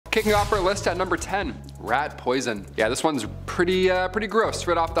Kicking off our list at number 10, rat poison. Yeah, this one's pretty gross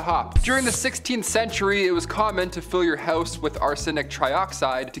right off the hop. During the 16th century, it was common to fill your house with arsenic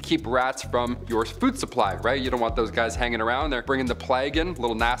trioxide to keep rats from your food supply, right? You don't want those guys hanging around. They're bringing the plague in, a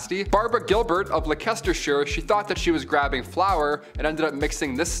little nasty. Barbara Gilbert of Leicestershire, she thought that she was grabbing flour and ended up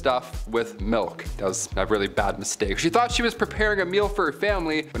mixing this stuff with milk. That was a really bad mistake. She thought she was preparing a meal for her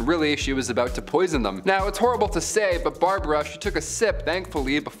family when really she was about to poison them. Now, it's horrible to say, but Barbara, she took a sip,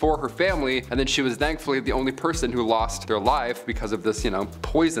 thankfully, before her family, and then she was thankfully the only person who lost their life because of this,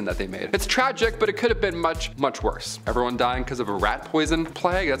 poison that they made. It's tragic, but it could have been much worse. Everyone dying because of a rat poison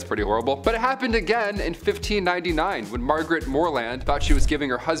plague, that's pretty horrible. But it happened again in 1599 when Margaret Morland thought she was giving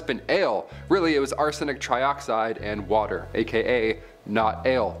her husband ale. Really, it was arsenic trioxide and water, aka not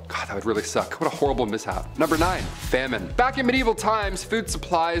ale. God, that would really suck. What a horrible mishap. Number 9, famine. Back in medieval times, food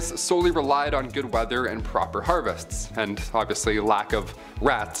supplies solely relied on good weather and proper harvests. And obviously, lack of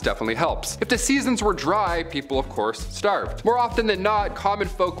rats definitely helps. If the seasons were dry, people of course starved. More often than not, common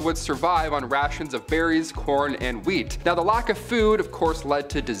folk would survive on rations of berries, corn, and wheat. Now, the lack of food, of course, led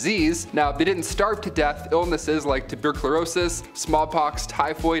to disease. Now, if they didn't starve to death, illnesses like tuberculosis, smallpox,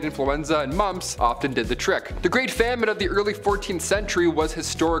 typhoid, influenza, and mumps often did the trick. The Great Famine of the early 14th century was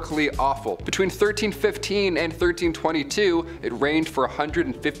historically awful. Between 1315 and 1322, it rained for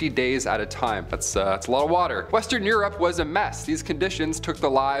 150 days at a time. That's a lot of water. Western Europe was a mess. These conditions took the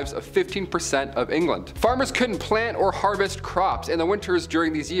lives of 15% of England. Farmers couldn't plant or harvest crops, and the winters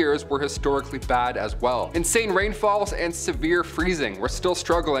during these years were historically bad as well. Insane rainfalls and severe freezing. We're still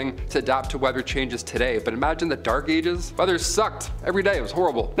struggling to adapt to weather changes today, but imagine the dark ages. Weather sucked every day. It was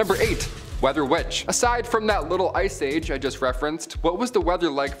horrible. Number 8. Weather witch. Aside from that little ice age I just referenced, what was the weather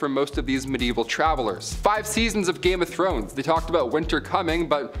like for most of these medieval travelers? 5 seasons of Game of Thrones. They talked about winter coming,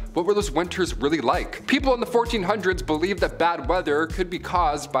 but what were those winters really like? People in the 1400s believed that bad weather could be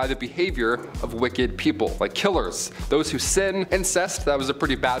caused by the behavior of wicked people, like killers, those who sin, incest, that was a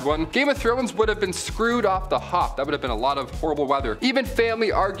pretty bad one. Game of Thrones would have been screwed off the hop. That would have been a lot of horrible weather. Even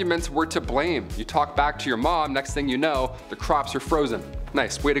family arguments were to blame. You talk back to your mom, next thing you know, the crops are frozen.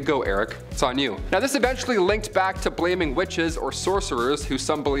 Nice, way to go, Eric. It's on you. Now, this eventually linked back to blaming witches or sorcerers who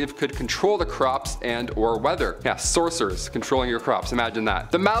some believe could control the crops and or weather. Yeah, sorcerers controlling your crops, imagine that.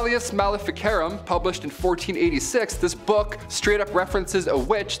 The Malleus Maleficarum, published in 1486, this book straight up references a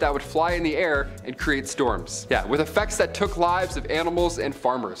witch that would fly in the air and create storms. Yeah, with effects that took lives of animals and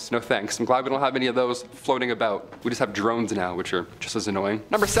farmers. No thanks, I'm glad we don't have any of those floating about. We just have drones now, which are just as annoying.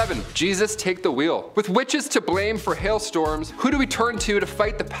 Number 7, Jesus take the wheel. With witches to blame for hailstorms, who do we turn to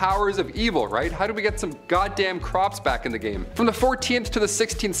fight the powers of evil, right? How do we get some goddamn crops back in the game? From the 14th to the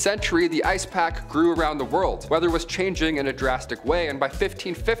 16th century, the ice pack grew around the world. Weather was changing in a drastic way, and by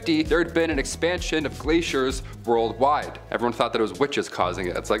 1550, there had been an expansion of glaciers worldwide. Everyone thought that it was witches causing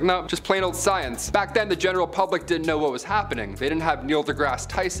it. It's like, no, just plain old science. Back then, the general public didn't know what was happening. They didn't have Neil deGrasse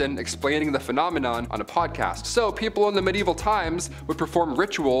Tyson explaining the phenomenon on a podcast. So people in the medieval times would perform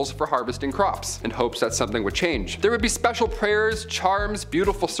rituals for harvesting crops in hopes that something would change. There would be special prayers, charms,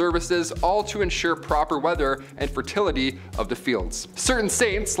 beautiful services, all to ensure proper weather and fertility of the fields. Certain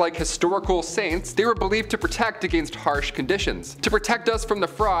saints, like historical saints, they were believed to protect against harsh conditions. To protect us from the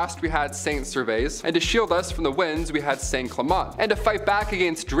frost, we had Saint Servais, and to shield us from the winds, we had Saint Clement. And to fight back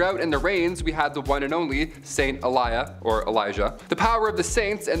against drought and the rains, we had the one and only Saint Elijah, or Elijah. The power of the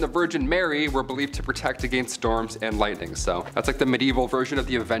saints and the Virgin Mary were believed to protect against storms and lightning, so that's like the medieval version of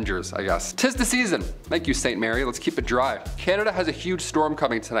the Avengers, I guess. 'Tis the season. Thank you, Saint Mary. Let's keep it dry. Canada has a huge storm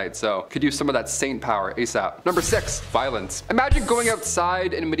coming tonight, so could use some of that saint power ASAP. Number 6, violence. Imagine going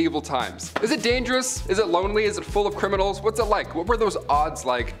outside in medieval times. Is it dangerous? Is it lonely? Is it full of criminals? What's it like? What were those odds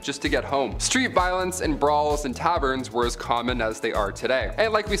like just to get home? Street violence and brawls in taverns were as common as they are today.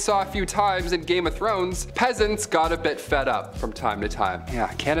 And like we saw a few times in Game of Thrones, peasants got a bit fed up from time to time. Yeah,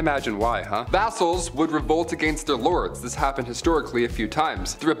 can't imagine why, huh? Vassals would revolt against their lords. This happened historically a few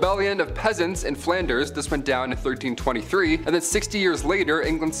times. The rebellion of peasants in Flanders, this went down in 1323, and then 60 years later,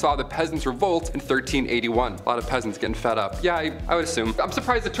 England saw the peasants revolt in 1381. A lot of peasants getting fed up. Yeah, I would assume. I'm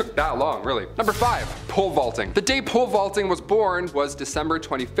surprised it took that long, really. Number 5, pole vaulting. The day pole vaulting was born was December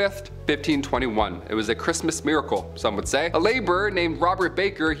 25th, 1521. It was a Christmas miracle, some would say. A laborer named Robert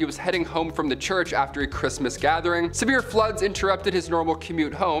Baker, he was heading home from the church after a Christmas gathering. Severe floods interrupted his normal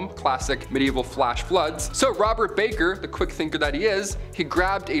commute home, classic medieval flash floods. So Robert Baker, the quick thinker that he is, he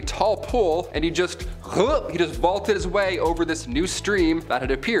grabbed a tall pole and he just he just vaulted his way over this new stream that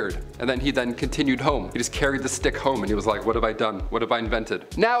had appeared. And then he continued home. He just carried the stick home and he was like, what have I done? What have I invented?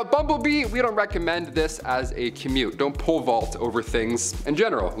 Now at Bumblebee, we don't recommend this as a commute. Don't pole vault over things in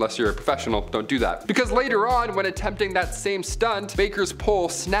general, unless you're a professional, don't do that. Because later on, when attempting that same stunt, Baker's pole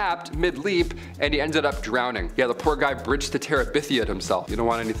snapped mid-leap and he ended up drowning. Yeah, the poor guy bridged to Terabithia himself. You don't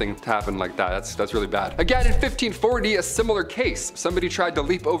want anything to happen like that. That's really bad. Again, in 1540, a similar case. Somebody tried to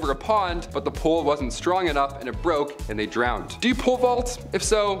leap over a pond, but the pole wasn't strong enough and it broke and they drowned. Do you pole vault? If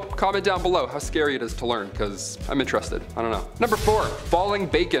so, comment down below how scary it is to learn, because I'm interested. I don't know. Number 4, falling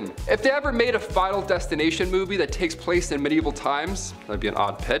bacon. If they ever made a Final Destination movie that takes place in medieval times, that'd be an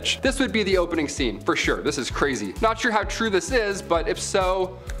odd pitch. This would be the opening scene, for sure. This is crazy. Not sure how true this is, but if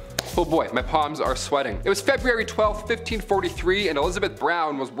so, oh boy, my palms are sweating. It was February 12th, 1543, and Elizabeth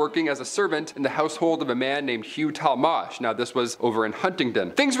Brown was working as a servant in the household of a man named Hugh Talmash. Now this was over in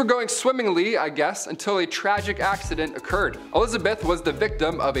Huntingdon. Things were going swimmingly, I guess, until a tragic accident occurred. Elizabeth was the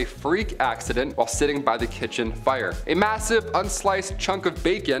victim of a freak accident while sitting by the kitchen fire. A massive unsliced chunk of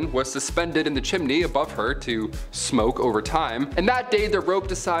bacon was suspended in the chimney above her to smoke over time, and that day the rope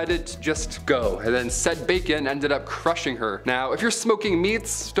decided to just go, and then said bacon ended up crushing her. Now, if you're smoking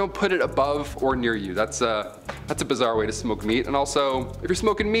meats, don't put it above or near you. That's a bizarre way to smoke meat. And also, if you're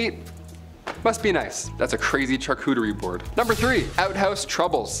smoking meat, must be nice. That's a crazy charcuterie board. Number 3, outhouse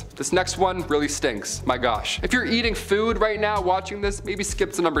troubles. This next one really stinks. My gosh. If you're eating food right now watching this, maybe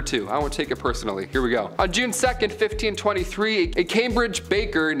skip to number 2. I won't take it personally. Here we go. On June 2nd, 1523, a Cambridge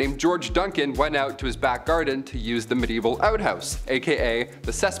baker named George Duncan went out to his back garden to use the medieval outhouse, aka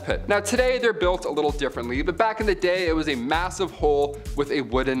the cesspit. Now today they're built a little differently, but back in the day it was a massive hole with a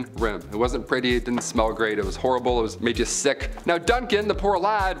wooden rim. It wasn't pretty, it didn't smell great, it was horrible, it made you sick. Now Duncan, the poor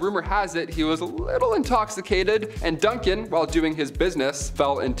lad, rumor has it, he was a little intoxicated, and Duncan, while doing his business,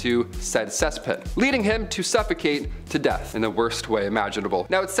 fell into said cesspit, leading him to suffocate to death in the worst way imaginable.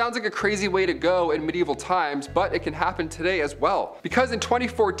 Now it sounds like a crazy way to go in medieval times, but it can happen today as well. Because in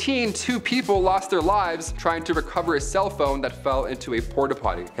 2014, 2 people lost their lives trying to recover a cell phone that fell into a porta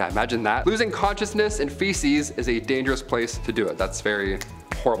potty. Yeah, imagine that. Losing consciousness in feces is a dangerous place to do it. That's very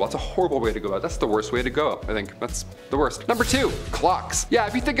horrible. That's a horrible way to go out. That's the worst way to go. I think that's the worst. Number 2, clocks. Yeah,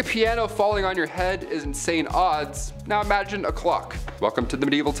 if you think a piano falling on your head is insane odds, now imagine a clock. Welcome to the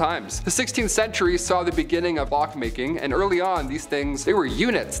medieval times. The 16th century saw the beginning of clockmaking, and early on these things, they were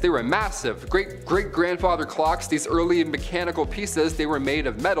units. They were massive. Great-grandfather clocks, these early mechanical pieces, they were made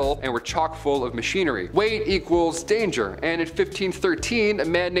of metal and were chock full of machinery. Weight equals danger, and in 1513, a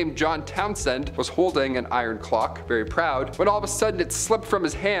man named John Townsend was holding an iron clock, very proud, when all of a sudden it slipped from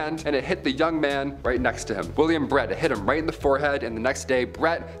his hand and it hit the young man right next to him. William Brett. It hit him right in the forehead, and the next day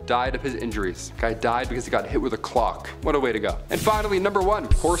Brett died of his injuries. Guy died because he got hit with a clock. What a way to go. And finally, number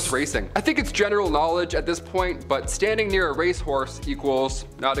 1, horse racing. I think it's general knowledge at this point, but standing near a racehorse equals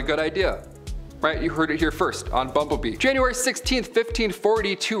not a good idea. Right, you heard it here first on Bumblebee. January 16th,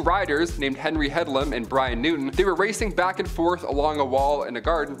 1540, 2 riders named Henry Headlam and Brian Newton, they were racing back and forth along a wall in a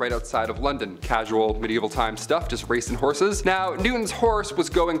garden right outside of London. Casual medieval time stuff, just racing horses. Now, Newton's horse was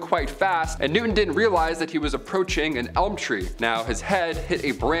going quite fast, and Newton didn't realize that he was approaching an elm tree. Now, his head hit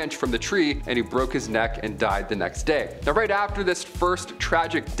a branch from the tree, and he broke his neck and died the next day. Now, right after this first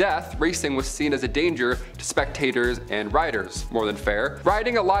tragic death, racing was seen as a danger to spectators and riders. More than fair.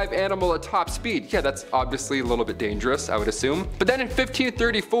 Riding a live animal at top speed, yeah, that's obviously a little bit dangerous, I would assume. But then in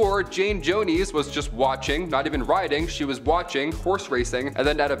 1534, Jane Jonies was just watching, not even riding, she was watching horse racing, and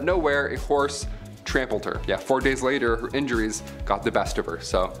then out of nowhere, a horse trampled her. Yeah, 4 days later, her injuries got the best of her.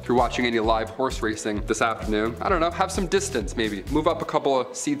 So if you're watching any live horse racing this afternoon, I don't know, have some distance maybe. Move up a couple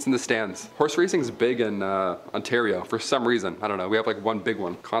of seats in the stands. Horse racing is big in Ontario for some reason. I don't know, we have like one big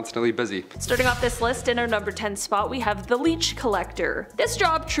one, constantly busy. Starting off this list, in our number 10 spot, we have the leech collector. This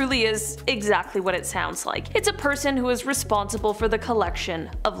job truly is exactly what it sounds like. It's a person who is responsible for the collection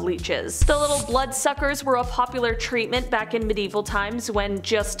of leeches. The little bloodsuckers were a popular treatment back in medieval times when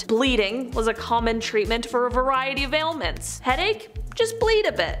just bleeding was a common treatment for a variety of ailments. Headache? Just bleed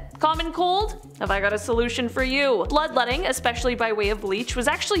a bit. Common cold? Have I got a solution for you? Bloodletting, especially by way of bleach, was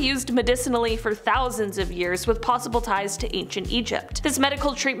actually used medicinally for thousands of years with possible ties to ancient Egypt. This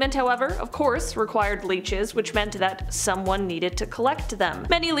medical treatment, however, of course, required leeches, which meant that someone needed to collect them.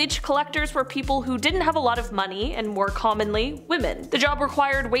 Many leech collectors were people who didn't have a lot of money, and more commonly, women. The job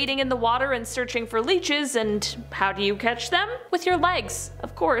required wading in the water and searching for leeches, and how do you catch them? With your legs,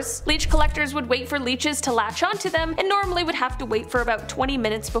 of course. Leech collectors would wait for leeches to latch onto them, and normally would have to wait for about 20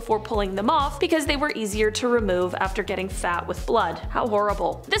 minutes before before pulling them off because they were easier to remove after getting fat with blood. How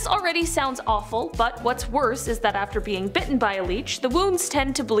horrible. This already sounds awful, but what's worse is that after being bitten by a leech, the wounds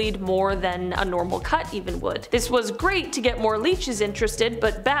tend to bleed more than a normal cut even would. This was great to get more leeches interested,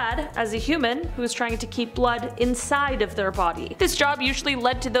 but bad as a human who is trying to keep blood inside of their body. This job usually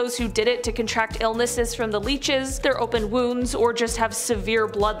led to those who did it to contract illnesses from the leeches, their open wounds, or just have severe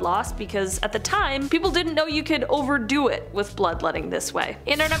blood loss because at the time, people didn't know you could overdo it with bloodletting this way.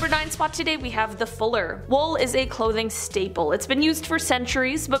 In our number 9 spot today, we have the fuller. Wool is a clothing staple. It's been used for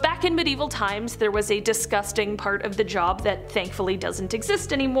centuries, but back in medieval times, there was a disgusting part of the job that thankfully doesn't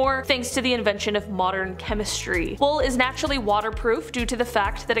exist anymore, thanks to the invention of modern chemistry. Wool is naturally waterproof due to the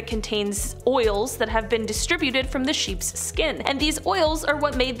fact that it contains oils that have been distributed from the sheep's skin, and these oils are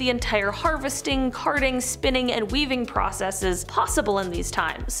what made the entire harvesting, carding, spinning, and weaving processes possible in these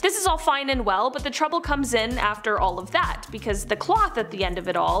times. This is all fine and well, but the trouble comes in after all of that, because the cloth at the end of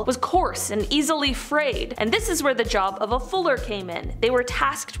it all was coarse and easily frayed, and this is where the job of a fuller came in. They were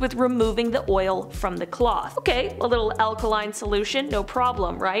tasked with removing the oil from the cloth. Okay, a little alkaline solution, no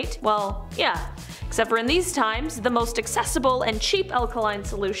problem, right? Well, yeah. Except for in these times, the most accessible and cheap alkaline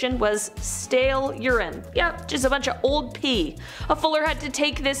solution was stale urine. Yep, just a bunch of old pee. A fuller had to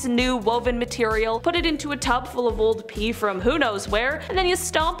take this new woven material, put it into a tub full of old pee from who knows where, and then you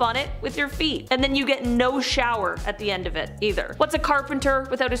stomp on it with your feet. And then you get no shower at the end of it either. What's a carpenter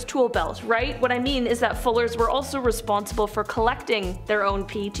without his tool belt, right? What I mean is that fullers were also responsible for collecting their own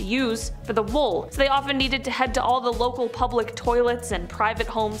pee to use for the wool, so they often needed to head to all the local public toilets and private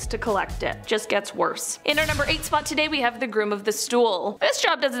homes to collect it. Just gets worse. In our number 8 spot today, we have the groom of the stool. This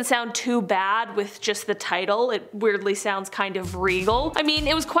job doesn't sound too bad with just the title. It weirdly sounds kind of regal. I mean,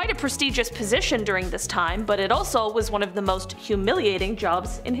 it was quite a prestigious position during this time, but it also was one of the most humiliating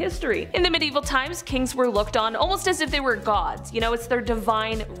jobs in history. In the medieval times, kings were looked on almost as if they were gods. You know, it's their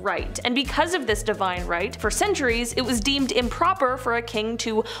divine right. And because of this divine right, for centuries, it was deemed improper for a king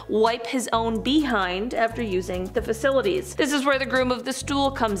to wipe his own behind after using the facilities. This is where the groom of the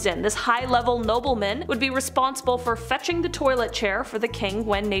stool comes in. This high-level nobleman would be responsible for fetching the toilet chair for the king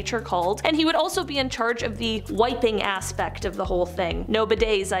when nature called, and he would also be in charge of the wiping aspect of the whole thing. No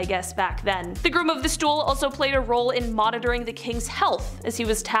bidets, I guess, back then. The groom of the stool also played a role in monitoring the king's health, as he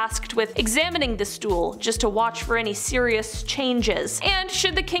was tasked with examining the stool just to watch for any serious changes. And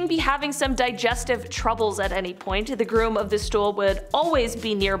should the king be having some digestive troubles at any point, the groom of the stool would always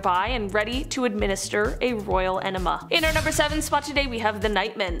be nearby and ready to administer a royal enema. In our number 7 spot today, we have the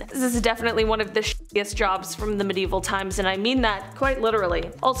nightman. This is definitely one of the shittiest jobs from the medieval times, and I mean that quite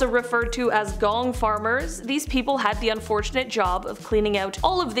literally. Also referred to as gong farmers, these people had the unfortunate job of cleaning out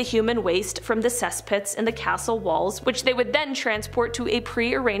all of the human waste from the cesspits in the castle walls, which they would then transport to a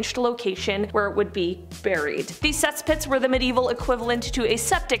pre-arranged location where it would be buried. These cesspits were the medieval equivalent to a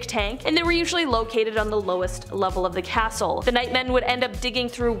septic tank, and they were usually located on the lowest level of the castle. The nightmen would end up digging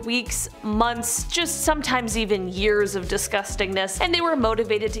through weeks, months, just sometimes even years of disgustingness, and they were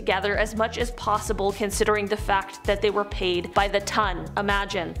motivated to gather as much as possible considering the fact that they were paid by the ton.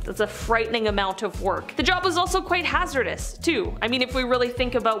 Imagine, that's a frightening amount of work. The job was also quite hazardous, too. I mean, if we really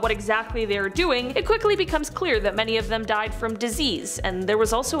think about what exactly they were doing, it quickly becomes clear that many of them died from disease, and there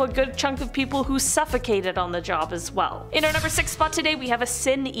was also a good chunk of people who suffocated on the job as well. In our number 6 spot today, we have a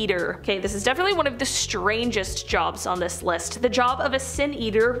sin eater. Okay, this is definitely one of the strangest jobs on this list. The job of a sin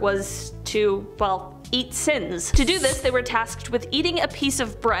eater was to, well, eat sins. To do this, they were tasked with eating a piece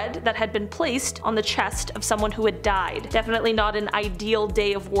of bread that had been placed on the chest of someone who had died. Definitely not an ideal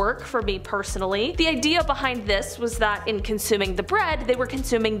day of work for me personally. The idea behind this was that in consuming the bread, they were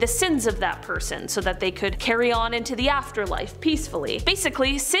consuming the sins of that person so that they could carry on into the afterlife peacefully.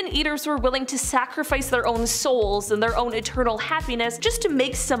 Basically, sin eaters were willing to sacrifice their own souls and their own eternal happiness just to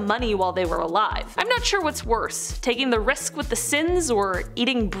make some money while they were alive. I'm not sure what's worse, taking the risk with the sins or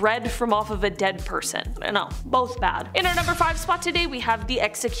eating bread from off of a dead person. I know, both bad. In our number 5 spot today, we have the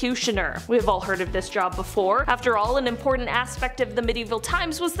executioner. We've all heard of this job before. After all, an important aspect of the medieval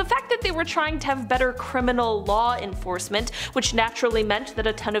times was the fact that they were trying to have better criminal law enforcement, which naturally meant that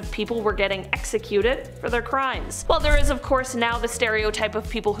a ton of people were getting executed for their crimes. While there is of course now the stereotype of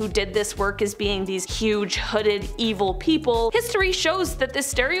people who did this work as being these huge, hooded, evil people, history shows that this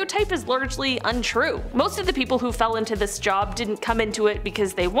stereotype is largely untrue. Most of the people who fell into this job didn't come into it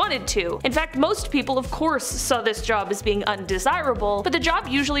because they wanted to. In fact, most people people of course saw this job as being undesirable, but the job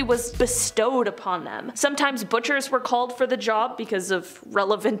usually was bestowed upon them. Sometimes butchers were called for the job because of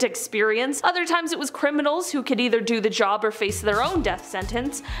relevant experience, other times it was criminals who could either do the job or face their own death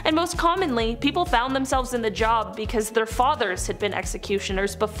sentence, and most commonly, people found themselves in the job because their fathers had been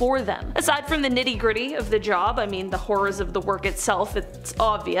executioners before them. Aside from the nitty-gritty of the job, I mean the horrors of the work itself, it's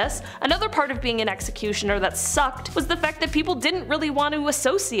obvious, another part of being an executioner that sucked was the fact that people didn't really want to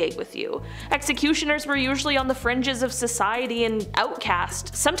associate with you. Executioners were usually on the fringes of society and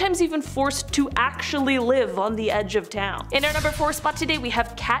outcast, sometimes even forced to actually live on the edge of town. In our number 4 spot today we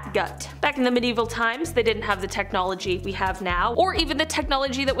have catgut. Back in the medieval times, they didn't have the technology we have now, or even the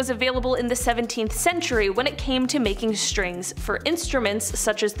technology that was available in the 17th century when it came to making strings for instruments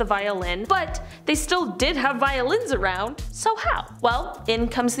such as the violin, but they still did have violins around, so how? Well, in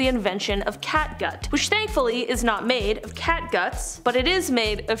comes the invention of catgut, which thankfully is not made of cat guts, but it is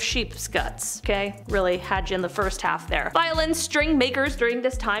made of sheep's guts. Okay, really had you in the first half there. Violin string makers during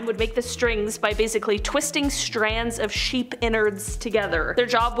this time would make the strings by basically twisting strands of sheep innards together. Their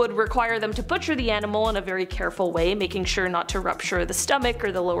job would require them to butcher the animal in a very careful way, making sure not to rupture the stomach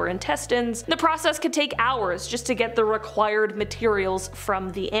or the lower intestines. The process could take hours just to get the required materials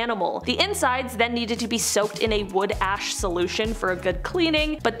from the animal. The insides then needed to be soaked in a wood ash solution for a good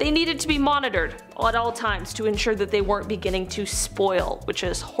cleaning, but they needed to be monitored at all times to ensure that they weren't beginning to spoil, which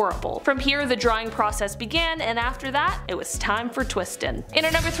is horrible. From here the drying process began, and after that it was time for twistin'. In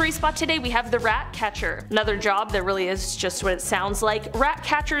our number 3 spot today we have the rat catcher. Another job that really is just what it sounds like. Rat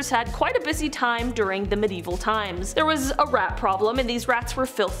catchers had quite a busy time during the medieval times. There was a rat problem and these rats were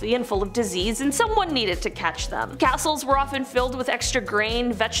filthy and full of disease and someone needed to catch them. Castles were often filled with extra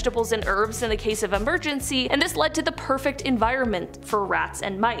grain, vegetables and herbs in the case of emergency, and this led to the perfect environment for rats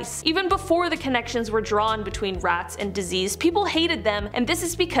and mice. Even before the connections were drawn between rats and disease, people hated them, and this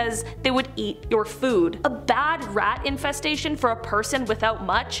is because they would eat your food. A bad rat infestation for a person without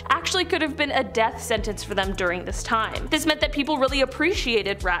much actually could have been a death sentence for them during this time. This meant that people really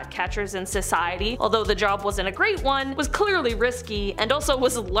appreciated rat catchers in society, although the job wasn't a great one, was clearly risky, and also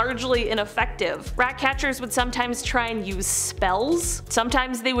was largely ineffective. Rat catchers would sometimes try and use spells,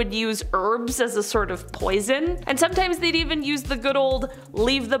 sometimes they would use herbs as a sort of poison, and sometimes they'd even use the good old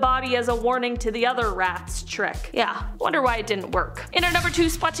leave the body as a warning to the other rats trick. Yeah, wonder why it didn't work. In our number 2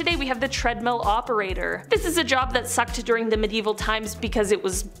 spot today we have the treadmill operator. This is a job that sucked during the medieval times because it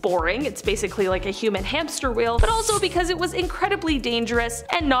was boring, it's basically like a human hamster wheel, but also because it was incredibly dangerous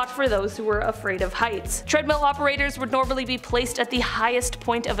and not for those who were afraid of heights. Treadmill operators would normally be placed at the highest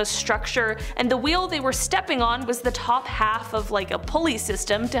point of a structure, and the wheel they were stepping on was the top half of like a pulley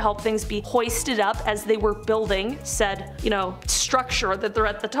system to help things be hoisted up as they were building said, structure that they're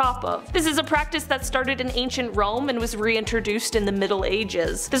at the top of. This is a practice that started in ancient Rome and was reintroduced in the Middle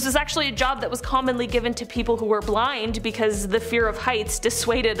Ages. This was actually a job that was commonly given to people who were blind because the fear of heights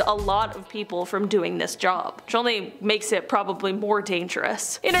dissuaded a lot of people from doing this job, which only makes it probably more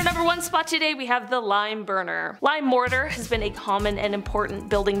dangerous. In our number 1 spot today we have the lime burner. Lime mortar has been a common and important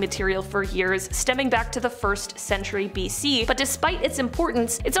building material for years, stemming back to the 1st century BC, but despite its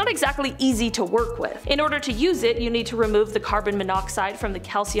importance, it's not exactly easy to work with. In order to use it, you need to remove the carbon monoxide from the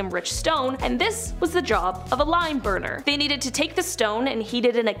calcium-rich stone, and this was the job of a lime burner. They needed to take the stone and heat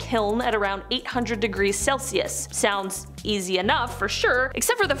it in a kiln at around 800 degrees Celsius. Sounds easy enough for sure,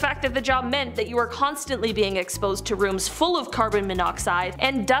 except for the fact that the job meant that you were constantly being exposed to rooms full of carbon monoxide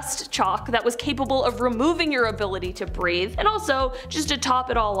and dust chalk that was capable of removing your ability to breathe, and also, just to top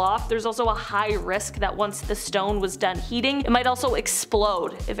it all off, there's also a high risk that once the stone was done heating, it might also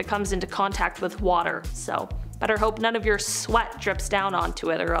explode if it comes into contact with water, so better hope none of your sweat drips down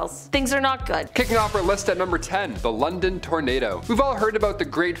onto it or else things are not good. Kicking off our list at number 10, the London tornado. We've all heard about the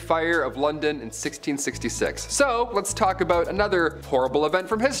Great Fire of London in 1666. So let's talk about another horrible event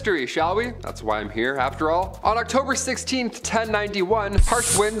from history, shall we? That's why I'm here after all. On October 16th, 1091,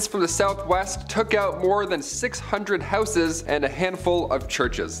 harsh winds from the southwest took out more than 600 houses and a handful of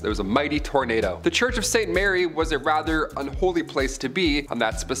churches. There was a mighty tornado. The Church of St. Mary was a rather unholy place to be on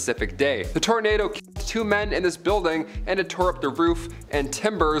that specific day. The tornado killed 2 men in the building and it tore up the roof and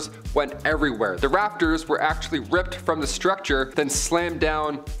timbers went everywhere. The rafters were actually ripped from the structure, then slammed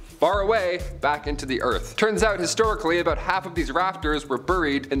down far away back into the earth. Turns out historically about half of these rafters were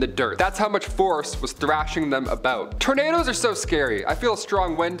buried in the dirt. That's how much force was thrashing them about. Tornadoes are so scary. I feel a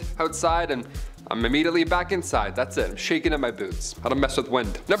strong wind outside and I'm immediately back inside, that's it, I'm shaking in my boots. I don't mess with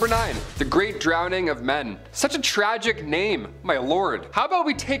wind. Number 9, the Great Drowning of Men. Such a tragic name, my lord. How about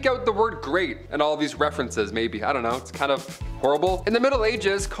we take out the word great and all these references maybe, I don't know, it's kind of Horrible. In the Middle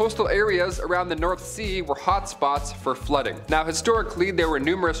Ages, coastal areas around the North Sea were hotspots for flooding. Now, historically, there were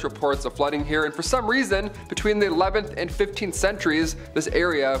numerous reports of flooding here, and for some reason, between the 11th and 15th centuries, this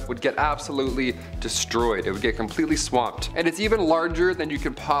area would get absolutely destroyed. It would get completely swamped. And it's even larger than you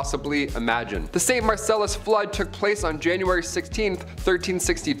can possibly imagine. The St. Marcellus flood took place on January 16th,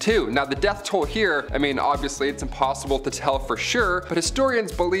 1362. Now, the death toll here, I mean, obviously it's impossible to tell for sure, but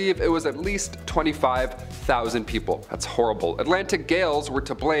historians believe it was at least 25,000 people. That's horrible. Atlantic gales were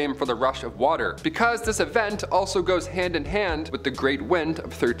to blame for the rush of water, because this event also goes hand in hand with the Great Wind of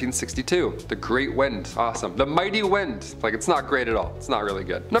 1362. The Great Wind, awesome. The mighty wind, like it's not great at all. It's not really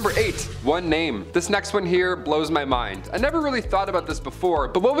good. Number 8, one name. This next one here blows my mind. I never really thought about this before,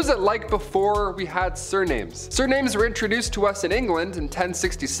 but what was it like before we had surnames? Surnames were introduced to us in England in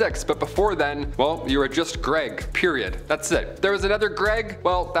 1066, but before then, well, you were just Greg, period. That's it. There was another Greg,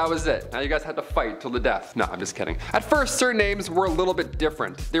 well, that was it. Now you guys had to fight till the death. No, I'm just kidding. At first, surnames were a little bit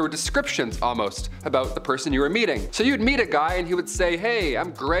different. They were descriptions almost about the person you were meeting. So you'd meet a guy and he would say, hey,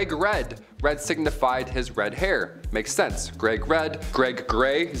 I'm Greg Red. Red signified his red hair. Makes sense. Greg Red, Greg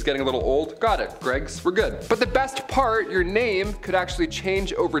Gray, he's getting a little old. Got it, Gregs, we're good. But the best part, your name could actually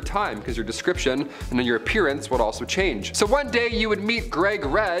change over time because your description and then your appearance would also change. So one day you would meet Greg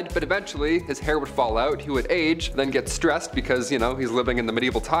Red, but eventually his hair would fall out, he would age, then get stressed because, you know, he's living in the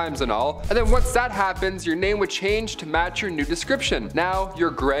medieval times and all. And then once that happens, your name would change to match your new description. Now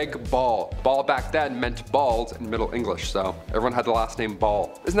you're Greg Ball. Ball back then meant bald in Middle English, so everyone had the last name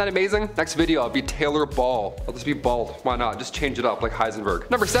Ball. Isn't that amazing? Next video, I'll be Taylor Ball. I'll just be bald. Why not? Just change it up like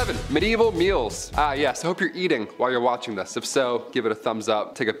Heisenberg. Number 7, medieval meals. Yes, I hope you're eating while you're watching this. If so, give it a thumbs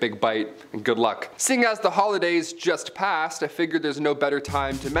up, take a big bite, and good luck. Seeing as the holidays just passed, I figured there's no better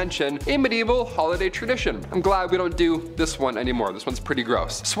time to mention a medieval holiday tradition. I'm glad we don't do this one anymore. This one's pretty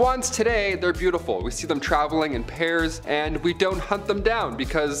gross. Swans today, they're beautiful. We see them traveling in pairs, and we don't hunt them down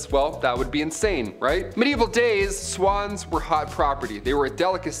because, well, that would be insane, right? Medieval days, swans were hot property. They were a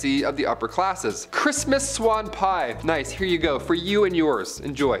delicacy of the upper classes. Christmas swan pie. Nice, here you go, for you and yours.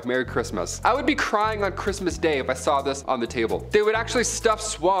 Enjoy, Merry Christmas. I would be crying on Christmas Day if I saw this on the table. They would actually stuff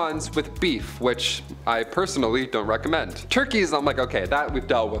swans with beef, which I personally don't recommend. Turkeys, I'm like, okay, that we've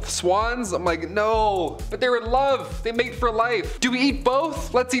dealt with. Swans, I'm like, no, but they're in love. They mate for life. Do we eat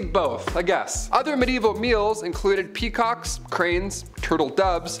both? Let's eat both, I guess. Other medieval meals included peacocks, cranes, turtle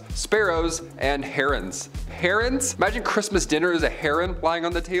doves, sparrows, and herons. Herons? Imagine Christmas dinner is a heron lying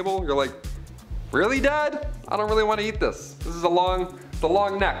on the table. You're like, really, Dad? I don't really want to eat this. This is the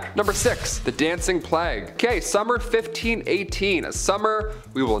long neck. Number 6, the dancing plague. Okay, summer 1518, a summer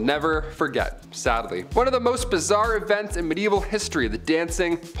we will never forget, sadly. One of the most bizarre events in medieval history, the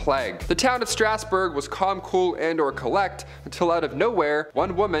dancing plague. The town of Strasbourg was calm, cool, and/or collect until out of nowhere,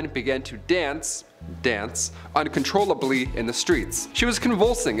 one woman began to dance uncontrollably in the streets. She was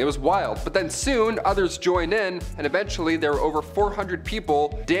convulsing, it was wild, but then soon others joined in and eventually there were over 400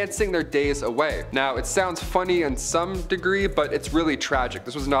 people dancing their days away. Now it sounds funny in some degree, but it's really tragic.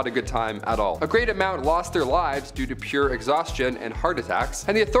 This was not a good time at all. A great amount lost their lives due to pure exhaustion and heart attacks,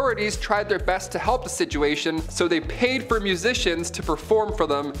 and the authorities tried their best to help the situation, so they paid for musicians to perform for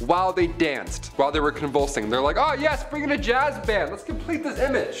them while they danced, while they were convulsing. They're like, oh yes, bring in a jazz band, let's complete this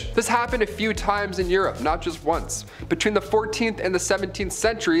image. This happened a few times in Europe, not just once. Between the 14th and the 17th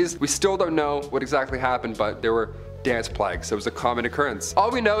centuries, we still don't know what exactly happened, but there were dance plagues. It was a common occurrence.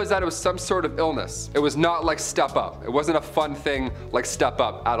 All we know is that it was some sort of illness. It was not like Step Up. It wasn't a fun thing like Step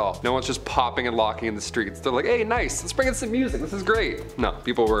Up at all. No one's just popping and locking in the streets. They're like, hey, nice, let's bring in some music. This is great. No,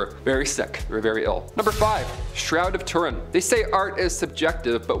 people were very sick. They were very ill. Number 5, Shroud of Turin. They say art is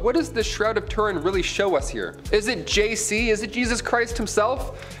subjective, but what does the Shroud of Turin really show us here? Is it JC? Is it Jesus Christ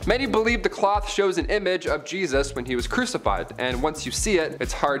himself? Many believe the cloth shows an image of Jesus when he was crucified, and once you see it,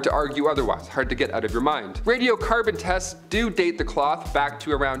 it's hard to argue otherwise, hard to get out of your mind. Radiocarbon tests do date the cloth back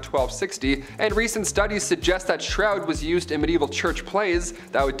to around 1260, and recent studies suggest that shroud was used in medieval church plays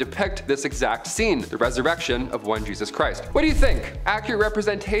that would depict this exact scene, the resurrection of one Jesus Christ. What do you think? Accurate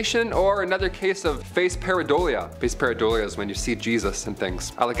representation or another case of face pareidolia? Face pareidolia is when you see Jesus and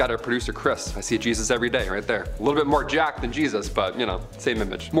things. I got our producer Chris. I see Jesus every day right there. A little bit more jacked than Jesus, but you know, same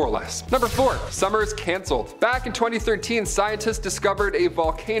image, more or less. Number 4, summer is cancelled. Back in 2013, scientists discovered a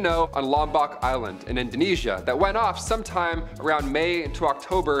volcano on Lombok Island in Indonesia that went off sometime around May to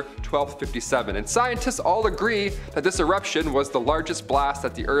October 1257, and scientists all agree that this eruption was the largest blast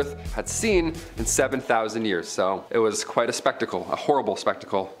that the Earth had seen in 7,000 years, so it was quite a spectacle, a horrible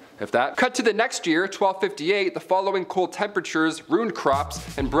spectacle. if that. Cut to the next year, 1258, the following cold temperatures ruined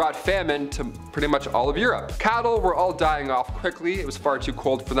crops and brought famine to pretty much all of Europe. Cattle were all dying off quickly, it was far too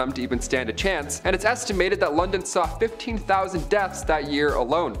cold for them to even stand a chance, and it's estimated that London saw 15,000 deaths that year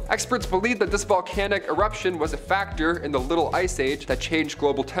alone. Experts believe that this volcanic eruption was a factor in the Little Ice Age that changed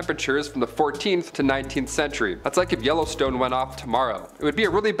global temperatures from the 14th to 19th century. That's like if Yellowstone went off tomorrow. It would be a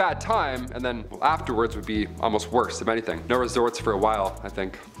really bad time, and then afterwards would be almost worse, if anything. No resorts for a while, I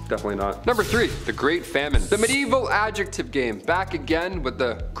think. Definitely not. Number 3, the Great Famine. The medieval adjective game, back again with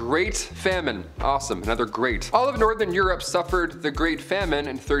the Great Famine. Awesome, another great. All of Northern Europe suffered the Great Famine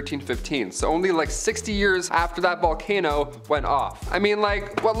in 1315, so only like 60 years after that volcano went off. I mean,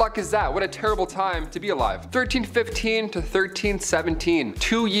 like, what luck is that? What a terrible time to be alive. 1315 to 1317,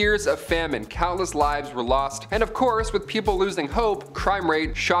 2 years of famine, countless lives were lost, and of course, with people losing hope, crime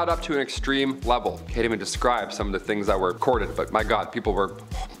rate shot up to an extreme level. Can't even describe some of the things that were recorded, but my god, people were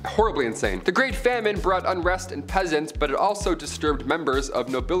horribly insane. The Great Famine brought unrest in peasants, but it also disturbed members of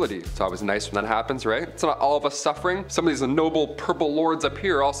nobility. It's always nice when that happens, right? It's not all of us suffering. Some of these noble purple lords up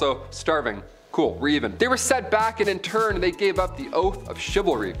here are also starving. Cool, we're even. They were set back, and in turn, they gave up the oath of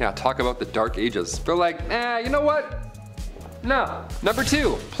chivalry. Yeah, talk about the dark ages. They're like, you know what? No. Number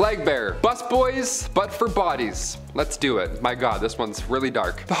 2, Plague Bear. Busboys, but for bodies. Let's do it. My god, this one's really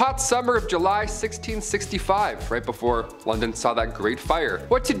dark. The hot summer of July 1665, right before London saw that great fire.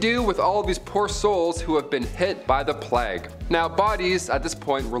 What to do with all of these poor souls who have been hit by the plague? Now, bodies at this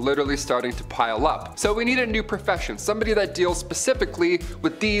point were literally starting to pile up. So we need a new profession, somebody that deals specifically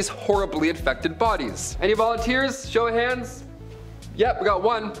with these horribly infected bodies. Any volunteers? Show of hands. Yep, we got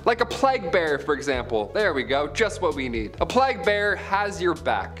one. Like a plague bear, for example. There we go, just what we need. A plague bear has your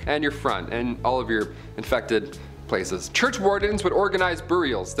back and your front and all of your infected places. Church wardens would organize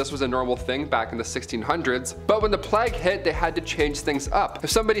burials. This was a normal thing back in the 1600s, but when the plague hit, they had to change things up. If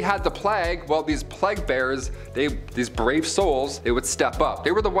somebody had the plague, well, these plague bears, these brave souls, they would step up.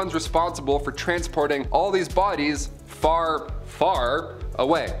 They were the ones responsible for transporting all these bodies far, far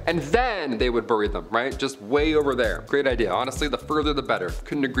away. And then they would bury them, right? Just way over there. Great idea. Honestly, the further the better.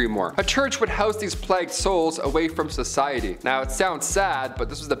 Couldn't agree more. A church would house these plagued souls away from society. Now, it sounds sad, but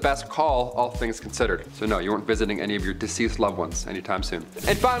this was the best call, all things considered. So no, you weren't visiting any of your deceased loved ones anytime soon.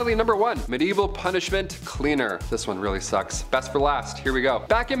 And finally, number 1, medieval punishment cleaner. This one really sucks. Best for last. Here we go.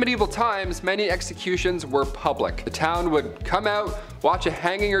 Back in medieval times, many executions were public. The town would come out, watch a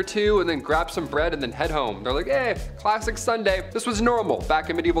hanging or two, and then grab some bread and then head home. They're like, hey, classic Sunday. This was normal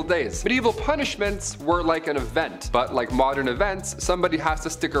back in medieval days. Medieval punishments were like an event, but like modern events, somebody has to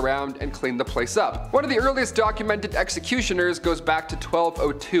stick around and clean the place up. One of the earliest documented executioners goes back to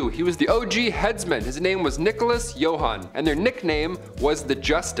 1202. He was the OG headsman. His name was Nicholas Johann, and their nickname was the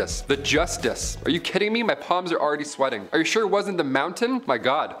Justice. The Justice. Are you kidding me? My palms are already sweating. Are you sure it wasn't the Mountain? My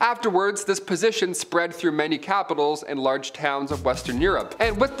god. Afterwards, this position spread through many capitals and large towns of Western Europe,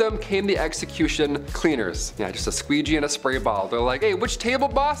 and with them came the execution cleaners. Yeah, just a squeegee and a spray bottle. They're like, hey, which table,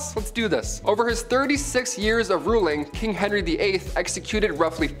 boss? Let's do this. Over his 36 years of ruling, King Henry VIII executed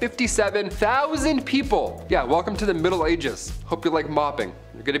roughly 57,000 people. Yeah, welcome to the Middle Ages. Hope you like mopping.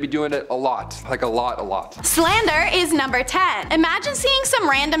 You're gonna be doing it a lot. Like a lot. Slander is number 10. Imagine seeing some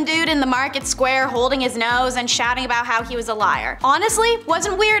random dude in the market square holding his nose and shouting about how he was a liar. Honestly,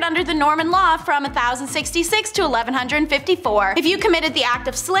 wasn't weird under the Norman law from 1066 to 1154. If you committed the act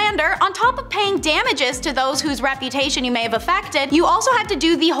of slander, on top of paying damages to those whose reputation you may have affected, you also had to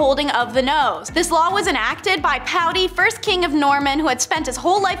do the holding of the nose. This law was enacted by Pouty, first king of Norman, who had spent his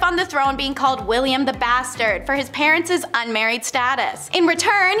whole life on the throne being called William the Bastard for his parents' unmarried status. In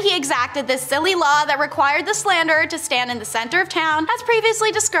return, he exacted this silly law that required the slanderer to stand in the center of town, as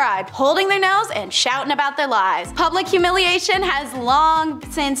previously described, holding their nose and shouting about their lies. Public humiliation has long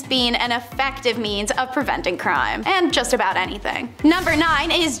since been an effective means of preventing crime, and just about anything. Number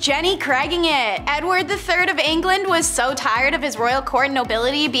 9 is Jenny Craiging it. Edward III of England was so tired of his royal court and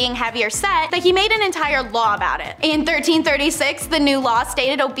nobility being heavier set that he made an entire law about it. In 1336, the new law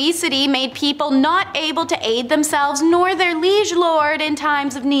stated obesity made people not able to aid themselves nor their liege lord in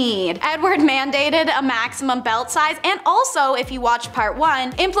times of need. Edward mandated a maximum belt size and also, if you watched part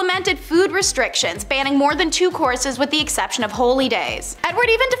 1, implemented food restrictions, banning more than 2 courses with the exception of holy days. Edward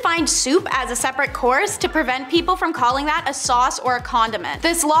even defined soup as a separate course to prevent people from calling that a sauce or a condiment.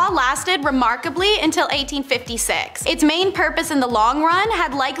 This law lasted remarkably until 1856. Its main purpose in the long run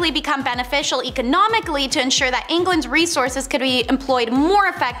had likely become beneficial economically to ensure that England's resources could be employed more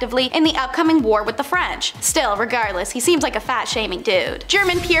effectively in the upcoming war with the French. Still, regardless, he seems like a fat-shaming dude.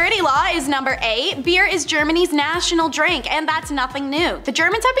 German purity law is number 8. Beer is Germany's national drink, and that's nothing new. The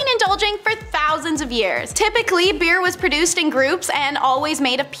Germans have been indulging for thousands of years. Typically, beer was produced in groups and always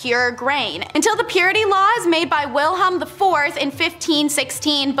made of pure grain, until the purity laws made by Wilhelm IV in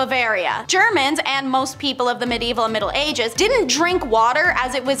 1516 Bavaria. Germans, and most people of the medieval and Middle Ages, didn't drink water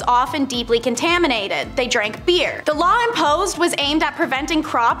as it was often deeply contaminated. They drank beer. The law imposed was aimed at preventing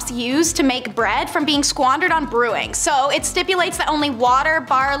crops used to make bread from being squandered on brewing, so it stipulates that only water,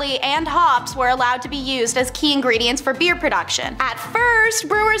 barley, and hops were allowed to be used as key ingredients for beer production. At first,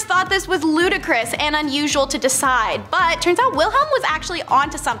 brewers thought this was ludicrous and unusual to decide, but turns out Wilhelm was actually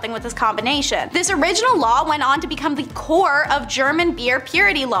onto something with this combination. This original law went on to become the core of German beer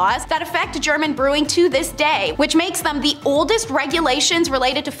purity laws that affect German brewing to this day, which makes them the oldest regulations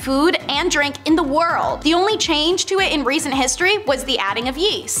related to food and drink in the world. The only change to it in recent history was the adding of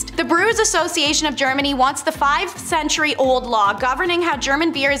yeast. The Brewers Association of Germany wants the 5-century-old law governing how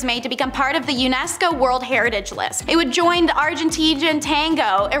German beer is made to become part of the UNESCO World Heritage List. It would join the Argentinian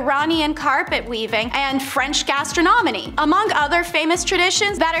tango, Iranian carpet weaving, and French gastronomy, among other famous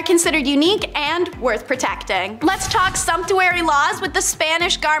traditions that are considered unique and worth protecting. Let's talk sumptuary laws with the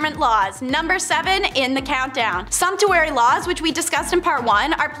Spanish garment laws, number 7 in the countdown. Sumptuary laws, which we discussed in part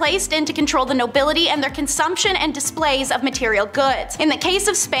 1, are placed in to control the nobility and their consumption and displays of material goods. In the case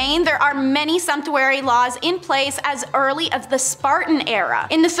of Spain, there are many sumptuary laws in place as early as the Spartan era.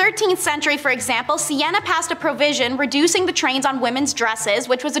 In the 13th century, for example, Siena passed a provision reducing the trains on women's dresses,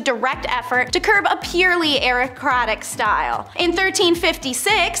 which was a direct effort to curb a purely aristocratic style. In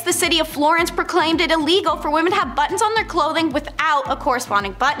 1356, the city of Florence proclaimed it illegal for women to have buttons on their clothing without a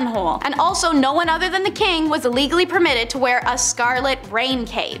corresponding buttonhole, and also no one other than the king was legally permitted to wear a scarlet rain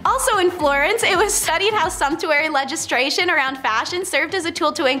cape. Also in Florence, it was studied how sumptuary legislation around fashion served as a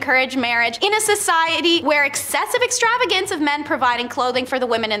tool to encourage marriage in a society where excessive extravagance of men providing clothing for the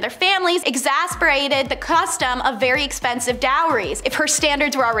women and their families exasperated the custom of very expensive dowries. If her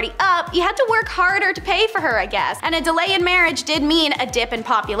standards were already up, you had to work harder to pay for her, I guess, and a delay in marriage did mean a dip in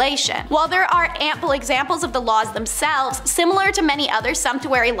population. While there are ample examples of the laws themselves, similar to many other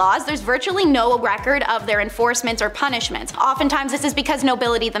sumptuary laws, there's virtually no record of their enforcements or punishments. Oftentimes this is because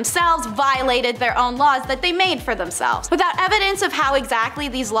nobility themselves violated their own laws that they made for themselves. Without evidence of how exactly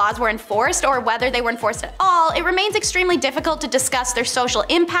these laws were enforced or whether they were enforced at all, it remains extremely difficult to discuss their social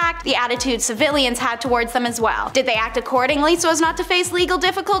impact, the attitude civilians had towards them as well. Did they act accordingly so as not to face legal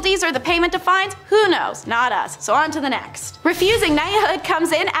difficulties or the payment of fines? Who knows? Not us. So on to the next. Refusing knighthood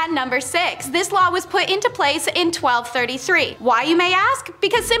comes in at number 6. This law was put into place in 1233. Why, you may ask?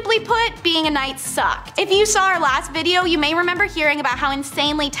 Because simply put, being a knight sucked. If you saw our last video, you may remember hearing about how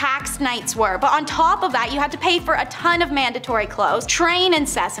insanely taxed knights were, but on top of that you had to pay for a ton of mandatory clothes, train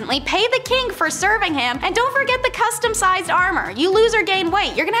incessantly, pay the king for serving him, and don't forget the custom-sized armor. You lose or gain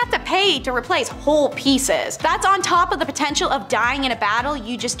weight, you're gonna have to pay to replace whole pieces. That's on top of the potential of dying in a battle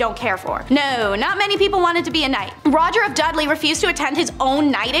you just don't care for. No, not many people wanted to be a knight. Roger of Dudley refused to attend his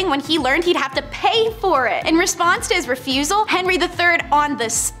own knighting when he learned he'd have to pay for it. In response to his refusal, Henry III on the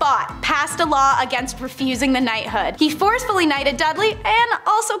spot passed a law against refusing the knighthood. He forcefully knighted Dudley and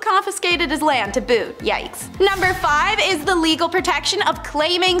also confiscated his land to boot. Yikes. Number 5 is the legal protection of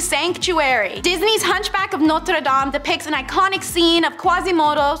claiming sanctuary. Disney's Hunchback of Notre Dame depicts an iconic scene of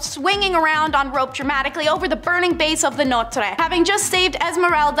Quasimodo swinging around on rope dramatically over the burning base of the Notre. Having just saved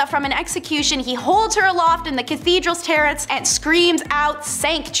Esmeralda from an execution, he holds her aloft in the cathedral's terrace and screams out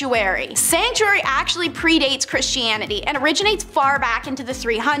sanctuary. Sanctuary actually predates Christianity and originates far back into the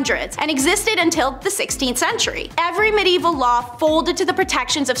 300s and existed until the 16th century. Every medieval law folded to the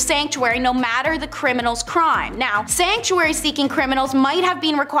protections of sanctuary no matter the criminal's crime. Now, sanctuary-seeking criminals might have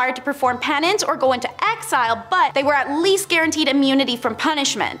been required to perform penance or go into exile, but they were at least guaranteed immunity from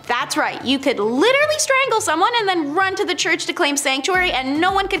punishment. That's right, you could literally strangle someone and then run to the church to claim sanctuary and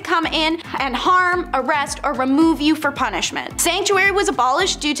no one could come in and harm, arrest, or remove you for punishment. Sanctuary was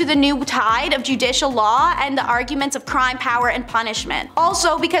abolished due to the new tide of judicial law and the arguments of crime, power, and punishment.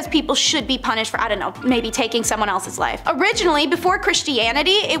 Also because people should be punished for, I don't know, maybe taking someone else's life. Originally, before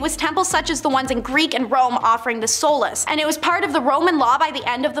Christianity, it was temples such as the ones in Greek and Rome offering the solace, and it was part of the Roman law by the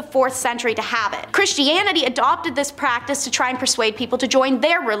end of the 4th century to have it. Christianity adopted this practice to try and persuade people to join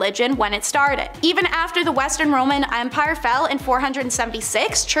their religion when it started. Even after the Western Roman Empire fell in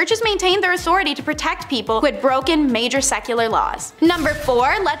 476, churches maintained their authority to protect people who had broken major secular laws. Number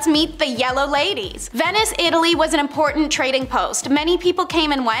 4, let's meet the Yellow Ladies. Venice, Italy was an important trading post. Many people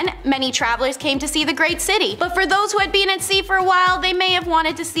came and went, many travelers came to see the great city, but for those who had been at sea for a while, they may have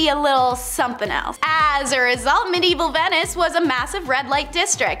wanted to see a little something else. As a result, medieval Venice was a massive red light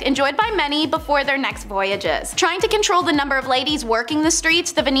district, enjoyed by many before their next voyages. Trying to control the number of ladies working the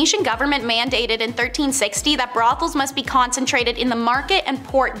streets, the Venetian government mandated in 1360 that brothels must be concentrated in the market and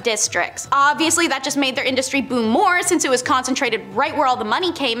port districts. Obviously, that just made their industry boom more since it was concentrated right where all the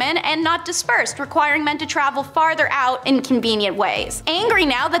money came in and not dispersed, requiring men to travel farther out in convenient ways. Angry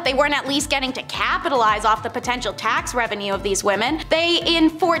now that they weren't at least getting to capitalize off the potential tax revenue of these women, they in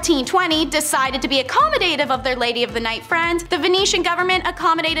 1420 decided to be accommodative of their Lady of the Night friends. The Venetian government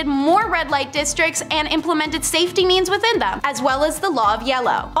accommodated more red light districts and implemented safety means within them, as well as the law of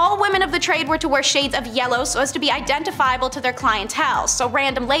yellow. All women of the trade were to wear shades of yellow so as to be identifiable to their clientele, so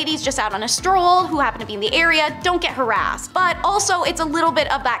random ladies just out on a stroll who happen to be in the area don't get harassed. But also it's a little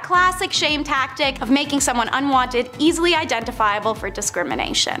bit of that classic shame tactic of making someone unwanted easily identifiable for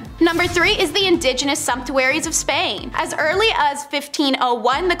discrimination. Number 3 is the indigenous sumptuaries of Spain. As early as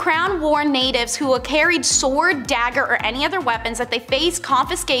 1501, the crown warned natives who carried sword, dagger, or any other weapons that they faced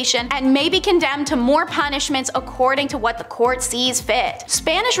confiscation and may be condemned to more punishments according to what the court sees fit.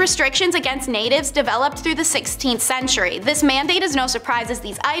 Spanish restrictions against natives developed through the 16th century. This mandate is no surprise as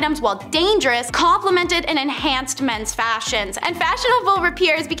these items, while dangerous, complemented and enhanced men's fashions, and fashionable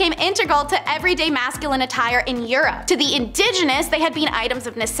repairs became integral to everyday masculine attire in Europe. To the indigenous, they had been items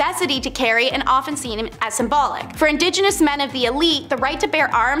of necessity to carry and often seen as symbolic. For indigenous men of the elite, the right to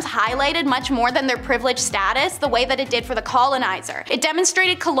bear arms highlighted much more than their privileged status the way that it did for the colonizer. It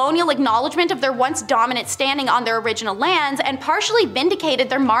demonstrated colonial acknowledgement of their once dominant standing on their original lands and partially vindicated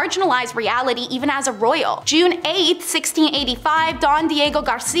their marginalized reality even as a royal. June 8, 1685, Don Diego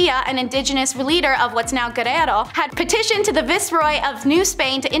Garcia, an indigenous leader of what's now Guerrero, had petitioned to the Viceroy of New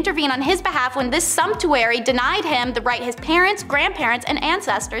Spain to intervene on his behalf when this sumptuary denied him the right his parents, grandparents, and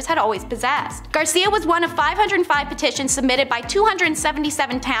ancestors had always possessed. Garcia was one of 505 petitions submitted by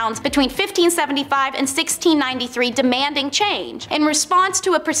 277 towns between 1575 and 1693 demanding change. In response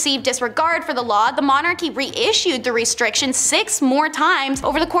to a perceived disregard for the law, the monarchy reissued the restrictions 6 more times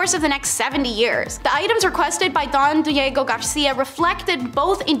over the course of the next 70 years. The items requested by Don Diego Garcia reflected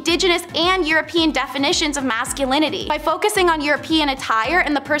both indigenous and European definitions of masculinity. By focusing on European attire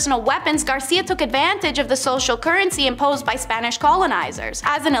and the personal weapons, Garcia took advantage of the social currency imposed by Spanish colonizers.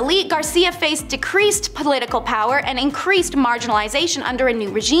 As an elite, Garcia faced decreased political power and increased marginalization under a new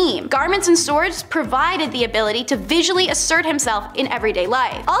regime. Garments and swords provided the ability to visually assert himself in everyday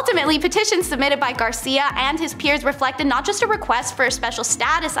life. Ultimately, petitions submitted by Garcia and his peers reflected not just a request for special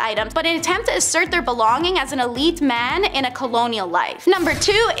status items, but an attempt to assert their belonging as an elite man in a colonial life. Number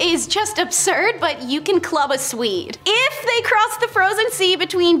 2 is just absurd, but you can club a Swede if they cross the frozen sea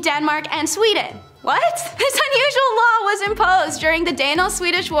between Denmark and Sweden. What? This unusual law was imposed during the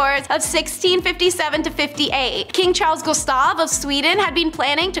Dano-Swedish Wars of 1657 to 58. King Charles Gustav of Sweden had been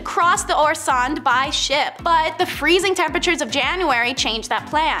planning to cross the Öresund by ship, but the freezing temperatures of January changed that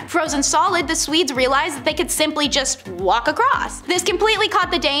plan. Frozen solid, the Swedes realized that they could simply just walk across. This completely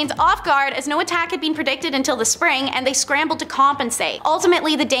caught the Danes off guard as no attack had been predicted until the spring, and they scrambled to compensate.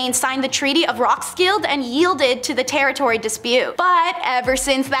 Ultimately, the Danes signed the Treaty of Roskilde and yielded to the territory dispute. But ever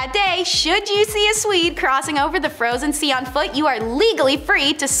since that day, should you see a Swede crossing over the frozen sea on foot, you are legally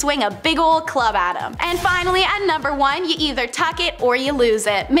free to swing a big old club at him. And finally, at number 1, you either tuck it or you lose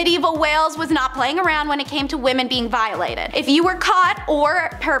it. Medieval Wales was not playing around when it came to women being violated. If you were caught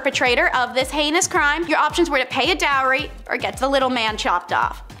or perpetrator of this heinous crime, your options were to pay a dowry or get the little man chopped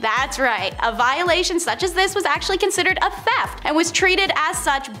off. That's right, a violation such as this was actually considered a theft and was treated as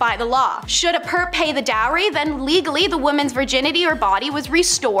such by the law. Should a perp pay the dowry, then legally the woman's virginity or body was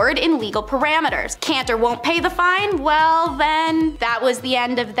restored in legal parameters. Can't or won't pay the fine? Well then, that was the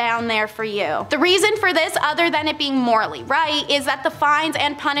end of down there for you. The reason for this, other than it being morally right, is that the fines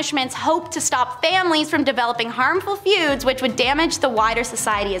and punishments hope to stop families from developing harmful feuds which would damage the wider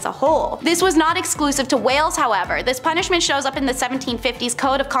society as a whole. This was not exclusive to Wales, however. This punishment shows up in the 1750s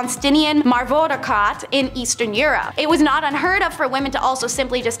Code of Constantinian Marvodakat in Eastern Europe. It was not unheard of for women to also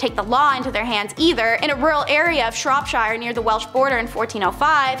simply just take the law into their hands either. In a rural area of Shropshire near the Welsh border in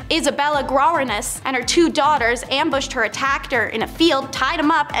 1405, Isabella Grorinus and her 2 daughters ambushed her attacker in a field, tied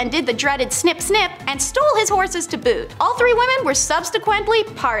him up, and did the dreaded snip snip, and stole his horses to boot. All 3 women were subsequently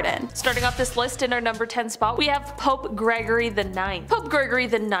pardoned. Starting off this list in our number 10 spot, we have Pope Gregory IX. Pope Gregory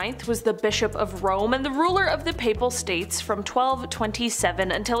IX was the Bishop of Rome and the ruler of the Papal States from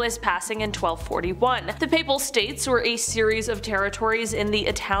 1227 until his passing in 1241. The Papal States were a series of territories in the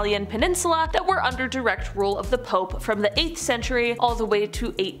Italian peninsula that were under direct rule of the Pope from the 8th century all the way to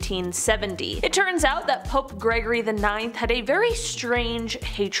 1870. It turns out that Pope Gregory IX had a very strange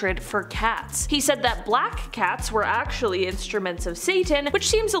hatred for cats. He said that black cats were actually instruments of Satan, which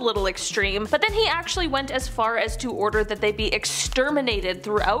seems a little extreme, but then he actually went as far as to order that they be exterminated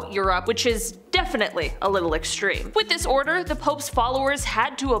throughout Europe, which is definitely a little extreme. With this order, the Pope's followers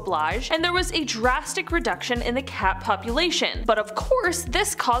had to oblige, and there was a drastic reduction in the cat population. But of course,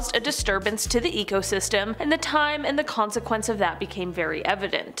 this caused a disturbance to the ecosystem, and the time and the consequence of that became very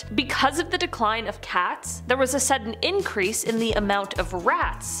evident. Because of the decline of cats, there was a sudden increase in the amount of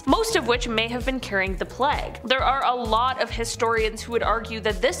rats, most of which may have been carrying the plague. There are a lot of historians who would argue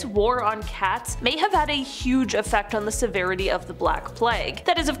that this war on cats may have had a huge effect on the severity of the Black Plague.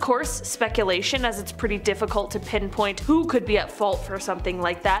 That is of course speculation, as it's pretty difficult to pinpoint who could be at fault for something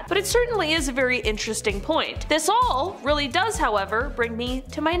like that, but it certainly is a very interesting point. This all really does, however, bring me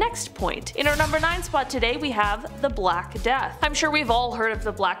to my next point. In our number 9 spot today, we have the Black Death. I'm sure we've all heard of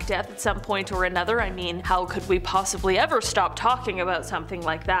the Black Death at some point or another. I mean, how could we possibly ever stop talking about something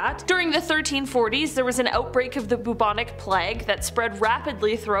like that? During the 1340s, there was an outbreak of the bubonic plague that spread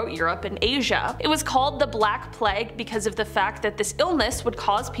rapidly throughout Europe and Asia. It was called the Black Plague because of the fact that this illness would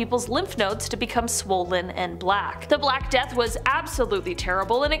cause people's lymph nodes to become swollen and black. The Black Death was absolutely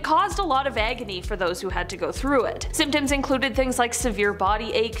terrible, and it caused a lot of agony for those who had to go through it. Symptoms included things like severe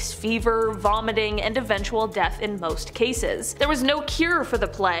body aches, fever, vomiting, and eventual death in most cases. There was no cure for the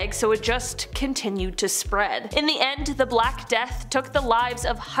plague, so it just continued to spread. In the end, the Black Death took the lives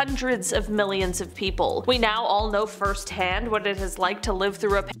of hundreds of millions of people. We now all know firsthand what it is like to live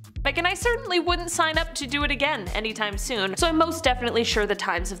through a pandemic, and I certainly wouldn't sign up to do it again anytime soon, so I'm most definitely sure the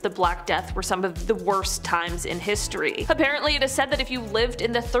times of the Black Death were some of the worst times in history. Apparently it is said that if you lived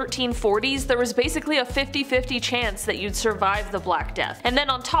in the 1340s, there was basically a 50-50 chance that you'd survive the Black Death, and then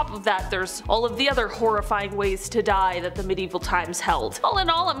on top of that there's all of the other horrifying ways to die that the medieval times held. All in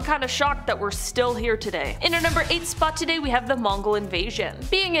all, I'm kinda shocked that we're still here today. In our number 8 spot today, we have the Mongol invasion.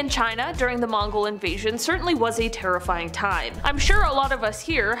 Being in China during the Mongol invasion certainly was a terrifying time. I'm sure a lot of us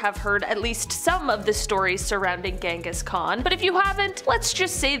here have heard at least some of the stories surrounding Genghis Khan, but if you haven't, let's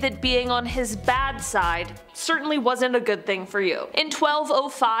just say that being on his bad side certainly wasn't a good thing for you. In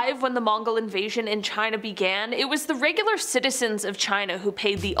 1205, when the Mongol invasion in China began, it was the regular citizens of China who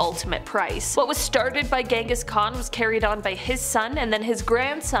paid the ultimate price. What was started by Genghis Khan was carried on by his son and then his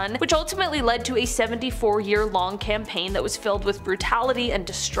grandson, which ultimately led to a 74-year-long campaign that was filled with brutality and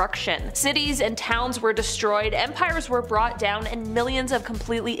destruction. Cities and towns were destroyed, empires were brought down, and millions of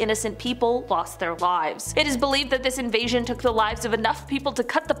completely innocent people lost their lives. It is believed that this invasion took the lives of enough people to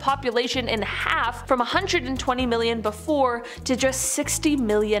cut the population in half from 120 million before to just 60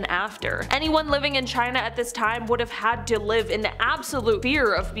 million after. Anyone living in China at this time would have had to live in absolute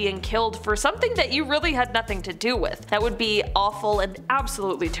fear of being killed for something that you really had nothing to do with. That would be awful and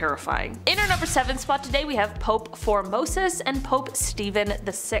absolutely terrifying. In our number 7 spot today, we have Pope Formosus and Pope Stephen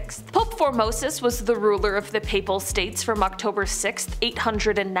VI. Pope Formosus was the ruler of the Papal States from October 6th,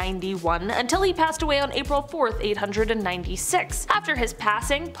 891 until he passed away on April 4th, 896. After his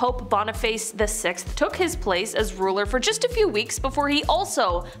passing, Pope Boniface VI took his place as ruler for just a few weeks before he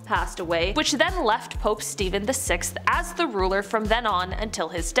also passed away, which then left Pope Stephen VI as the ruler from then on until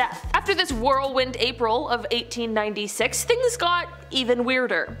his death. After this whirlwind April of 1896, things got even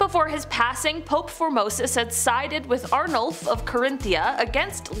weirder. Before his passing, Pope Formosus had sided with Arnulf of Carinthia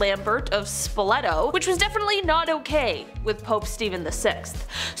against Lambert of Spoleto, which was definitely not okay with Pope Stephen VI.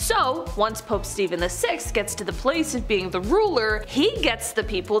 So, once Pope Stephen VI gets to the place of being the ruler, he gets the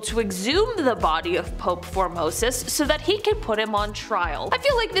people to exhume the body of Pope Formosus so that he can put him on trial. I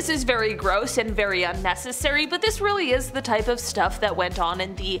feel like this is very gross and very unnecessary, but this really is the type of stuff that went on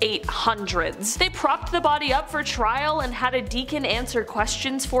in the 800s. They propped the body up for trial and had a deacon answer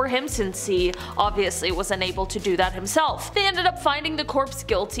questions for him since he obviously was unable to do that himself. They ended up finding the corpse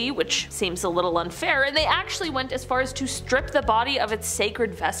guilty, which seems a little unfair, and they actually went as far as to strip the body of its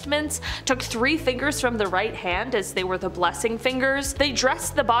sacred vestments, took 3 fingers from the right hand as they were the blessing fingers. They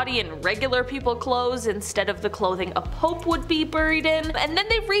dressed the body in regular people clothes instead of the clothing a pope would be buried in, and then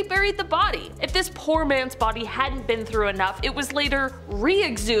they reburied the body. If this poor man's body hadn't been through enough, it was later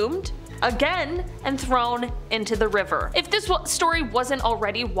re-exhumed again and thrown into the river. If this story wasn't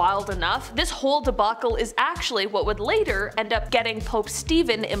already wild enough, this whole debacle is actually what would later end up getting Pope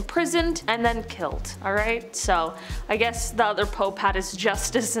Stephen imprisoned and then killed. Alright, so I guess the other pope had his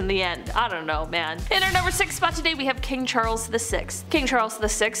justice in the end. I don't know, man. In our number 6 spot today, we have King Charles VI. King Charles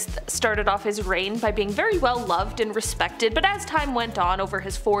VI started off his reign by being very well loved and respected, but as time went on over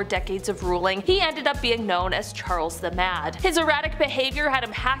his 4 decades of ruling, he ended up being known as Charles the Mad. His erratic behavior had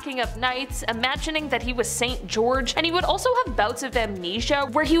him hacking up nights, imagining that he was St. George, and he would also have bouts of amnesia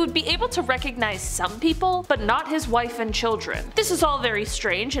where he would be able to recognize some people, but not his wife and children. This is all very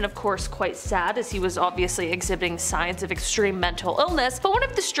strange and of course quite sad, as he was obviously exhibiting signs of extreme mental illness, but one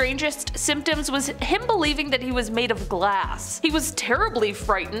of the strangest symptoms was him believing that he was made of glass. He was terribly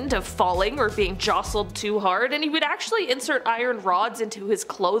frightened of falling or being jostled too hard, and he would actually insert iron rods into his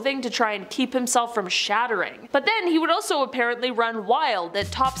clothing to try and keep himself from shattering. But then he would also apparently run wild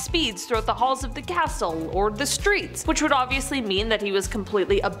at top speeds throughout the halls of the castle or the streets, which would obviously mean that he was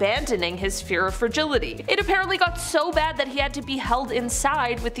completely abandoning his fear of fragility. It apparently got so bad that he had to be held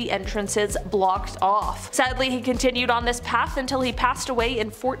inside with the entrances blocked off. Sadly, he continued on this path until he passed away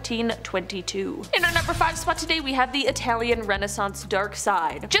in 1422. In our number 5 spot today, we have the Italian Renaissance dark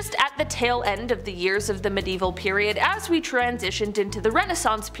side. Just at the tail end of the years of the medieval period, as we transitioned into the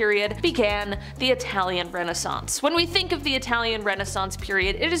Renaissance period, began the Italian Renaissance. When we think of the Italian Renaissance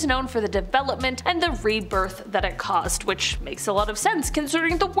period, it is known for the development and the rebirth that it caused, which makes a lot of sense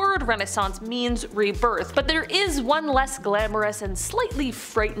considering the word Renaissance means rebirth. But there is one less glamorous and slightly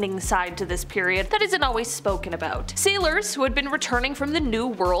frightening side to this period that isn't always spoken about. Sailors who had been returning from the New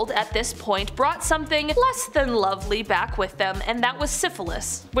World at this point brought something less than lovely back with them, and that was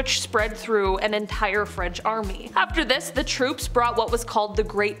syphilis, which spread through an entire French army. After this, the troops brought what was called the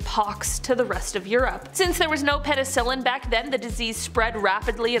Great Pox to the rest of Europe. Since there was no penicillin back then, the disease spread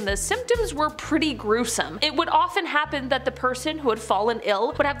rapidly and the symptoms were pretty gruesome. It would often happen that the person who had fallen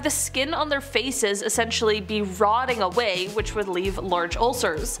ill would have the skin on their faces essentially be rotting away, which would leave large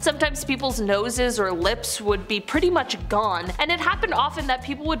ulcers. Sometimes people's noses or lips would be pretty much gone, and it happened often that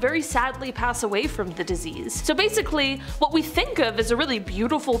people would very sadly pass away from the disease. So basically, what we think of as a really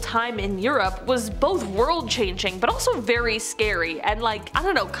beautiful time in Europe was both world-changing but also very scary and, like, I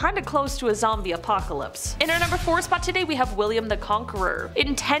don't know, kinda close to a zombie apocalypse. In our number 4 spot today, we have William the Conqueror.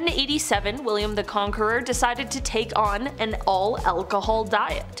 In 1087, William the Conqueror decided to take on an all-alcohol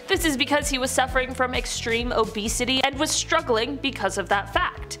diet. This is because he was suffering from extreme obesity and was struggling because of that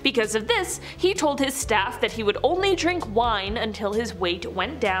fact. Because of this, he told his staff that he would only drink wine until his weight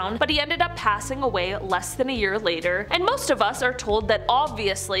went down, but he ended up passing away less than a year later, and most of us are told that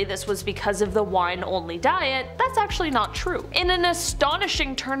obviously this was because of the wine-only diet. That's actually not true. In an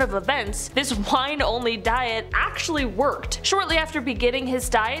astonishing turn of events, this wine-only diet actually worked. Shortly after beginning his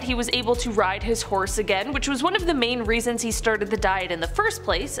diet, he was able to ride his horse again, which was one of the main reasons he started the diet in the first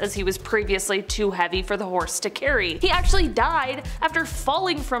place, as he was previously too heavy for the horse to carry. He actually died after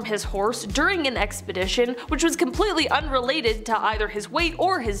falling from his horse during an expedition, which was completely unrelated to either his weight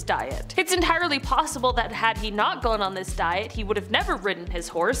or his diet. It's entirely possible that had he not gone on this diet, he would have never ridden his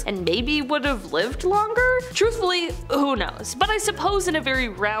horse and maybe would have lived longer? Truthfully, who knows? But I suppose in a very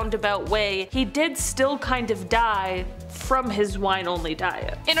roundabout way, he did still kind of die from his wine-only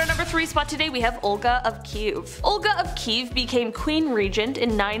diet. In our number 3 spot today, we have Olga of Kiev. Olga of Kiev became queen regent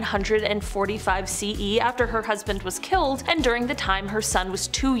in 945 CE after her husband was killed, and during the time her son was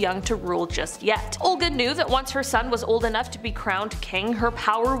too young to rule just yet. Olga knew that once her son was old enough to be crowned king, her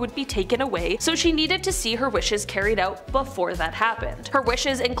power would be taken away, so she needed to see her wishes carried out before that happened. Her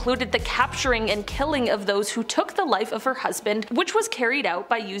wishes included the capturing and killing of those who took the life of her husband, which was carried out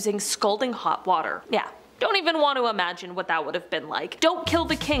by using scalding hot water. Yeah. Don't even want to imagine what that would have been like. Don't kill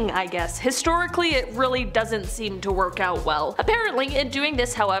the king, I guess. Historically, it really doesn't seem to work out well. Apparently, in doing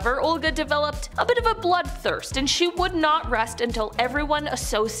this, however, Olga developed a bit of a bloodthirst, and she would not rest until everyone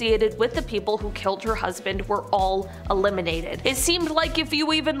associated with the people who killed her husband were all eliminated. It seemed like if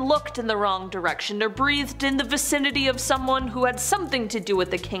you even looked in the wrong direction or breathed in the vicinity of someone who had something to do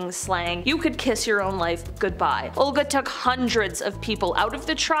with the king's slaying, you could kiss your own life goodbye. Olga took hundreds of people out of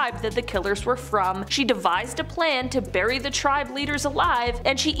the tribe that the killers were from. She devised a plan to bury the tribe leaders alive,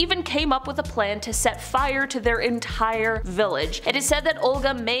 and she even came up with a plan to set fire to their entire village. It is said that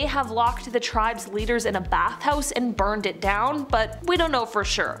Olga may have locked the tribe's leaders in a bathhouse and burned it down, but we don't know for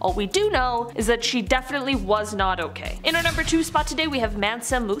sure. All we do know is that she definitely was not okay. In our number 2 spot today, we have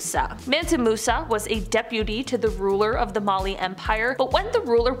Mansa Musa. Mansa Musa was a deputy to the ruler of the Mali Empire, but when the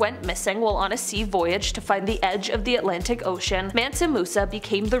ruler went missing while on a sea voyage to find the edge of the Atlantic Ocean, Mansa Musa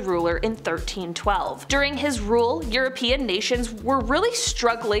became the ruler in 1312. During his rule, European nations were really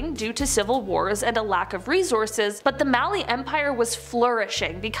struggling due to civil wars and a lack of resources, but the Mali Empire was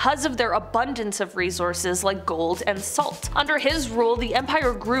flourishing because of their abundance of resources like gold and salt. Under his rule, the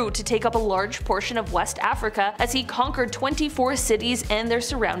empire grew to take up a large portion of West Africa as he conquered 24 cities and their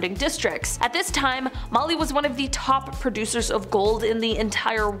surrounding districts. At this time, Mali was one of the top producers of gold in the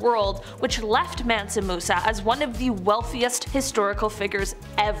entire world, which left Mansa Musa as one of the wealthiest historical figures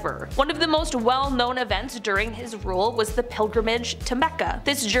ever. One of the most well-known events during his rule was the pilgrimage to Mecca.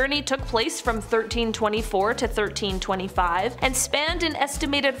 This journey took place from 1324 to 1325 and spanned an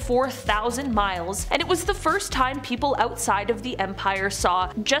estimated 4,000 miles, and it was the first time people outside of the empire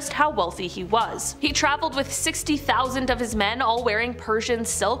saw just how wealthy he was. He traveled with 60,000 of his men, all wearing Persian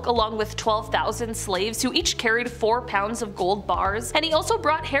silk, along with 12,000 slaves who each carried 4 pounds of gold bars, and he also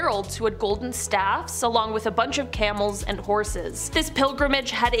brought heralds who had golden staffs, along with a bunch of camels and horses. This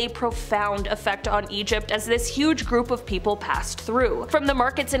pilgrimage had a profound effect on Egypt as this huge group of people passed through. From the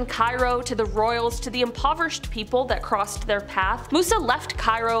markets in Cairo to the royals to the impoverished people that crossed their path, Musa left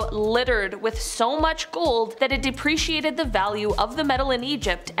Cairo littered with so much gold that it depreciated the value of the metal in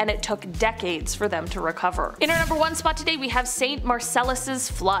Egypt, and it took decades for them to recover. In our number 1 spot today, we have St. Marcellus's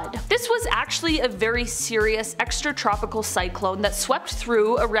flood. This was actually a very serious extratropical cyclone that swept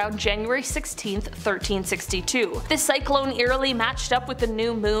through around January 16th, 1362. This cyclone eerily matched up with the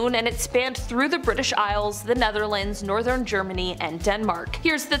new moon, and it spanned through the British Isles, the Netherlands, northern Germany, and Denmark.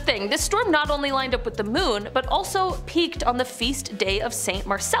 Here's the thing, this storm not only lined up with the moon, but also peaked on the feast day of St.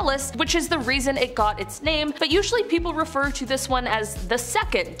 Marcellus, which is the reason it got its name, but usually people refer to this one as the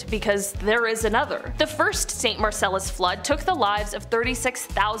second, because there is another. The first St. Marcellus flood took the lives of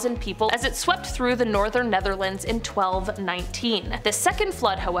 36,000 people as it swept through the northern Netherlands in 1219. The second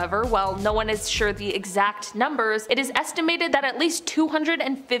flood, however, while no one is sure the exact numbers, it is estimated that at least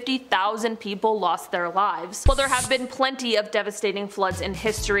 250,000 people lost their lives. While there have been plenty of devastating floods in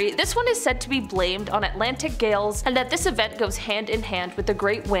history, this one is said to be blamed on Atlantic gales, and that this event goes hand in hand with the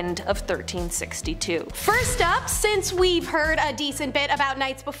Great Wind of 1362. First up, since we've heard a decent bit about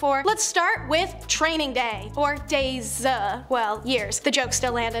nights before, let's start with training day, or days, well, years. The joke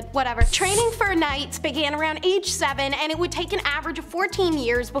still landed, whatever. Training for knights began around age 7, and it would take an average of 14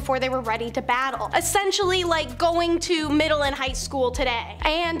 years before they were ready to battle. Essentially like going to middle and high school today.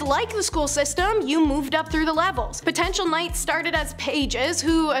 And like the school system, you moved up through the levels. Potential knights started as pages,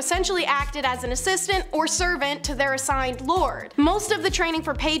 who essentially acted as an assistant or servant to their assigned lord. Most of the training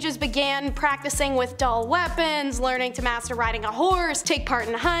for pages began practicing with dull weapons, learning to master riding a horse, take part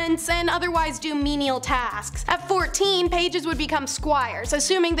in hunts, and otherwise do menial tasks. At 14, pages would become squires,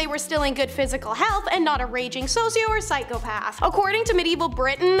 assuming they were still in good physical health and not a raging socio or psychopath. According to medieval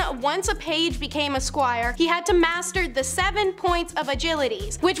Britain, once a page became a squire, he had to master the 7 points of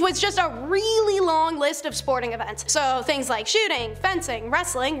agilities, which was just a really long list of sporting events. So things like shooting, fencing,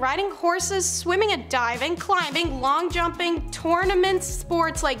 wrestling, riding horses, swimming and diving, climbing, long jumping, tournaments,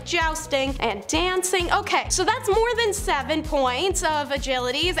 sports like jousting, and dancing. Okay, so that's more than 7 points of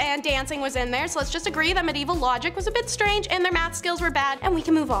agilities, and dancing was in there, so let's just agree that medieval logic was a bit strange and their math skills were bad, and we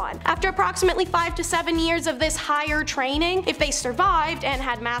can move on. After approximately 5 to 7 years of this higher training, if they survived and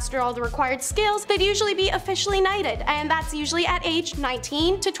had mastered all the required skills, they'd usually be officially knighted, and that's usually at age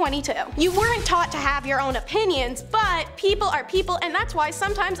 19 to 22. You weren't taught to have your own opinions, but people are people, and that's why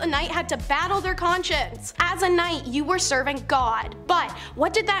sometimes a knight had to battle their conscience. As a knight, you were serving God. But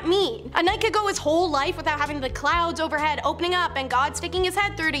what did that mean? A knight could go his whole life without having the clouds overhead opening up and God sticking his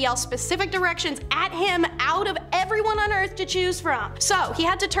head through to yell specific directions at him out of everyone on earth to choose from. So he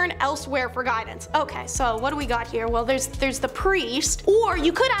had to turn elsewhere for guidance. Okay, so what do we got here? Well, there's the priest, or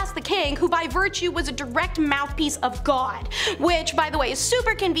you could ask the king, who by virtue was a direct mouthpiece of God, which by the way is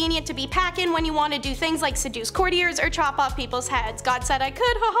super convenient to be packing when you want to do things like seduce courtiers or chop off people's heads. God said I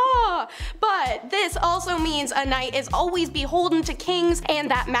could, haha. But this also means a knight is always beholden to kings and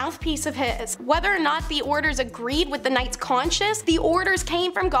that mouthpiece of his. Whether or not the orders agreed with the knight's conscience, the orders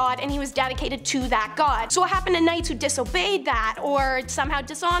came from God and he was dedicated to that God. So what happened to knights who disobeyed that or somehow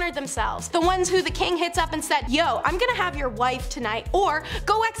dishonored themselves? The ones who the king hits up and said, yo, I'm gonna have your wife tonight, or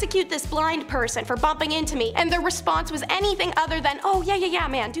go execute this blind person for bumping into me, and their response was anything other than, oh yeah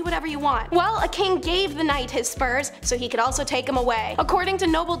man, do whatever you want. Well, a king gave the knight his spurs so he could also take them away. According to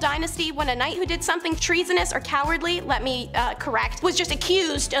noble dynasty, when a knight who did something treasonous or cowardly, let me correct, was just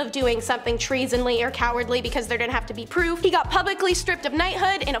accused of doing something treasonly or cowardly because there didn't have to be proof, he got publicly stripped of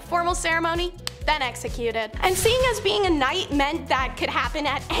knighthood in a formal ceremony, then executed. And seeing as being a knight meant that could happen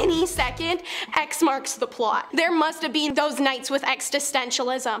at any second, X marks the plot. There must have been those knights with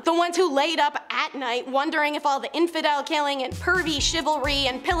existentialism, the ones who laid up at night wondering if all the infidel killing and pervy chivalry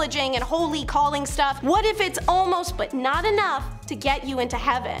and pillaging and holy calling stuff, what if it's almost but not enough to get you into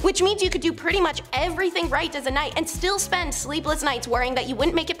heaven, which means you could do pretty much everything right as a knight and still spend sleepless nights worrying that you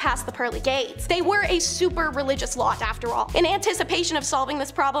wouldn't make it past the pearly gates. They were a super religious lot after all. In anticipation of solving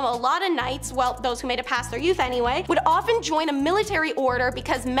this problem, a lot of knights, well, those who made it past their youth anyway, would often join a military order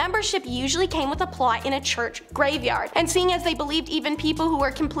because membership usually came with a plot in a church graveyard. And seeing as they believed even people who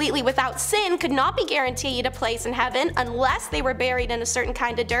were completely without sin could not be guaranteed a place in heaven unless they were buried in a certain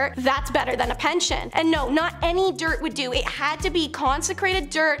kind of dirt, that's better than a pension. And no, not any dirt would do. It had to be consecrated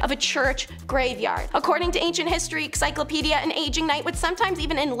dirt of a church graveyard. According to ancient history encyclopedia, an aging knight would sometimes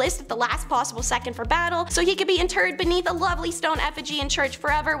even enlist at the last possible second for battle, so he could be interred beneath a lovely stone effigy in church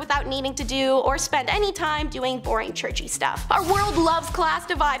forever without needing to do or spend any time doing boring churchy stuff. Our world loves class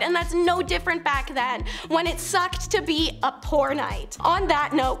divide, and that's no different back then, when it sucked to be a poor knight. On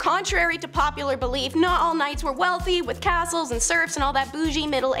that note, contrary to popular belief, not all knights were wealthy, with castles and serfs and all that bougie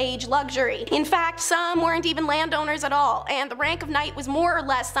middle-age luxury. In fact, some weren't even landowners at all, and the rank of knight was more or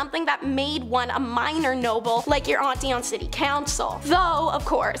less something that made one a minor noble, like your auntie on city council. Though, of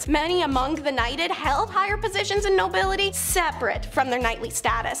course, many among the knighted held higher positions in nobility separate from their knightly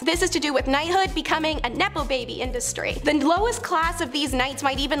status. This is to do with knighthood becoming a nepo baby industry. The lowest class of these knights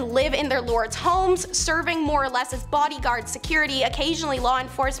might even live in their lord's homes, serving more or less as bodyguards, security, occasionally law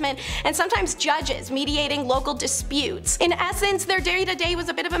enforcement, and sometimes judges, mediating local disputes. In essence, their day-to-day was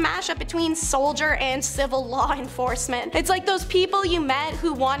a bit of a mashup between soldier and civil law enforcement. It's like those people you met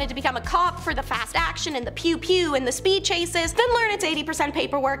who wanted to become a cop for the fast action and the pew-pew and the speed chases, then learn its 80%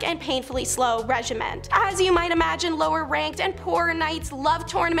 paperwork and painfully slow regiment. As you might imagine, lower ranked and poorer knights love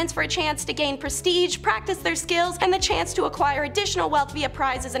tournaments for a chance to gain prestige, practice their skills, and the chance to acquire additional wealth via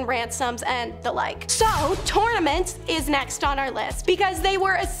prizes and ransoms and the like. So, tournaments is next on our list, because they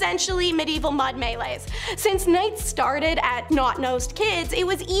were essentially medieval mud melees. Since knights started at not-nosed kids, it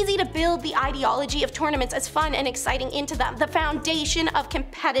was easy to build the ideology of tournaments as fun and exciting into them, the foundation of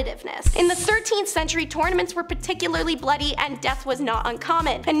competitiveness. In the 13th century, tournaments were particularly bloody and death was not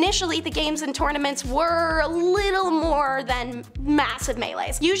uncommon. Initially, the games and tournaments were a little more than massive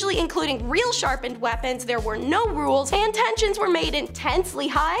melees, usually including real sharpened weapons. There were no rules, and tensions were made intensely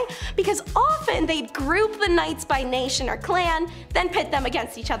high because often they'd group the knights by nation or clan, then pit them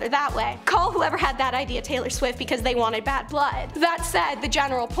against each other that way. Call whoever had that idea Taylor Swift because they wanted bad blood. That said, the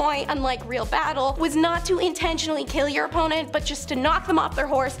general point, unlike real battle, was not to intentionally kill your opponent, but just to knock them off their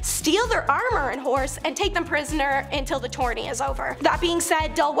horse, steal their armor and horse, and take them prisoner until the tourney is over. That being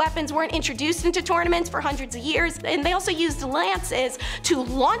said, dull weapons weren't introduced into tournaments for hundreds of years, and they also used lances to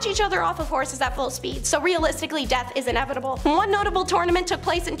launch each other off of horses at full speed, so realistically death is inevitable. One notable tournament took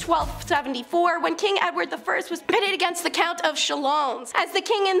place in 1274 when King Edward I was pitted against the Count of Chalons. As the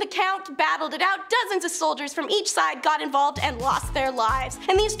king and the count battled it out, dozens of soldiers from each side got involved and lost their lives.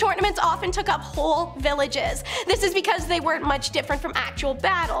 And these tournaments often took up whole villages. This is because they weren't much different from actual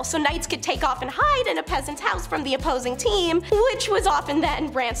battle, so knights could take off and hide in a peasant's house from the opposing team, which was often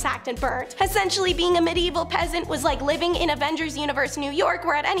then ransacked and burnt. Essentially, being a medieval peasant was like living in Avengers Universe New York,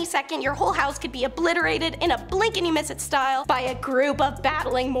 where at any second your whole house could be obliterated in a blink and you miss it style by a group of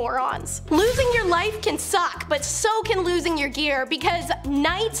battling morons. Losing your life can suck, but so can losing your gear, because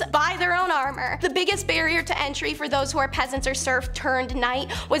knights buy their own armor. The biggest barrier to entry for those who are peasants or serf turned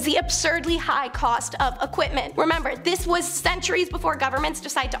knight was the absurdly high cost of equipment. Remember, this was centuries before governments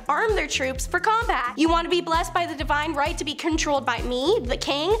decided to arm their troops for combat. You want to be blessed by the divine right to be controlled by me, the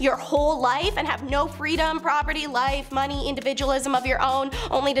king, your whole life, and have no freedom, property, life, money, individualism of your own,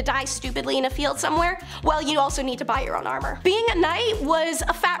 only to die stupidly in a field somewhere? Well, you also need to buy your own armor. Being a knight was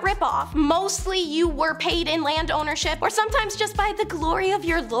a fat ripoff. Mostly you were paid in land ownership, or sometimes just by the glory of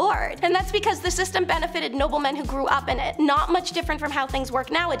your lord. And that's because the system benefited noblemen who grew up in it, not much different from how things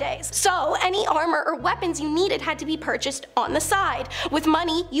work nowadays. So any armor or weapons you needed had to be purchased on the side. With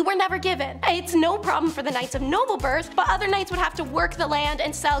money, you were never given. It's no problem for the knights of noble birth, but other knights would have to work the land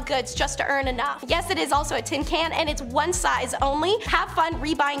and sell goods just to earn enough. Yes, it is also a tin can, and it's one size only. Have fun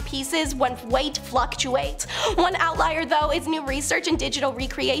rebuying pieces when weight fluctuates. One outlier though is new research and digital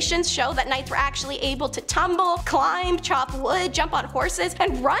recreations show that knights were actually able to tumble, climb, chop wood, jump on horses,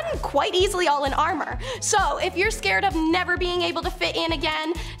 and run quite easily all in armor. So if you're scared of never being able to fit in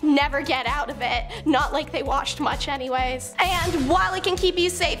again, never get out of it. Not like they washed much anyways. And while it can keep you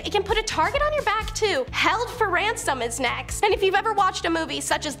safe, it can put a target on your back too. Held for ransom is next. And if you've ever watched a movie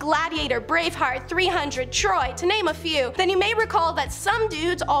such as Gladiator, Braveheart, 300, Troy, to name a few, then you may recall that some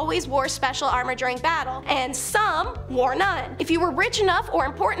dudes always wore special armor during battle, and some wore none. If you were rich enough or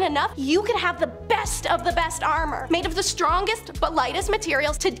important enough, you could have the best best of the best armor, made of the strongest but lightest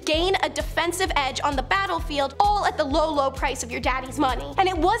materials to gain a defensive edge on the battlefield, all at the low price of your daddy's money. And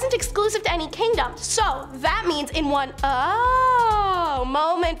it wasn't exclusive to any kingdom, so that means in one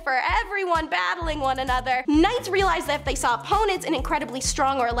moment for everyone battling one another, knights realized that if they saw opponents in incredibly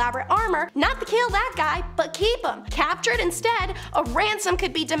strong or elaborate armor, not to kill that guy, but keep him. Captured instead, a ransom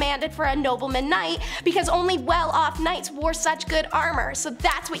could be demanded for a nobleman knight, because only well-off knights wore such good armor, so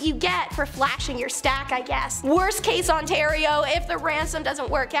that's what you get for flashing your stack, I guess. Worst case Ontario, if the ransom doesn't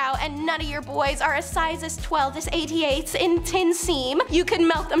work out and none of your boys are as sizes 12 as 88s in tin seam, you can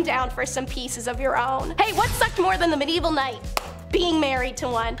melt them down for some pieces of your own. Hey, what sucked more than the medieval knight? Being married to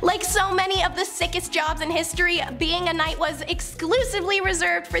one. Like so many of the sickest jobs in history, being a knight was exclusively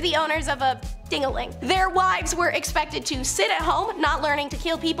reserved for the owners of a ding-a-ling. Their wives were expected to sit at home, not learning to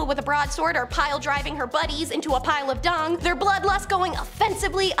kill people with a broadsword or pile driving her buddies into a pile of dung, their bloodlust going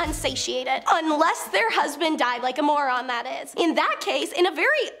offensively unsatiated. Unless their husband died like a moron, that is. In that case, in a very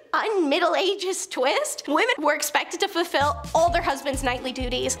un-Middle Ages twist, women were expected to fulfill all their husband's knightly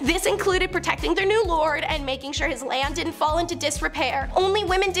duties. This included protecting their new lord and making sure his land didn't fall into disrepair. Only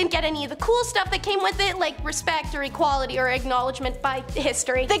women didn't get any of the cool stuff that came with it, like respect or equality or acknowledgement by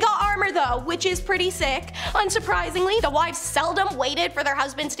history. They got armor though, which is pretty sick. Unsurprisingly, the wives seldom waited for their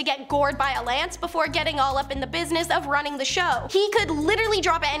husbands to get gored by a lance before getting all up in the business of running the show. He could literally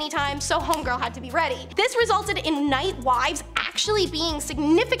drop at any time, so homegirl had to be ready. This resulted in knight wives actually being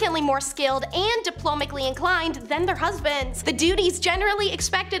significantly more skilled and diplomatically inclined than their husbands. The duties generally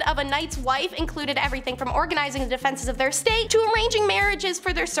expected of a knight's wife included everything from organizing the defenses of their estate to arranging marriages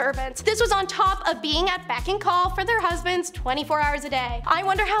for their servants. This was on top of being at beck and call for their husbands 24 hours a day. I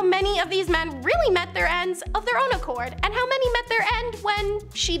wonder how many of these men really met their ends of their own accord, and how many met their end when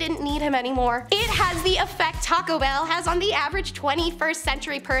she didn't need him anymore. It has the effect Taco Bell has on the average 21st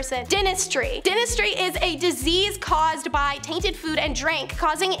century person. Dentistry. Dentistry is a disease caused by tainted food and drink,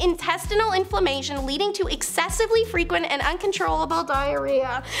 causing intestinal inflammation leading to excessively frequent and uncontrollable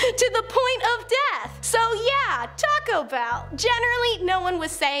diarrhea to the point of death. So yeah, Taco Bell. Generally, no one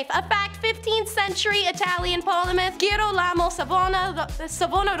was safe. A fact 15th century Italian polymath Girolamo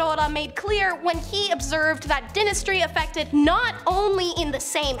Savonarola made clear when he observed that dentistry affected not only in the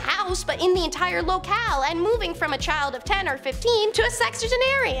same house, but in the entire locale, and moving from a child of 10 or 15 to a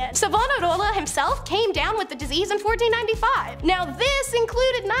sexagenarian. Savonarola himself came down with the disease in 1495. Now this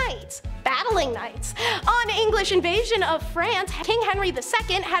included knights. Battling knights. On English invasion of France, King Henry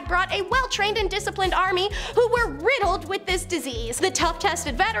II had brought a well-trained and disciplined army who were riddled with this disease. The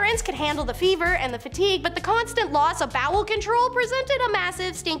tough-tested veterans could handle the fever and the fatigue, but the constant loss of bowel control presented a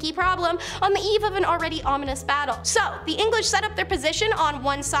massive stinky problem on the eve of an already ominous battle. So, the English set up their position on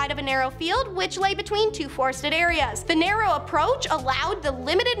one side of a narrow field, which lay between two forested areas. The narrow approach allowed the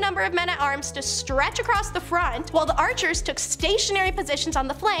limited number of men-at-arms to stretch across the front, while the archers took stationary positions on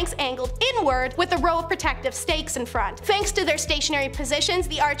the flanks angled inward with a row of protective stakes in front. Thanks to their stationary positions,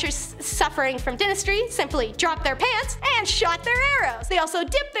 the archers suffering from dentistry simply dropped their pants and shot their arrows. They also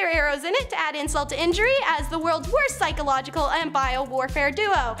dipped their arrows in it to add insult to injury as the world's worst psychological and bio-warfare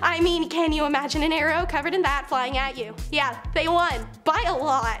duo. I mean, can you imagine an arrow covered in that flying at you? Yeah, they won. By a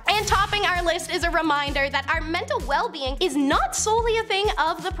lot. And topping our list is a reminder that our mental well-being is not solely a thing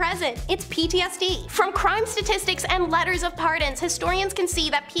of the present. It's PTSD. From crime statistics and letters of pardons, historians can see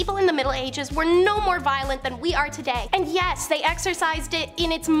that people in the Middle Ages were no more violent than we are today. And yes, they exercised it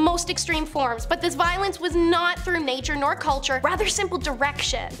in its most extreme forms, but this violence was not through nature nor culture, rather simple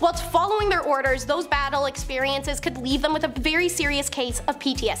direction. Whilst following their orders, those battle experiences could leave them with a very serious case of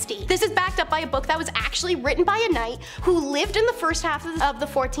PTSD. This is backed up by a book that was actually written by a knight who lived in the first half of the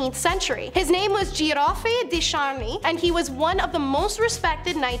 14th century. His name was Giroflée de Charny, and he was one of the most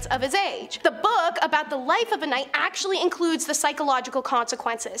respected knights of his age. The book about the life of a knight actually includes the psychological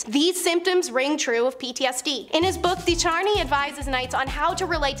consequences. These symptoms ring true of PTSD. In his book, de Charny advises knights on how to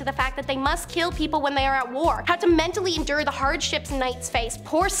relate to the fact that they must kill people when they are at war, how to mentally endure the hardships knights face,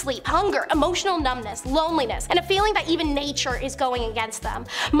 poor sleep, hunger, emotional numbness, loneliness, and a feeling that even nature is going against them.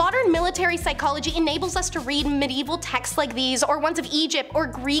 Modern military psychology enables us to read medieval texts like these, or ones of Egypt or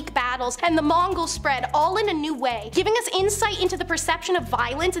Greek battles and the Mongol spread, all in a new way, giving us insight into the perception of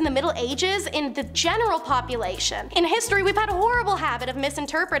violence in the Middle Ages in the general population. In history, we've had a horrible habit of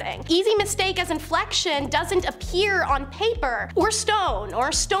misinterpreting. easy mistake as inflection doesn't appear on paper or stone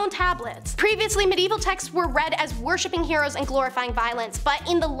tablets. Previously, medieval texts were read as worshipping heroes and glorifying violence, but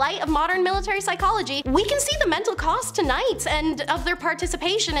in the light of modern military psychology, we can see the mental cost to knights and of their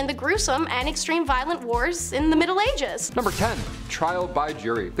participation in the gruesome and extreme violent wars in the Middle Ages. Number 10. Trial by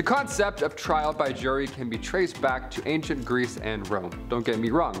jury. The concept of trial by jury can be traced back to ancient Greece and Rome. Don't get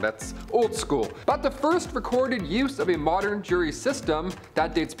me wrong, that's old school. But the first recorded use of a modern jury system,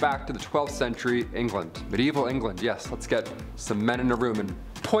 that dates back to the 12th century England. Medieval England, yes, let's get some men in a room and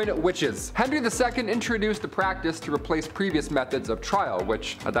point at witches. Henry II introduced the practice to replace previous methods of trial,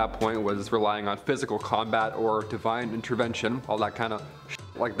 which at that point was relying on physical combat or divine intervention, all that kind of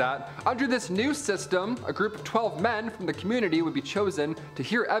like that. Under this new system, a group of 12 men from the community would be chosen to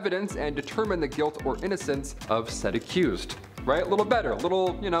hear evidence and determine the guilt or innocence of said accused. Right? A little better, a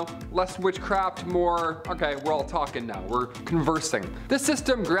little, less witchcraft, more, okay, we're all talking now, we're conversing. This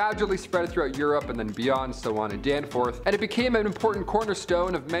system gradually spread throughout Europe and then beyond, so on and so forth, and it became an important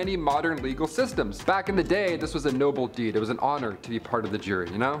cornerstone of many modern legal systems. Back in the day, this was a noble deed. It was an honor to be part of the jury,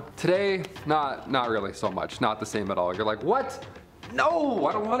 Today, not really so much, not the same at all. You're like, what? No,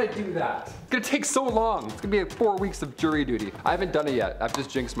 I don't want to do that. It's gonna take so long. It's gonna be like 4 weeks of jury duty. I haven't done it yet. I've just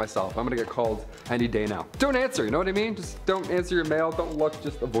jinxed myself. I'm gonna get called any day now. Don't answer, you know what I mean? Just don't answer your mail, don't look,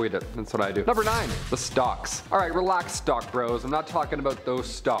 just avoid it. That's what I do. Number 9, the stocks. All right, relax stock bros. I'm not talking about those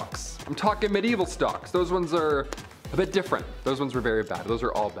stocks. I'm talking medieval stocks. Those ones are a bit different. Those ones were very bad. Those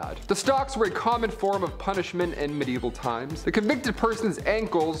are all bad. The stocks were a common form of punishment in medieval times. The convicted person's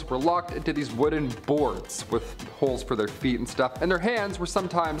ankles were locked into these wooden boards with holes for their feet and stuff, and their hands were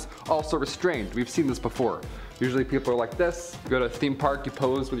sometimes also restrained. We've seen this before. Usually people are like this. You go to a theme park, you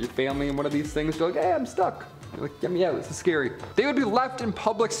pose with your family in one of these things, you're like, hey, I'm stuck. You're like, get me out, this is scary. They would be left in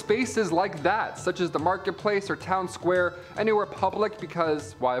public spaces like that, such as the marketplace or town square, anywhere public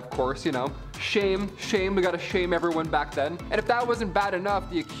because, why, of course, shame, we gotta shame everyone back then. And if that wasn't bad enough,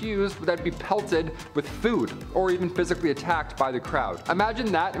 the accused would then be pelted with food or even physically attacked by the crowd. Imagine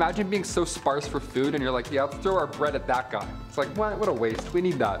that, imagine being so sparse for food and you're like, yeah, let's throw our bread at that guy. It's like, what a waste, we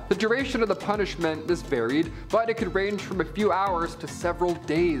need that. The duration of the punishment, this varied, but it could range from a few hours to several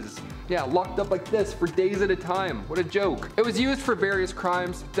days. Yeah, locked up like this for days at a time. What a joke. It was used for various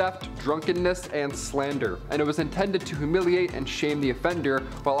crimes, theft, drunkenness, and slander, and it was intended to humiliate and shame the offender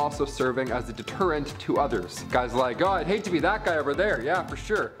while also serving as a deterrent to others. Guys like, oh, I'd hate to be that guy over there. Yeah, for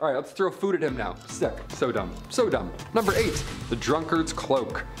sure. All right, let's throw food at him now. Sick. So dumb. So dumb. Number 8, the drunkard's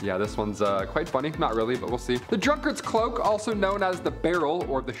cloak. Yeah, this one's quite funny. Not really, but we'll see. The drunkard's cloak, also known as the barrel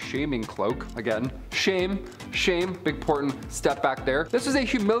or the shaming cloak. Again, shame, big important step back there. This was a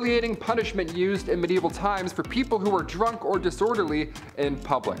humiliating punishment used in medieval times for people who were drunk or disorderly in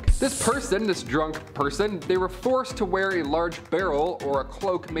public. This drunk person, they were forced to wear a large barrel or a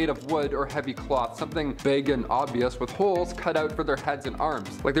cloak made of wood or heavy cloth, something big and obvious with holes cut out for their heads and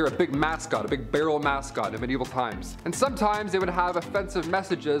arms. Like they were a big mascot, a big barrel mascot in medieval times. And sometimes they would have offensive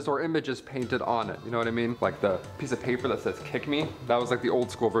messages or images painted on it. You know what I mean? Like the piece of paper that says kick me. That was like the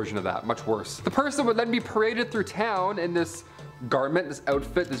old school version of that, much worse. The person would then be paraded through town in this garment, this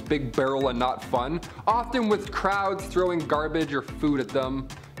outfit, this big barrel and not fun, often with crowds throwing garbage or food at them.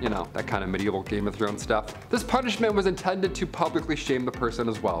 That kind of medieval Game of Thrones stuff. This punishment was intended to publicly shame the person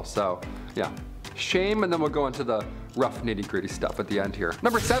as well. So yeah, shame, and then we'll go into the rough nitty-gritty stuff at the end here.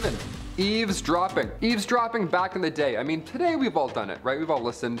 Number 7, eavesdropping. Eavesdropping back in the day. I mean, today we've all done it, right? We've all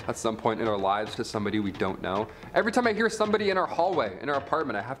listened at some point in our lives to somebody we don't know. Every time I hear somebody in our hallway, in our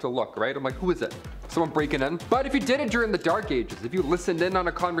apartment, I have to look, right? I'm like, who is it? Someone breaking in? But if you did it during the dark ages, if you listened in on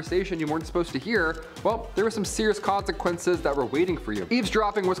a conversation you weren't supposed to hear, well, there were some serious consequences that were waiting for you.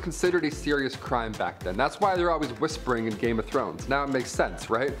 Eavesdropping was considered a serious crime back then. That's why they're always whispering in Game of Thrones. Now it makes sense,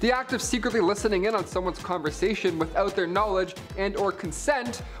 right? The act of secretly listening in on someone's conversation without their knowledge and or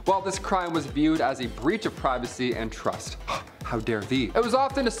consent, well, this crime was viewed as a breach of privacy and trust. How dare thee? It was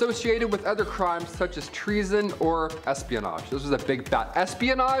often associated with other crimes such as treason or espionage. This was a big bat.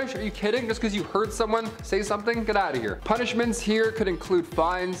 Espionage? Are you kidding? Just because you heard someone say something? Get out of here. Punishments here could include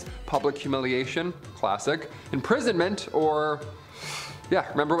fines, public humiliation, classic, imprisonment, or yeah,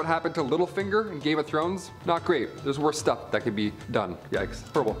 remember what happened to Littlefinger in Game of Thrones? Not great. There's worse stuff that could be done. Yikes.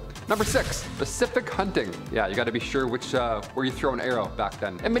 Horrible. Number 6, specific hunting. Yeah, you gotta be sure which where you throw an arrow back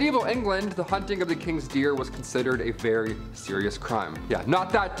then. In medieval England, the hunting of the king's deer was considered a very serious crime. Yeah,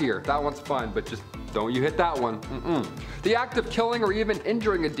 not that deer. That one's fine, but just don't you hit that one. The act of killing or even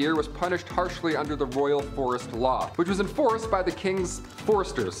injuring a deer was punished harshly under the royal forest law, which was enforced by the king's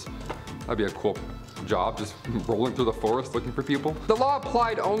foresters. That'd be a cool job, just rolling through the forest looking for people. The law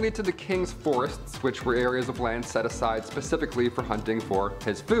applied only to the king's forests, which were areas of land set aside specifically for hunting for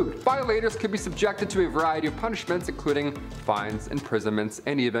his food. Violators could be subjected to a variety of punishments, including fines, imprisonments,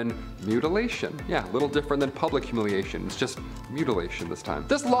 and even mutilation. Yeah, a little different than public humiliation. It's just mutilation this time.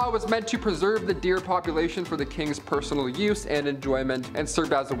 This law was meant to preserve the deer population for the king's personal use and enjoyment, and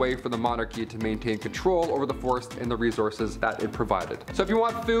served as a way for the monarchy to maintain control over the forest and the resources that it provided. So if you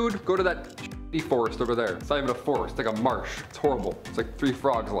want food, go to that forest over there. It's not even a forest, it's like a marsh. It's horrible. It's like 3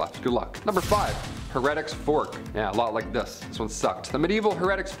 frogs left. Good luck. Number 5, heretic's fork. Yeah, a lot like this. This one sucked. The medieval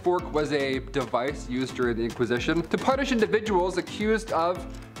heretic's fork was a device used during the Inquisition to punish individuals accused of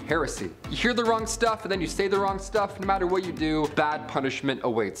heresy. You hear the wrong stuff and then you say the wrong stuff, no matter what you do, bad punishment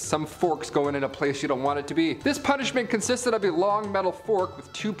awaits. Some forks going in a place you don't want it to be. This punishment consisted of a long metal fork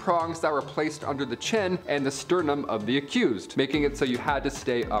with 2 prongs that were placed under the chin and the sternum of the accused, making it so you had to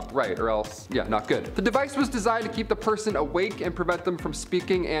stay upright or else, yeah, not good. The device was designed to keep the person awake and prevent them from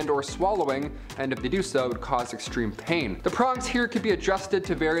speaking and or swallowing, and if they do so, it would cause extreme pain. The prongs here could be adjusted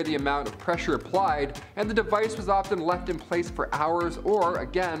to vary the amount of pressure applied, and the device was often left in place for hours or,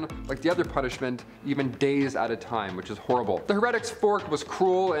 again, like the other punishment, even days at a time, which is horrible. The heretic's fork was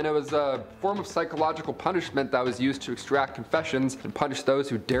cruel, and it was a form of psychological punishment that was used to extract confessions and punish those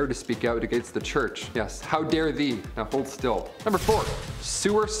who dared to speak out against the church. Yes, how dare thee? Now hold still. Number 4,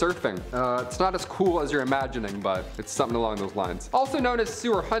 sewer surfing. It's not as cool as you're imagining, but it's something along those lines. Also known as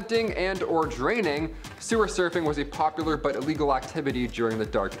sewer hunting and or draining, sewer surfing was a popular but illegal activity during the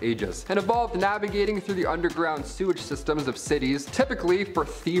Dark Ages and involved navigating through the underground sewage systems of cities, typically for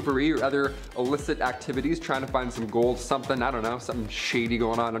thievery or other illicit activities, trying to find some gold, something, I don't know, something shady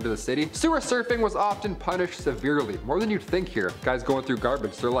going on under the city. Sewer surfing was often punished severely, more than you'd think here. Guys going through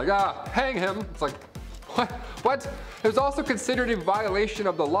garbage, they're like, hang him. It's like, what? It was also considered a violation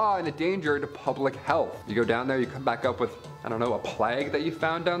of the law and a danger to public health. You go down there, you come back up with, I don't know, a plague that you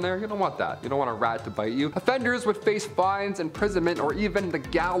found down there. You don't want that. You don't want a rat to bite you. Offenders would face fines, imprisonment, or even the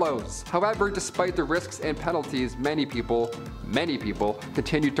gallows. However, despite the risks and penalties, many people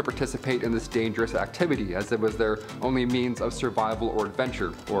continued to participate in this dangerous activity, as it was their only means of survival or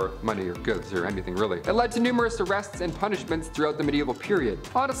adventure, or money or goods or anything really. It led to numerous arrests and punishments throughout the medieval period.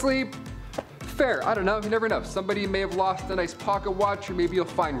 Honestly, fair, I don't know, you never know. Somebody may have lost a nice pocket watch, or maybe you'll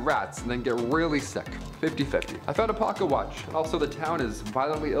find rats and then get really sick. 50-50. I found a pocket watch, and also the town is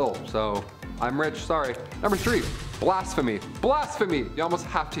violently ill, so I'm rich, sorry. Number 3, blasphemy. Blasphemy! You almost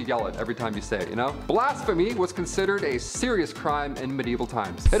have to yell it every time you say it, you know? Blasphemy was considered a serious crime in medieval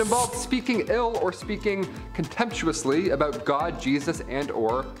times. It involved speaking ill or speaking contemptuously about God, Jesus, and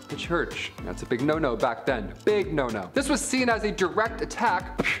or the church. That's a big no-no back then. Big no-no. This was seen as a direct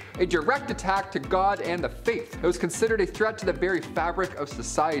attack to God and the faith. It was considered a threat to the very fabric of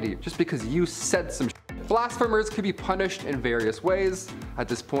society, just because you said some shit. Blasphemers could be punished in various ways. At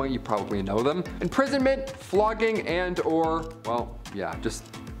this point, you probably know them. Imprisonment, flogging, and or, well, yeah, just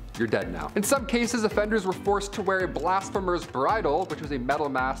you're dead now. In some cases, offenders were forced to wear a blasphemer's bridle, which was a metal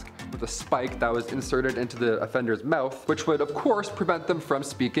mask with a spike that was inserted into the offender's mouth, which would of course prevent them from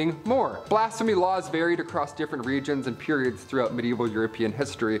speaking more. Blasphemy laws varied across different regions and periods throughout medieval European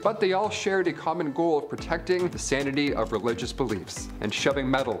history, but they all shared a common goal of protecting the sanity of religious beliefs and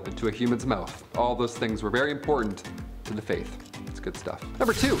shoving metal into a human's mouth. All those things were very important to the faith. It's good stuff.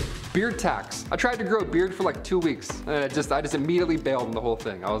 Number 2, beard tax. I tried to grow a beard for like 2 weeks, and I just immediately bailed on the whole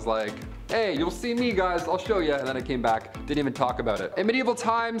thing. I was like, hey, you'll see me guys, I'll show you. And then I came back, didn't even talk about it. In medieval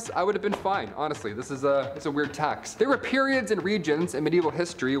times, I would have been fine, honestly. It's a weird tax. There were periods and regions in medieval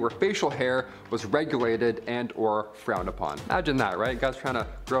history where facial hair was regulated and or frowned upon. Imagine that, right? Guys trying to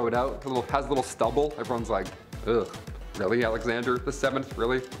grow it out, has a little stubble. Everyone's like, ugh. Really, Alexander the 7th,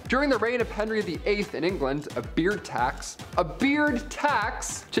 really? During the reign of Henry VIII in England, a beard tax,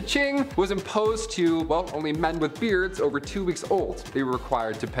 cha-ching, was imposed to, well, only men with beards over 2 weeks old. They were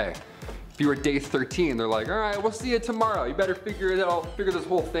required to pay. If you were day 13, they're like, all right, we'll see you tomorrow. You better figure this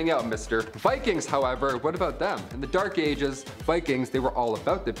whole thing out, mister. Vikings, however, what about them? In the Dark Ages, Vikings, they were all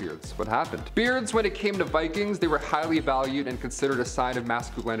about the beards. What happened? Beards, when it came to Vikings, they were highly valued and considered a sign of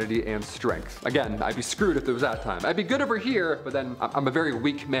masculinity and strength. Again, I'd be screwed if it was that time. I'd be good over here, but then I'm a very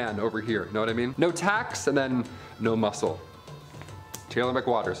weak man over here, you know what I mean? No tax and then no muscle. Taylor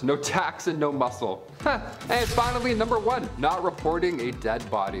McWaters, no tax and no muscle. And finally, number 1, not reporting a dead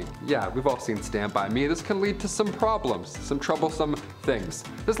body. Yeah, we've all seen Stand By Me. This can lead to some problems, some troublesome things.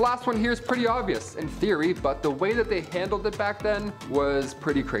 This last one here is pretty obvious in theory, but the way that they handled it back then was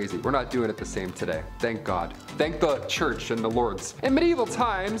pretty crazy. We're not doing it the same today. Thank God. Thank the church and the lords. In medieval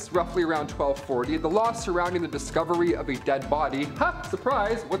times, roughly around 1240, the law surrounding the discovery of a dead body,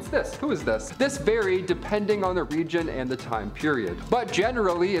 surprise, what's this? Who is this? This varied depending on the region and the time period. But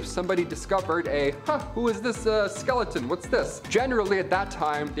generally, if somebody discovered a, who is this skeleton? What's this? Generally at that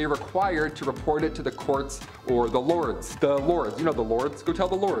time, they were required to report it to the courts or the lords. The lords, you know the lords, go tell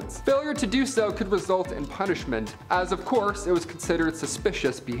the lords. Failure to do so could result in punishment, as of course it was considered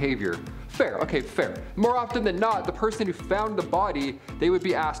suspicious behavior. Fair, okay, fair. More often than not, the person who found the body, they would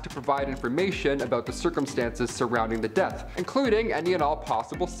be asked to provide information about the circumstances surrounding the death, including any and all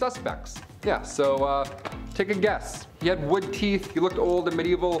possible suspects. Yeah, so take a guess. He had wood teeth, he looked old and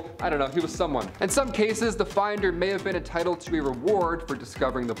medieval, I don't know, he was someone. In some cases, the finder may have been entitled to a reward for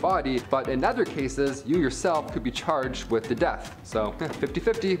discovering the body, but in other cases, you yourself could be charged with the death. So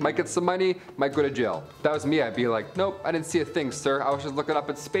 50-50, might get some money, might go to jail. If that was me, I'd be like, nope, I didn't see a thing, sir. I was just looking up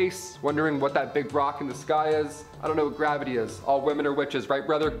at space, wondering what that big rock in the sky is. I don't know what gravity is. All women are witches, right,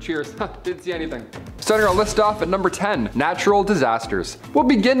 brother? Cheers. Didn't see anything. Starting our list off at number 10, natural disasters. We'll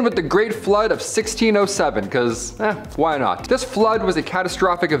begin with the Great Flood of 1607, because, why not? This flood was a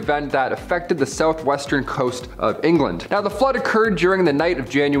catastrophic event that affected the southwestern coast of England. Now, the flood occurred during the night of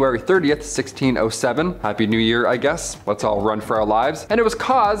January 30th, 1607. Happy New Year, I guess. Let's all run for our lives. And it was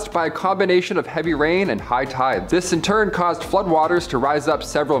caused by a combination of heavy rain and high tides. This in turn caused floodwaters to rise up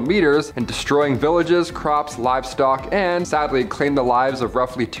several meters and destroying villages, crops, livestock, and sadly claimed the lives of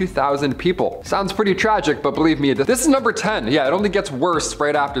roughly 2,000 people. Sounds pretty tragic, but believe me, this is number 10. Yeah, it only gets worse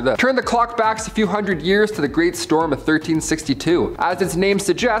right after this. Turn the clock back a few hundred years to the Great Storm of 1362. As its name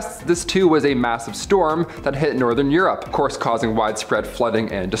suggests, this too was a massive storm that hit northern Europe, of course causing widespread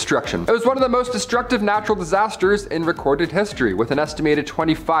flooding and destruction. It was one of the most destructive natural disasters in recorded history, with an estimated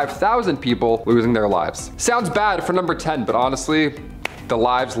 25,000 people losing their lives. Sounds bad for number 10, but honestly, the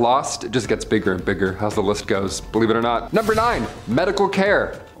lives lost, it just gets bigger and bigger as the list goes, believe it or not. Number 9, medical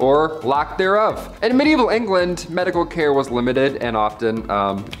care, or lack thereof. In medieval England, medical care was limited and often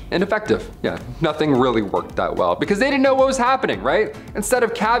ineffective. Yeah, nothing really worked that well because they didn't know what was happening, right? Instead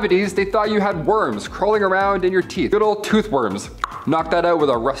of cavities, they thought you had worms crawling around in your teeth. Good old tooth worms. Knock that out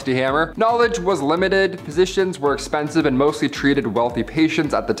with a rusty hammer. Knowledge was limited, physicians were expensive and mostly treated wealthy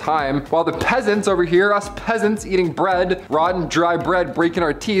patients at the time, while the peasants over here, us peasants eating bread, rotten dry bread, breaking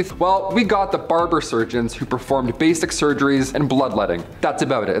our teeth, well, we got the barber surgeons who performed basic surgeries and bloodletting. That's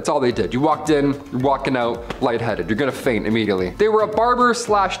about it. It's all they did. You walked in, you're walking out lightheaded. You're gonna faint immediately. They were a barber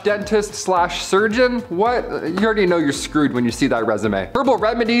slash dentist slash surgeon. What? You already know you're screwed when you see that resume. Herbal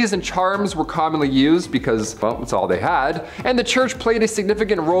remedies and charms were commonly used because, well, that's all they had. And the church played a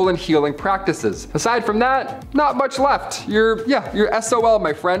significant role in healing practices. Aside from that, not much left. You're SOL,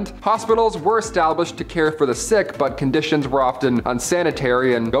 my friend. Hospitals were established to care for the sick, but conditions were often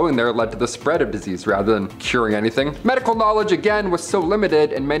unsanitary, and going there led to the spread of disease rather than curing anything. Medical knowledge, again, was so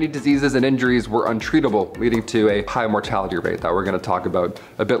limited, and many diseases and injuries were untreatable, leading to a high mortality rate that we're going to talk about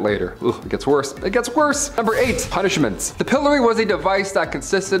a bit later. Ugh, it gets worse. It gets worse. Number 8, punishments. The pillory was a device that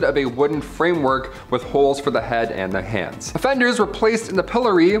consisted of a wooden framework with holes for the head and the hands. Offenders were placed in the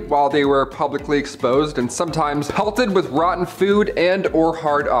pillory while they were publicly exposed and sometimes pelted with rotten food and or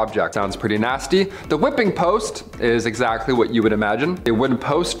hard objects. Sounds pretty nasty. The whipping post is exactly what you would imagine. A wooden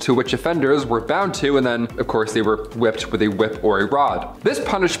post to which offenders were bound to, and then of course they were whipped with a whip or a rod. This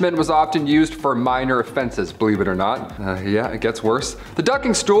punishment was often used for minor offenses, believe it or not. Yeah, it gets worse. The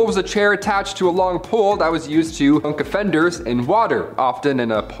ducking stool was a chair attached to a long pole that was used to dunk offenders in water, often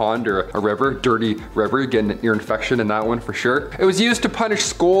in a pond or a river, dirty river. You get an ear infection in that one for sure. It was used to punish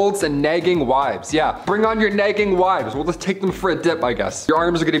scolds and nagging wives. Yeah, bring on your nagging wives. We'll just take them for a dip, I guess. Your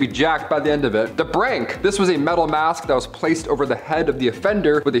arms are gonna be jacked by the end of it. The brank. This was a metal mask that was placed over the head of the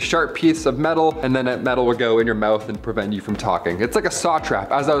offender with a sharp piece of metal, and then that metal would go in your mouth and prevent you from talking. It's like a saw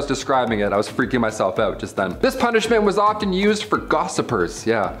trap. As I was describing it, I was freaking myself out just then. This punishment was often used for gossipers.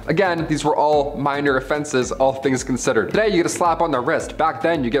 Yeah. Again, these were all minor offenses, all things considered. Today, you get a slap on the wrist. Back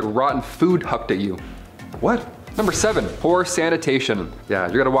then, you get rotten food hucked at you. What? Number 7, poor sanitation. Yeah,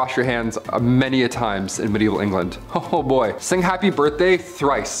 you're gonna wash your hands many a times in medieval England. Oh boy. Sing happy birthday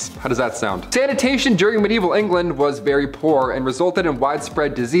thrice. How does that sound? Sanitation during medieval England was very poor and resulted in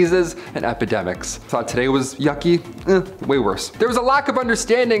widespread diseases and epidemics. Thought today was yucky? Way worse. There was a lack of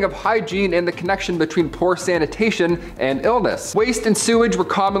understanding of hygiene and the connection between poor sanitation and illness. Waste and sewage were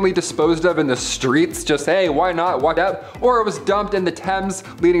commonly disposed of in the streets, just hey, why not, walk out, or it was dumped in the Thames,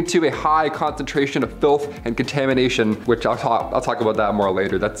 leading to a high concentration of filth and contamination, which I'll talk about that more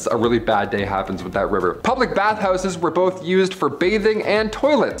later. That's a really bad day happens with that river. Public bathhouses were both used for bathing and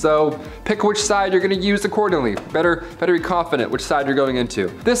toilets, so pick which side you're gonna use accordingly. Better be confident which side you're going into.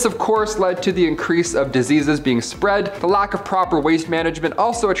 This of course led to the increase of diseases being spread. The lack of proper waste management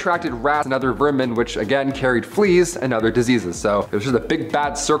also attracted rats and other vermin, which again carried fleas and other diseases. So it was just a big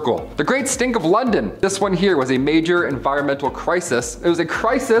bad circle. The Great Stink of London. This one here was a major environmental crisis. It was a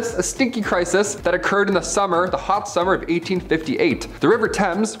crisis, a stinky crisis, that occurred in the hot summer of 1858. The River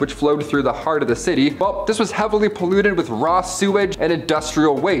Thames, which flowed through the heart of the city, well, this was heavily polluted with raw sewage and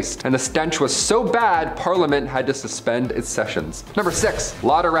industrial waste, and the stench was so bad, Parliament had to suspend its sessions. Number 6,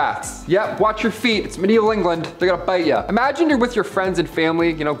 lot of rats. Yep, watch your feet, it's medieval England, they're gonna bite ya. Imagine you're with your friends and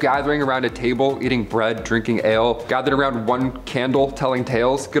family, you know, gathering around a table, eating bread, drinking ale, gathered around one candle, telling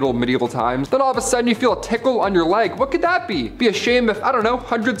tales, good old medieval times. Then all of a sudden you feel a tickle on your leg. What could that be? Be a shame if, I don't know,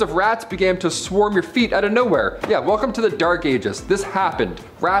 hundreds of rats began to swarm your feet out of nowhere. Yeah, welcome to the Dark Ages. This happened.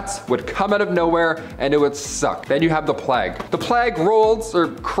 Rats would come out of nowhere and it would suck. Then you have the plague. The plague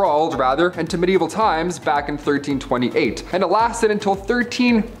crawled rather, into medieval times back in 1328, and it lasted until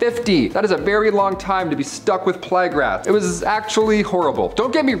 1350. That is a very long time to be stuck with plague rats. It was actually horrible.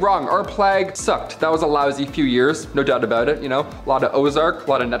 Don't get me wrong, our plague sucked. That was a lousy few years, no doubt about it, you know, a lot of Ozark, a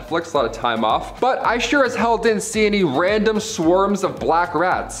lot of Netflix, a lot of time off, but I sure as hell didn't see any random swarms of black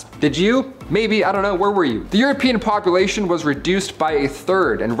rats. Did you? Maybe, I don't know, where were you? The European population was reduced by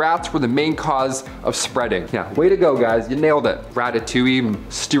 1/3, and rats were the main cause of spreading. Yeah, way to go guys, you nailed it. Ratatouille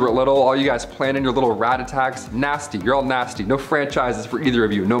and Stuart Little, all you guys planning your little rat attacks, nasty, you're all nasty. No franchises for either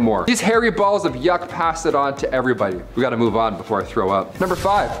of you, no more. These hairy balls of yuck passed it on to everybody. We gotta move on before I throw up. Number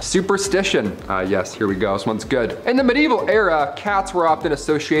 5, superstition. Yes, here we go, this one's good. In the medieval era, cats were often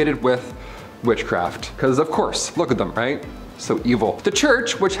associated with witchcraft. Because of course, look at them, right? So evil. The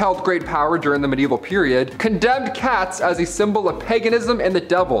church, which held great power during the medieval period, condemned cats as a symbol of paganism and the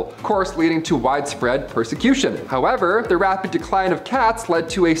devil, of course leading to widespread persecution. However, the rapid decline of cats led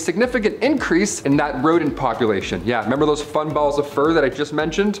to a significant increase in that rodent population. Yeah, remember those fun balls of fur that I just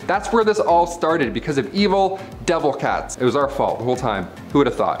mentioned? That's where this all started, because of evil devil cats. It was our fault the whole time. Who would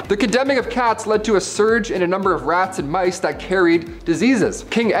have thought? The condemning of cats led to a surge in a number of rats and mice that carried diseases.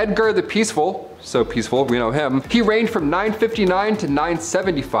 King Edgar the Peaceful, so peaceful, we know him. He reigned from 959 to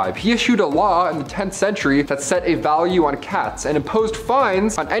 975. He issued a law in the 10th century that set a value on cats and imposed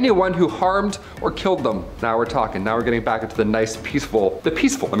fines on anyone who harmed or killed them. Now we're talking, now we're getting back into the nice peaceful,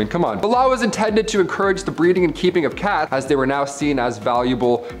 I mean, come on. The law was intended to encourage the breeding and keeping of cats, as they were now seen as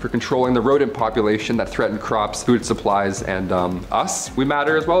valuable for controlling the rodent population that threatened crops, food supplies, and us. We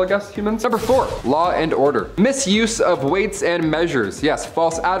matter as well, I guess, humans. Number 4, law and order. Misuse of weights and measures. Yes,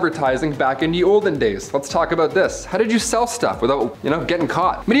 false advertising back in the olden days. Let's talk about this. How did you sell stuff without, you know, getting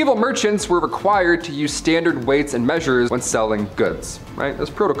caught? Medieval merchants were required to use standard weights and measures when selling goods, right? That's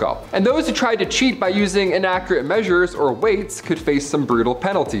protocol. And those who tried to cheat by using inaccurate measures or weights could face some brutal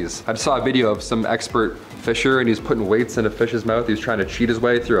penalties. I saw a video of some expert fisher and he's putting weights in a fish's mouth. He was trying to cheat his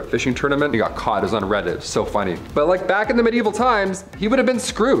way through a fishing tournament. He got caught. It was on Reddit. It's so funny. But like back in the medieval times, he would have been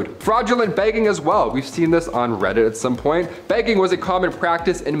screwed. Fraudulent begging as well. We've seen this on Reddit at some point. Begging was a common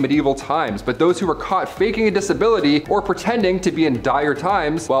practice in medieval times, but those who were caught faking a disability or pretending to be in dire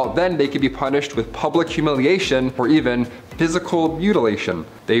times, well, then they could be punished with public humiliation or even physical mutilation.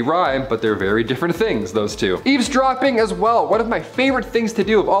 They rhyme, but they're very different things, those two. Eavesdropping as well, one of my favorite things to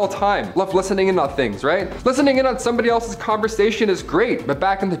do of all time. Love listening in on things, right? Listening in on somebody else's conversation is great, but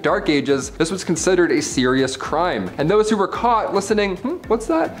back in the Dark Ages, this was considered a serious crime. And those who were caught listening, what's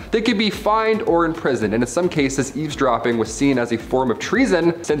that? They could be fined or imprisoned, and in some cases, eavesdropping was seen as a form of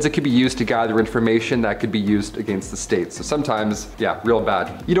treason, since it could be used to gather information that could be used against the state. So sometimes, yeah, real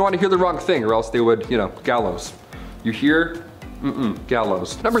bad. You don't want to hear the wrong thing, or else they would, you know, gallows. You hear?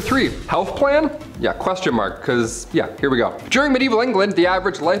 Gallows. Number 3, health plan? Yeah, question mark, because yeah, here we go. During medieval England, the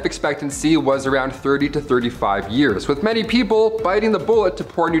average life expectancy was around 30 to 35 years, with many people biting the bullet to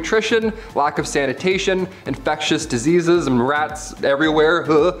poor nutrition, lack of sanitation, infectious diseases, and rats everywhere.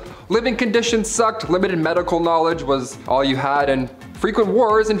 Living conditions sucked, limited medical knowledge was all you had, and frequent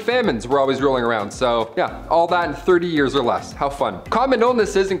wars and famines were always rolling around. So yeah, all that in 30 years or less. How fun. Common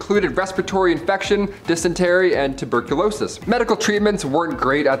illnesses included respiratory infection, dysentery, and tuberculosis. Medical treatments weren't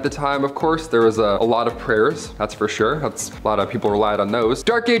great at the time, of course. There was a lot of prayers, that's for sure. A lot of people relied on those.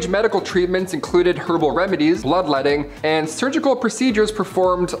 Dark Age medical treatments included herbal remedies, bloodletting, and surgical procedures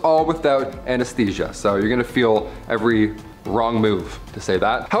performed all without anesthesia. So you're gonna feel every wrong move to say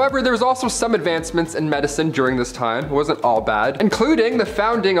that. However, there was also some advancements in medicine during this time. It wasn't all bad, including the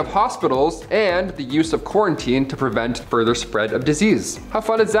founding of hospitals and the use of quarantine to prevent further spread of disease. How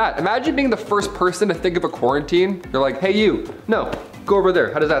fun is that? Imagine being the first person to think of a quarantine. You're like, hey you, no, go over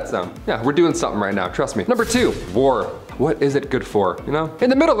there. How does that sound? Yeah, we're doing something right now, trust me. Number 2, war. What is it good for, you know? In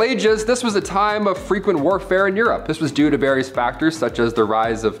the Middle Ages, this was a time of frequent warfare in Europe. This was due to various factors such as the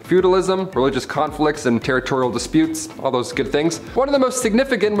rise of feudalism, religious conflicts, and territorial disputes, all those good things. One of the most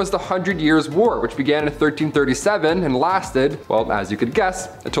significant was the 100 Years' War, which began in 1337 and lasted, well, as you could guess,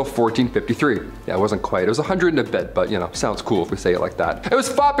 until 1453. Yeah, it wasn't quite, it was 100 and a bit, but you know, sounds cool if we say it like that. It was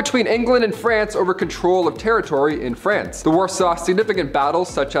fought between England and France over control of territory in France. The war saw significant battles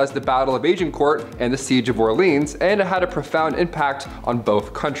such as the Battle of Agincourt and the Siege of Orleans, and it had a profound impact on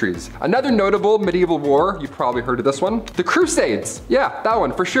both countries. Another notable medieval war, you've probably heard of this one, the Crusades. Yeah, that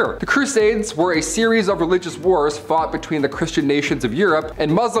one for sure. The Crusades were a series of religious wars fought between the Christian nations of Europe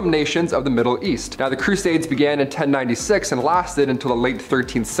and Muslim nations of the Middle East. Now the Crusades began in 1096 and lasted until the late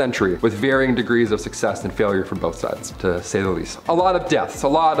 13th century, with varying degrees of success and failure from both sides, to say the least. A lot of deaths, a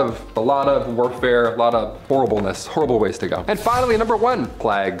lot of warfare, a lot of horribleness, horrible ways to go. And finally, number 1,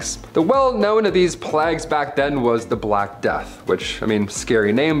 plagues. The well-known of these plagues back then was the Black Death, which, I mean,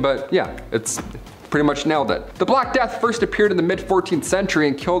 scary name, but yeah, it's pretty much nailed it. The Black Death first appeared in the mid-14th century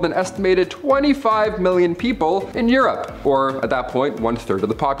and killed an estimated 25 million people in Europe, or at that point, 1/3 of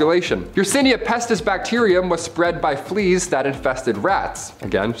the population. Yersinia pestis bacterium was spread by fleas that infested rats.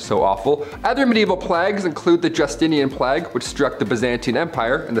 Again, so awful. Other medieval plagues include the Justinian plague, which struck the Byzantine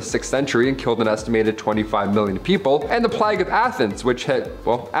Empire in the 6th century and killed an estimated 25 million people, and the plague of Athens, which hit,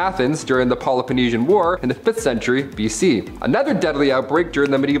 well, Athens during the Peloponnesian War in the 5th century BC. Another deadly outbreak during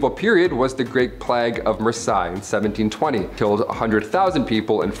the medieval period was the Great Plague of Marseille in 1720, killed 100,000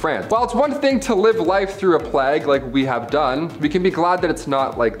 people in France. While it's one thing to live life through a plague like we have done, we can be glad that it's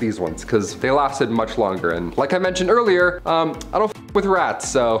not like these ones, because they lasted much longer. And like I mentioned earlier, I don't f with rats,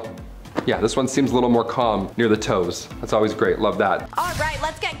 so yeah, this one seems a little more calm near the toes. That's always great, love that. All right,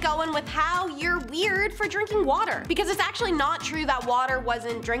 let's get going with how you're weird for drinking water. Because it's actually not true that water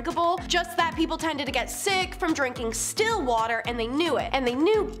wasn't drinkable, just that people tended to get sick from drinking still water and they knew it. And they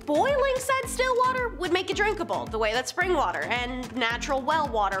knew boiling said still water would make it drinkable, the way that spring water and natural well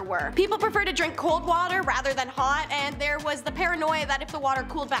water were. People prefer to drink cold water rather than hot, and there was the paranoia that if the water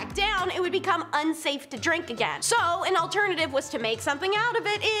cooled back down, it would become unsafe to drink again. So an alternative was to make something out of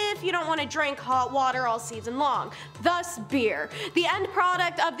it if you don't want to drink hot water all season long, thus beer. The end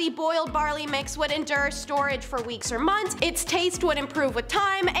product of the boiled barley mix would endure storage for weeks or months, its taste would improve with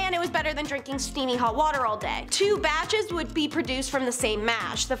time, and it was better than drinking steamy hot water all day. 2 batches would be produced from the same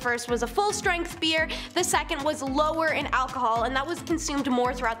mash. The first was a full strength beer, the second was lower in alcohol, and that was consumed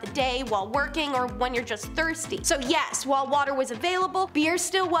more throughout the day while working or when you're just thirsty. So yes, while water was available, beer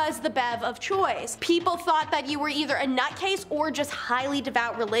still was the bev of choice. People thought that you were either a nutcase or just highly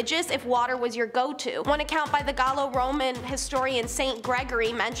devout religious if water was your go-to. One account by the Gallo-Roman historian Saint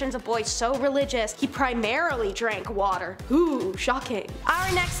Gregory mentions a boy so religious he primarily drank water. Ooh, shocking.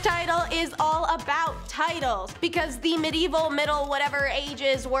 Our next title is all about titles, because the medieval, middle, whatever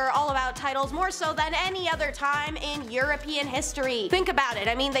ages were all about titles more so than any other time in European history. Think about it,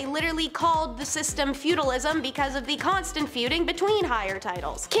 I mean, they literally called the system feudalism because of the constant feuding between higher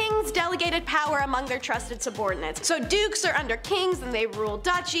titles. Kings delegated power among their trusted subordinates. So dukes are under kings and they rule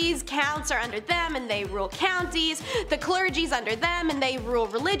duchies, counts are under them and they rule counties, the clergy's under them and they rule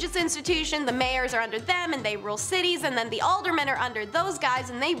religious institutions, the mayors are under them and they rule cities, and then the aldermen are under those guys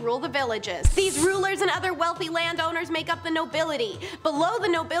and they rule the villages. These rulers and other wealthy landowners make up the nobility. Below the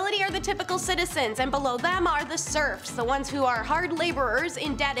nobility are the typical citizens, and below them are the serfs, the ones who are hard laborers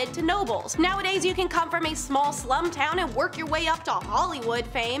indebted to nobles. Nowadays you can come from a small slum town and work your way up to Hollywood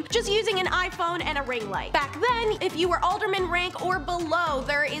fame just using an iPhone and a ring light. Back then, if you were alderman rank or below,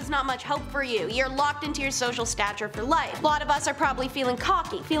 there is not much hope for you. You're locked into your social stature for life. A lot of us are probably feeling caught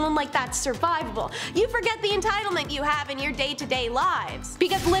cocky, feeling like that's survivable. You forget the entitlement you have in your day-to-day lives.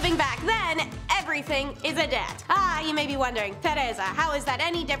 Because living back then, everything is a debt. You may be wondering, Teresa, how is that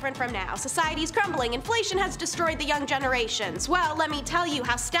any different from now? Society's crumbling, inflation has destroyed the young generations. Well, let me tell you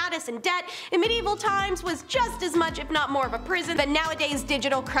how status and debt in medieval times was just as much, if not more, of a prison than nowadays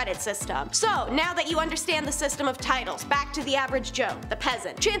digital credit system. So, now that you understand the system of titles, back to the average Joe, the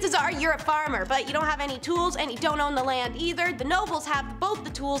peasant. Chances are you're a farmer, but you don't have any tools and you don't own the land either. The nobles have both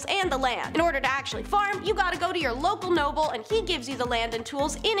the tools and the land. In order to actually farm, you gotta go to your local noble and he gives you the land and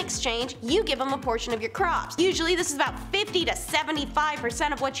tools. In exchange, you give him a portion of your crops. Usually this is about 50 to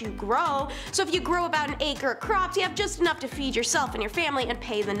 75% of what you grow, so if you grow about an acre of crops, you have just enough to feed yourself and your family and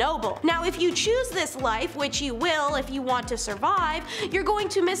pay the noble. Now if you choose this life, which you will if you want to survive, you're going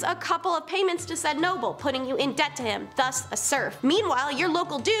to miss a couple of payments to said noble, putting you in debt to him, thus a serf. Meanwhile, your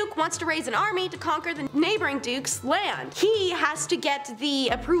local duke wants to raise an army to conquer the neighboring duke's land. He has to get the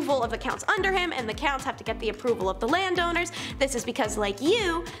approval of the counts under him, and the counts have to get the approval of the landowners. This is because, like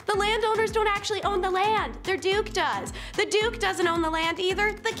you, the landowners don't actually own the land. Their duke does. The duke doesn't own the land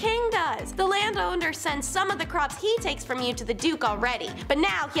either. The king does. The landowner sends some of the crops he takes from you to the duke already, but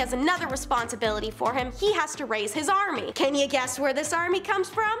now he has another responsibility for him. He has to raise his army. Can you guess where this army comes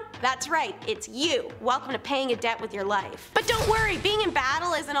from? That's right, it's you. Welcome to paying a debt with your life. But don't worry, being in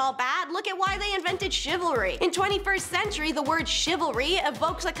battle isn't all bad. Look at why they invented chivalry. In 21st century, the word chivalry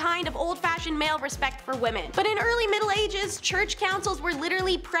evokes a kind of old-fashioned male respect for women. But in early Middle Ages, church councils were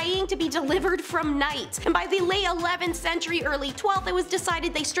literally praying to be delivered from knights. And by the late 11th century, early 12th, it was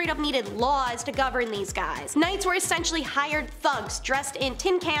decided they straight up needed laws to govern these guys. Knights were essentially hired thugs dressed in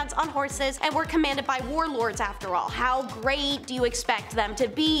tin cans on horses and were commanded by warlords after all. How great do you expect them to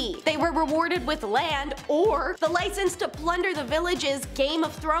be? They were rewarded with land or the license to plunder the villages Game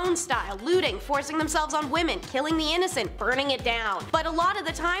of Thrones style, looting, forcing themselves on women, killing the innocent, burning it down. But a lot of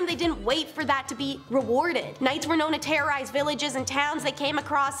the time they didn't wait for that to be rewarded. Knights were known to terrorize villages and towns they came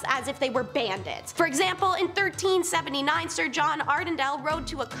across as if they were bandits. For example, in 1379, Sir John Arundel rode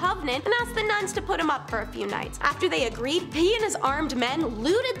to a convent and asked the nuns to put him up for a few nights. After they agreed, he and his armed men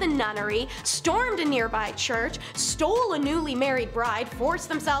looted the nunnery, stormed a nearby church, stole a newly married bride, forced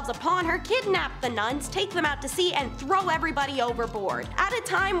themselves upon her, kidnapped the nuns, take them out to sea, and throw everybody overboard. At a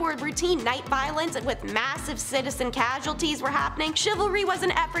time where routine night violence and with massive citizen casualties were happening, chivalry was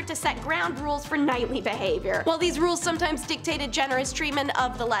an effort to set ground rules for knightly behavior. While these rules sometimes dictated generous treatment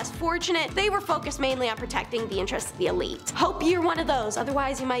of the less fortunate, they were focused mainly on protecting the interests of the elite. Hope you're one of those,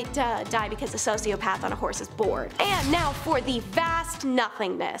 otherwise you might die because a sociopath on a horse is bored. And now for the vast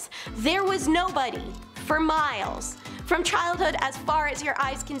nothingness. There was nobody for miles. From childhood as far as your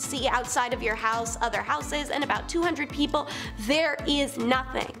eyes can see outside of your house, other houses, and about 200 people, there is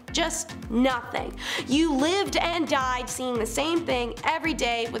nothing. Just nothing. You lived and died seeing the same thing every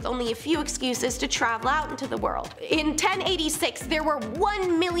day with only a few excuses to travel out into the world. In 1086, there were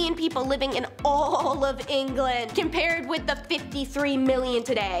 1 million people living in all of England, compared with the 53 million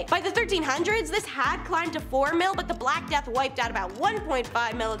today. By the 1300s, this had climbed to 4 mil, but the Black Death wiped out about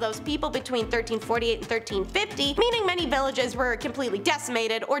 1.5 mil of those people between 1348 and 1350, meaning many villages were completely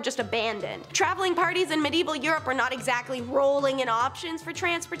decimated or just abandoned. Traveling parties in medieval Europe were not exactly rolling in options for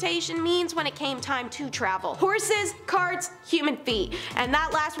transportation means when it came time to travel. Horses, carts, human feet, and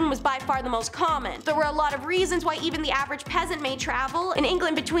that last one was by far the most common. There were a lot of reasons why even the average peasant may travel. In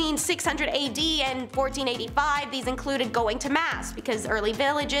England between 600 AD and 1485, these included going to mass, because early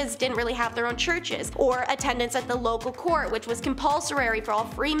villages didn't really have their own churches, or attendance at the local court, which was compulsory for all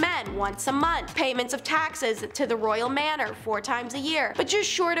free men once a month, payments of taxes to the royal manor 4 times a year. But just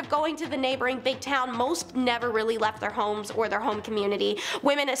short of going to the neighboring big town, most never really left their homes or their home community.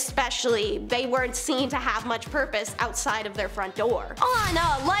 Women especially, they weren't seen to have much purpose outside of their front door. On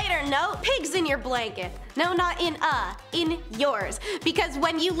a lighter note, pigs in your blanket. No, not in yours. Because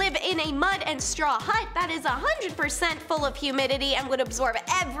when you live in a mud and straw hut that is 100% full of humidity and would absorb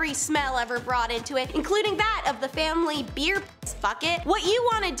every smell ever brought into it, including that of the family beer bucket, what you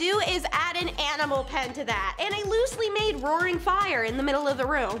want to do is add an animal pen to that and a loosely made roaring fire in the middle of the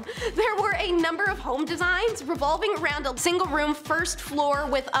room. There were a number of home designs revolving around a single room first floor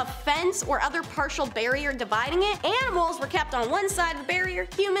with a fence or other partial barrier dividing it. Animals were kept on one side of the barrier,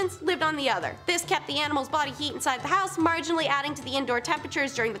 humans lived on the other. This kept the animals' body heat inside the house, marginally adding to the indoor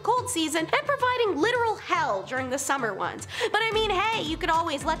temperatures during the cold season and providing literal hell during the summer ones. But I mean, hey, you could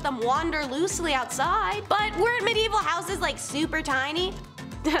always let them wander loosely outside. But weren't medieval houses like super tiny?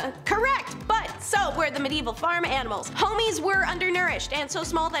 Correct, but so were the medieval farm animals. Homies were undernourished and so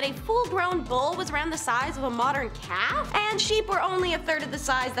small that a full-grown bull was around the size of a modern calf, and sheep were only a third of the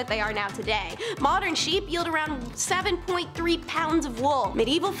size that they are now today. Modern sheep yield around 7.3 pounds of wool.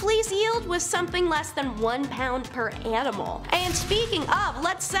 Medieval fleece yield was something less than 1 pound per animal. And speaking of,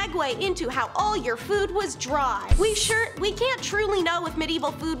 let's segue into how all your food was dry. We can't truly know if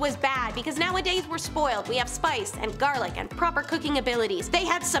medieval food was bad because nowadays we're spoiled. We have spice and garlic and proper cooking abilities. They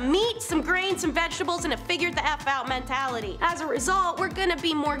had some meat, some grains, some vegetables, and a figured the F out mentality. As a result, we're gonna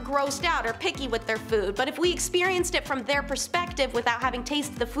be more grossed out or picky with their food, but if we experienced it from their perspective without having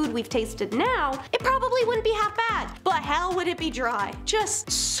tasted the food we've tasted now, it probably wouldn't be half bad. But hell would it be dry.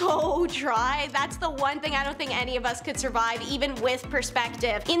 Just so dry. That's the one thing I don't think any of us could survive, even with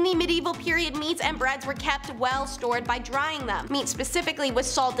perspective. In the medieval period, meats and breads were kept well stored by drying them. Meat specifically was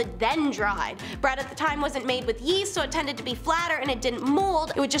salted then dried. Bread at the time wasn't made with yeast, so it tended to be flatter and it didn't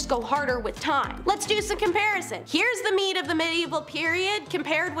mold. It would just go harder with time. Let's do some comparison. Here's the meat of the medieval period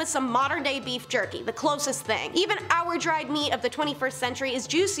compared with some modern day beef jerky, the closest thing. Even our dried meat of the 21st century is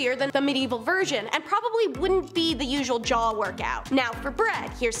juicier than the medieval version and probably wouldn't be the usual jaw workout. Now for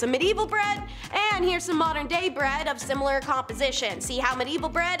bread, here's some medieval bread and here's some modern day bread of similar composition. See how medieval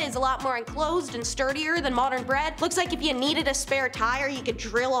bread is a lot more enclosed and sturdier than modern bread? Looks like if you needed a spare tire, you could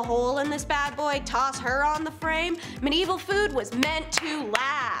drill a hole in this bad boy, toss her on the frame. Medieval food was meant to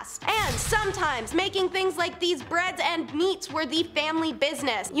last. And sometimes making things like these breads and meats were the family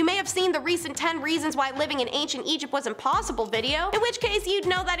business. You may have seen the recent 10 reasons why living in ancient Egypt was impossible video, in which case you'd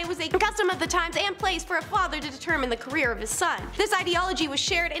know that it was a custom of the times and place for a father to determine the career of his son. This ideology was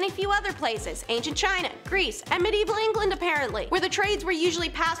shared in a few other places, ancient China, Greece, and medieval England apparently, where the trades were usually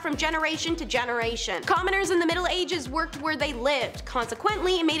passed from generation to generation. Commoners in the Middle Ages worked where they lived.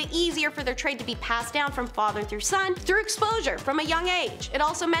 Consequently, it made it easier for their trade to be passed down from father through son through exposure from a young age. It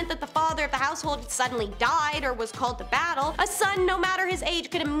also meant that the father of the household suddenly died or was called to battle. A son, no matter his age,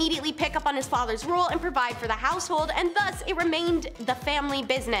 could immediately pick up on his father's role and provide for the household, and thus it remained the family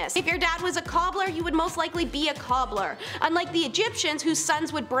business. If your dad was a cobbler, you would most likely be a cobbler. Unlike the Egyptians, whose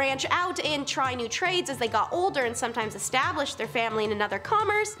sons would branch out and try new trades as they got older and sometimes establish their family in another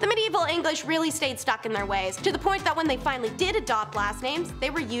commerce, the medieval English really stayed stuck in their ways, to the point that when they finally did adopt last names, they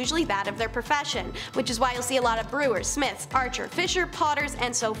were usually that of their profession, which is why you'll see a lot of brewers, smiths, archer, fisher, potters,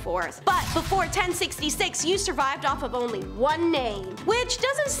 and so forth. But before 1066, you survived off of only one name, which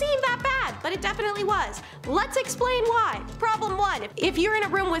doesn't seem that bad, but it definitely was. Let's explain why. Problem 1, if you're in a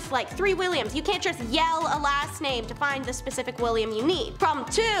room with like 3 Williams, you can't just yell a last name to find the specific William you need. Problem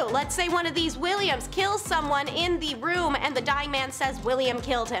 2, let's say one of these Williams kills someone in the room and the dying man says William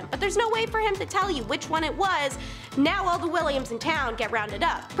killed him, but there's no way for him to tell you which one it was. Now all the Williams in town get rounded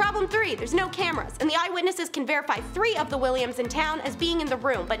up. Problem 3, there's no cameras, and the eyewitnesses can verify 3 of the Williams in town as being in the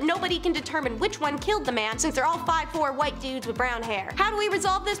room, but nobody can determine which one killed the man since they're all 5'4" white dudes with brown hair. How do we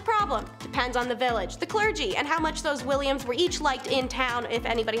resolve this problem? Depends on the village, the clergy, and how much those Williams were each liked in town if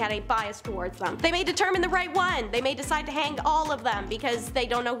anybody had a bias towards them. They may determine the right one. They may decide to hang all of them because they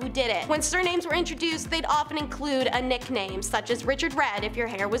don't know who did it. When surnames were introduced, they'd often include a nickname, such as Richard Red if your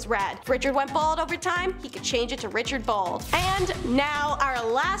hair was red. If Richard went bald over time, he could change it to Richard Bald. And now our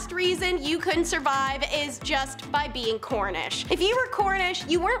last reason you couldn't survive is just by being Cornish. If you were Cornish,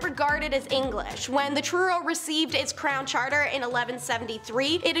 you weren't regarded as English. When the Truro received its crown charter in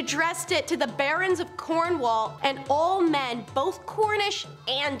 1173, it addressed it to the barons of Cornwall and all men, both Cornish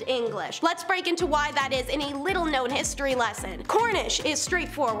and English. Let's break into why that is in a little known history lesson. Cornish is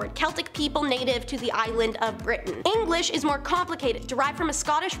straightforward, Celtic people native to the island of Britain. English is more complicated, derived from a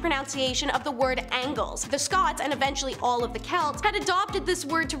Scottish pronunciation of the word Angles. The Scots, and eventually all of the Celts, had adopted this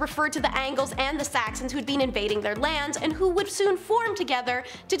word to refer to the Angles and the Saxons who'd been invading their lands and who would soon form together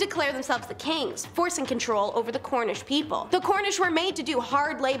to declare themselves the kings, forcing control over the Cornish people. The Cornish were made to do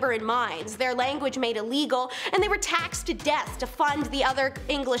hard labor in mines, their language made illegal, and they were taxed to death to fund the other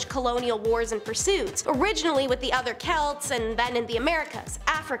English colonial wars and pursuits, originally with the other Celts and then in the Americas,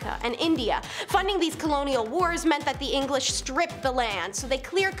 Africa, and India. Funding these colonial wars meant that the English stripped the land, so they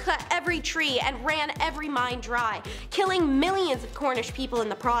clear-cut every tree and ran every mine dry, killing millions of Cornish people in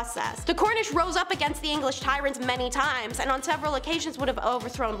the process. The Cornish rose up against the English tyrants many times, and on several occasions would have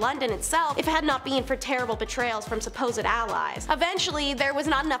overthrown London itself if it had not been for terrible betrayals from supposed allies. Eventually, there was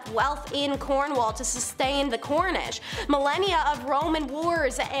not enough wealth wealth in Cornwall to sustain the Cornish. Millennia of Roman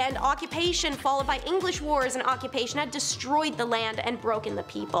wars and occupation followed by English wars and occupation had destroyed the land and broken the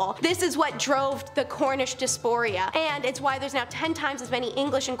people. This is what drove the Cornish diaspora, and it's why there's now 10 times as many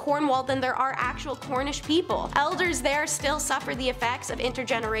English in Cornwall than there are actual Cornish people. Elders there still suffer the effects of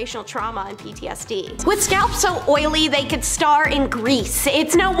intergenerational trauma and PTSD. With scalps so oily they could star in grease,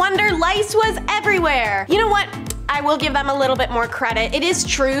 it's no wonder lice was everywhere. You know what? I will give them a little bit more credit. It is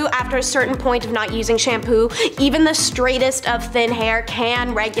true, after a certain point of not using shampoo, even the straightest of thin hair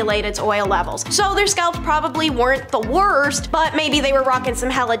can regulate its oil levels. So their scalps probably weren't the worst, but maybe they were rocking some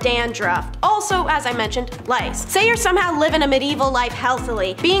hella dandruff. Also, as I mentioned, lice. Say you're somehow living a medieval life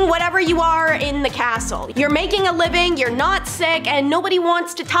healthily, being whatever you are in the castle. You're making a living, you're not sick, and nobody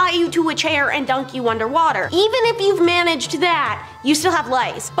wants to tie you to a chair and dunk you underwater. Even if you've managed that, you still have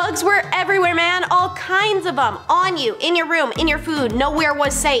lice. Bugs were everywhere, man, all kinds of them. On you, in your room, in your food, nowhere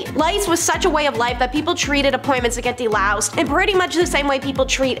was safe. Lice was such a way of life that people treated appointments to get deloused in pretty much the same way people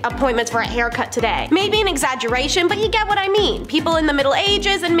treat appointments for a haircut today. Maybe an exaggeration, but you get what I mean. People in the Middle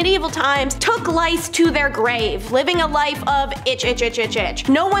Ages and medieval times took lice to their grave, living a life of itch, itch, itch, itch, itch.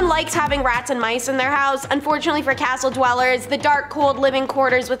 No one likes having rats and mice in their house. Unfortunately for castle dwellers, the dark, cold living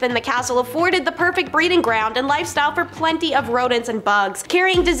quarters within the castle afforded the perfect breeding ground and lifestyle for plenty of rodents and bugs,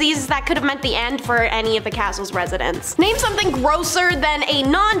 carrying diseases that could have meant the end for any of the castle's residents. Name something grosser than a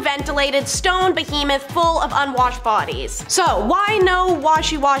non-ventilated stone behemoth full of unwashed bodies. So why no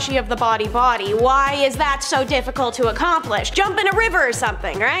washy-washy of the body? Why is that so difficult to accomplish? Jump in a river or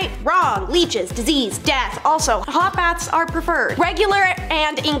something, right? Wrong. Leeches, disease, death. Also, hot baths are preferred. Regular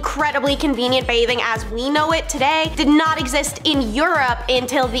and incredibly convenient bathing as we know it today did not exist in Europe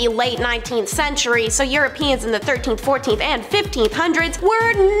until the late 19th century, so Europeans in the 13th, 14th, and 1500s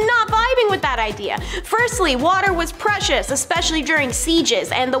were not vibing with that idea. Firstly, water was precious, especially during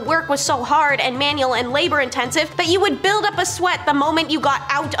sieges, and the work was so hard and manual and labor intensive that you would build up a sweat the moment you got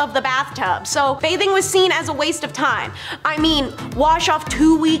out of the bathtub, so bathing was seen as a waste of time. I mean, wash off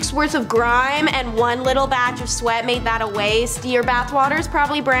 2 weeks worth of grime and one little batch of sweat made that a waste. Your bathwater's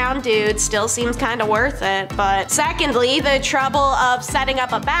probably brown, dude, still seems kinda worth it. But secondly, the trouble of setting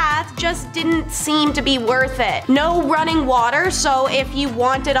up a bath just didn't seem to be worth it. No running water, so if you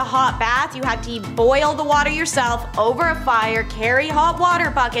wanted a hot bath, you had to boil the water yourself over a fire, carry hot water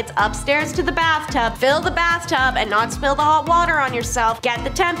buckets upstairs to the bathtub, fill the bathtub and not spill the hot water on yourself, get the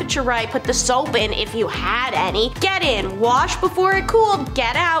temperature right, put the soap in if you had any, get in, wash before it cooled,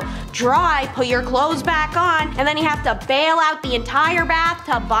 get out, dry, put your clothes back on, and then you have to bail out the entire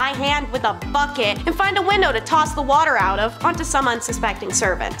bathtub by hand with a bucket and find a window to toss the water out of onto some unsuspecting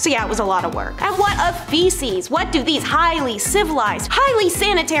servant. So yeah, it was a lot of work. And what of feces? What do these highly civilized, highly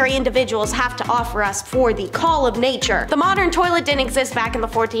sanitary individuals have to offer us for the call of nature? The modern toilet didn't exist back in the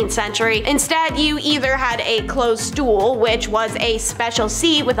 14th century. Instead, you either had a closed stool, which was a special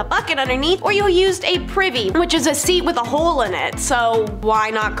seat with a bucket underneath, or you used a privy, which is a seat with a hole in it. So why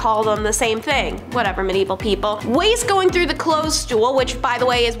not call them the same thing? Whatever, medieval people. Waste going through the closed stool, which by the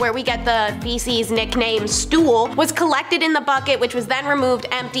way is where we get the feces nickname stool, was collected in the bucket, which was then removed,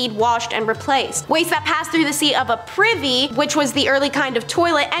 emptied, washed, and replaced. Waste that passed through the seat of a privy, which was the early kind of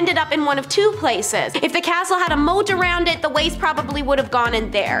toilet, ended up in one of two places. If the castle had a moat around it, the waste probably would have gone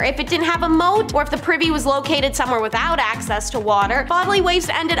in there. If it didn't have a moat, or if the privy was located somewhere without access to water, bodily waste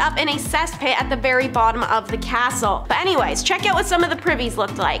ended up in a cesspit at the very bottom of the castle. But anyways, check out what some of the privies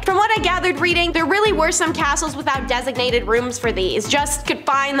looked like. From what I gathered reading, there really were some castles without designated rooms for these, just could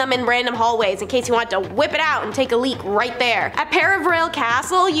find them in random hallways in case you want to whip it out and take a leak right there. At Perivale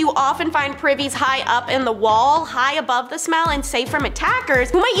Castle, you often find privies high up in the wall, high above the smell and safe from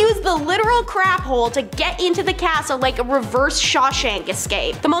attackers who might use the literal crap hole to get into the castle like a reverse Shawshank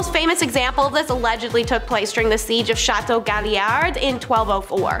escape. The most famous example of this allegedly took place during the siege of Chateau Galliard in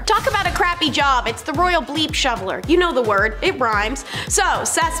 1204. Talk about a crappy job, it's the royal bleep shoveler. You know the word, it rhymes. So,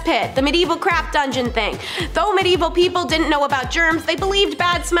 cesspit, the medieval crap dungeon thing. Though medieval people didn't know about germs, they believed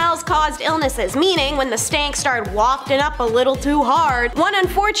bad smells caused illnesses, meaning when the stank started wafting up a little too hard, one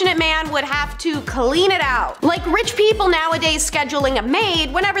unfortunate man would have to clean it out. Like rich people nowadays scheduling a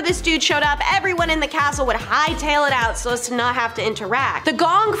maid, whenever this dude showed up, everyone in the castle would hightail it out so as to not have to interact. The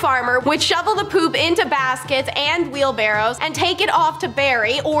gong farmer would shovel the poop into baskets and wheelbarrows and take it off to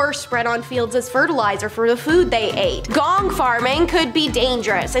bury or spread on fields as fertilizer for the food they ate. Gong farming could be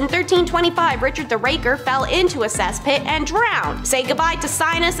dangerous, syphilis. In 1325, Richard the Raker fell into a cesspit and drowned. Say goodbye to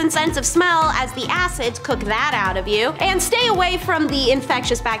sinus and sense of smell as the acids cook that out of you, and stay away from the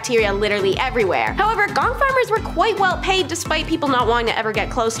infectious bacteria literally everywhere. However, gong farmers were quite well paid despite people not wanting to ever get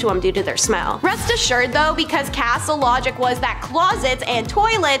close to them due to their smell. Rest assured though, because castle logic was that closets and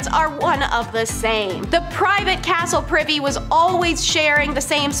toilets are one of the same. The private castle privy was always sharing the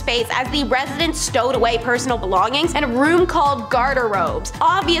same space as the residents stowed away personal belongings in a room called garderobes.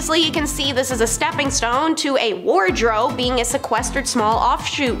 Obviously, you can see this as a stepping stone to a wardrobe being a sequestered small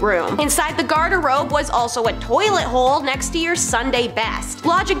offshoot room. Inside the garderobe was also a toilet hole next to your Sunday best.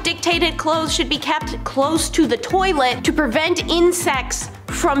 Logic dictated clothes should be kept close to the toilet to prevent insects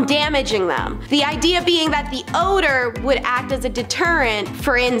from damaging them. The idea being that the odor would act as a deterrent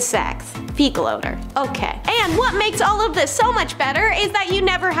for insects. Fecal odor. Okay. And what makes all of this so much better is that you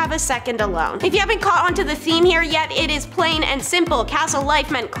never have a second alone. If you haven't caught onto the theme here yet, it is plain and simple. Castle life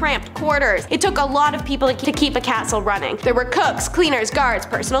meant cramped quarters. It took a lot of people to keep a castle running. There were cooks, cleaners, guards,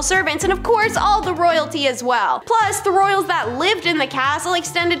 personal servants, and of course all the royalty as well. Plus, the royals that lived in the castle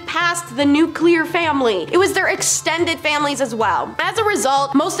extended past the nuclear family. It was their extended families as well. As a result,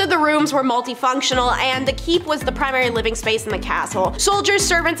 most of the rooms were multifunctional, and the keep was the primary living space in the castle. Soldiers,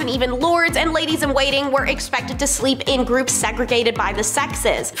 servants, and even lords and ladies-in-waiting were expected to sleep in groups segregated by the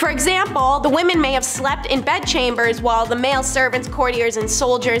sexes. For example, the women may have slept in bedchambers while the male servants, courtiers, and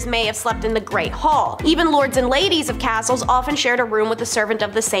soldiers may have slept in the Great Hall. Even lords and ladies of castles often shared a room with a servant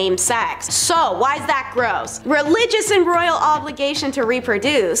of the same sex. So, why is that gross? Religious and royal obligation to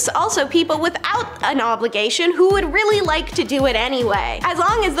reproduce. Also, people without an obligation who would really like to do it anyway. As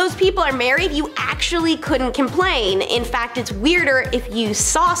long as those people are married, you actually couldn't complain. In fact, it's weirder if you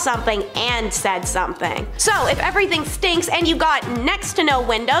saw something and said something. So if everything stinks and you got next to no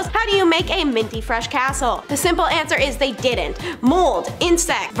windows, how do you make a minty fresh castle? The simple answer is they didn't. Mold,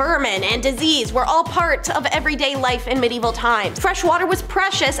 insect, vermin, and disease were all part of everyday life in medieval times. Fresh water was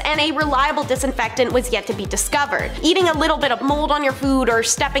precious and a reliable disinfectant was yet to be discovered. Eating a little bit of mold on your food or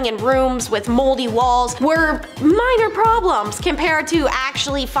stepping in rooms with moldy walls were minor problems compared to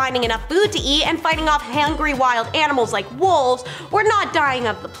actually finding enough food to eat and fighting off hungry wild animals like wolves, or not dying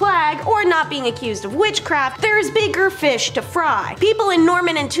of the plague, or not being accused of witchcraft. There's bigger fish to fry. People in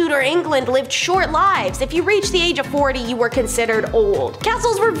Norman and Tudor England lived short lives. If you reached the age of 40, you were considered old.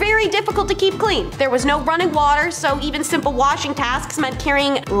 Castles were very difficult to keep clean. There was no running water, so even simple washing tasks meant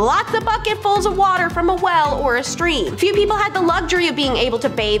carrying lots of bucketfuls of water from a well or a stream. Few people had the luxury of being able to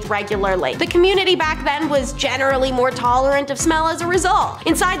bathe regularly. The community back then was generally more tolerant of smell as a result.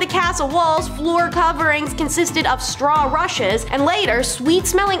 Inside the castle walls, floor coverings consisted of straw rushes, and later,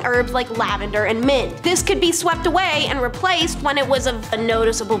 sweet-smelling herbs like lavender and mint. This could be swept away and replaced when it was of a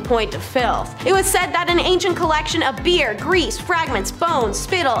noticeable point of filth. It was said that an ancient collection of beer, grease, fragments, bones,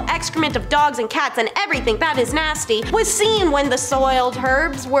 spittle, excrement of dogs and cats, and everything that is nasty was seen when the soiled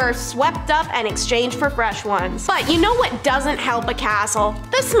herbs were swept up and exchanged for fresh ones. But you know what doesn't help a castle?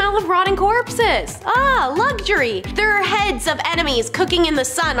 The smell of rotting corpses. Ah, luxury! There are heads of enemies cooking in the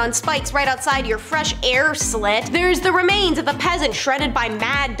sun on spikes right outside your fresh air slit. There's the remains of a peasant shredded by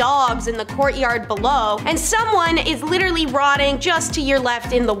mad dogs in the courtyard below, and someone is literally rotting just to your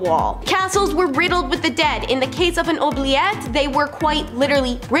left in the wall. Castles were riddled with the dead. In the case of an oubliette, they were quite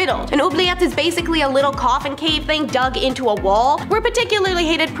literally riddled. An oubliette is basically a little coffin cave thing dug into a wall, where a particularly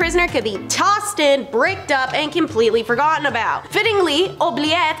hated prisoner could be tossed in, bricked up, and completely forgotten about. Fittingly,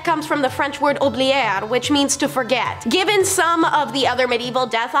 oubliette comes from the French word oublier, which means to forget. Given some of the other medieval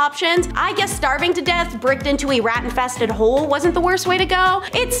death options, I guess starving to death bricked into a rat-infested hole wasn't the worst way to go.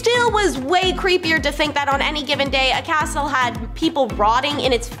 It still was way creepier to think that on any given day a castle had people rotting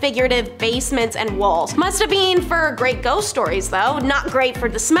in its figurative basements and walls. Must have been for great ghost stories though, not great for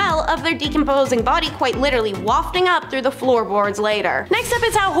the smell of their decomposing body quite literally wafting up through the floorboards later. Next up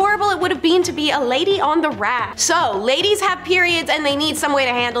is how horrible it would have been to be a lady on the rack. So, ladies have periods and they need some way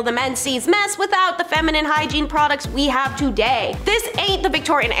to handle the menses mess without the feminine hygiene products we have today. This ain't the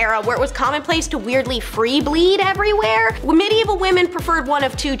Victorian era where it was commonplace to weirdly free bleed everywhere. Medieval women preferred one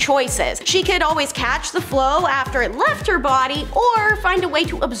of two choices. She could always catch the flow after it left her body, or find a way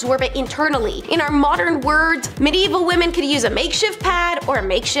to absorb it internally. In our modern words, medieval women could use a makeshift pad or a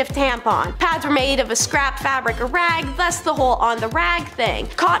makeshift tampon. Pads were made of a scrap fabric or rag, thus the whole on the rag thing.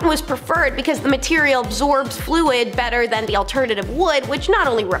 Cotton was preferred because the material absorbs fluid better than the alternative wood, which not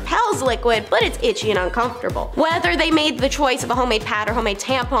only repels liquid, but it's itchy and uncomfortable. Whether they made the choice of a homemade pad or homemade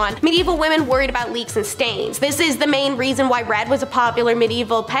tampon, medieval women worried about leaks and stains. This is the main reason why red was a popular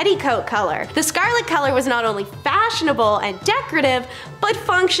medieval petticoat color. The scarlet color was not only fashionable, fashionable and decorative, but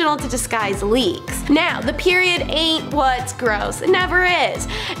functional to disguise leaks. Now, the period ain't what's gross, it never is.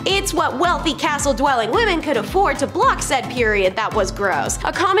 It's what wealthy castle-dwelling women could afford to block said period that was gross.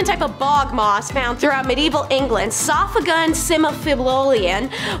 A common type of bog moss found throughout medieval England, Sophagon cimifibolian,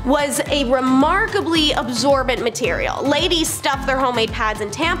 was a remarkably absorbent material. Ladies stuffed their homemade pads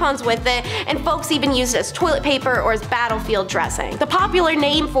and tampons with it, and folks even used it as toilet paper or as battlefield dressing. The popular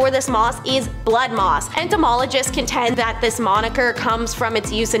name for this moss is blood moss. Entomologists contend that this moniker comes from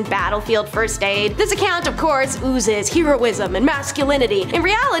its use in battlefield first aid. This account, of course, oozes heroism and masculinity. In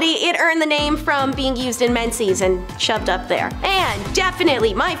reality, it earned the name from being used in menses and shoved up there. And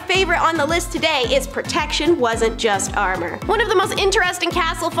definitely my favorite on the list today is protection wasn't just armor. One of the most interesting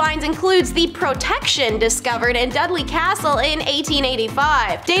castle finds includes the protection discovered in Dudley Castle in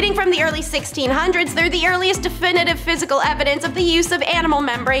 1885. Dating from the early 1600s, they're the earliest definitive physical evidence of the use of animal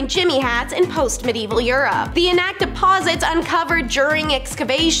membrane jimmy hats in post-medieval Europe. The intact deposits uncovered during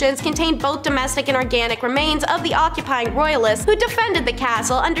excavations contained both domestic and organic remains of the occupying royalists who defended the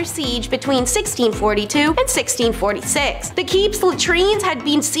castle under siege between 1642 and 1646. The keep's latrines had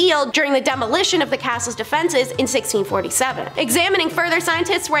been sealed during the demolition of the castle's defenses in 1647. Examining further,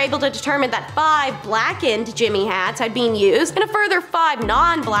 scientists were able to determine that 5 blackened jimmy hats had been used, and a further 5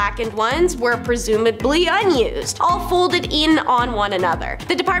 non-blackened ones were presumably unused, all folded in on one another.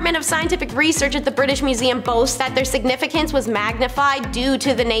 The Department of Scientific Research at the British Museum boasts that their significance was magnified due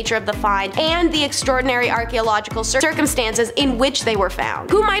to the nature of the find and the extraordinary archaeological circumstances in which they were found.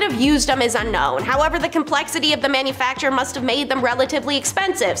 Who might have used them is unknown. However, the complexity of the manufacture must have made them relatively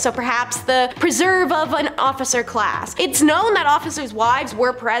expensive, so perhaps the preserve of an officer class. It's known that officers' wives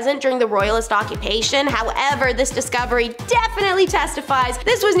were present during the royalist occupation. However, this discovery definitely testifies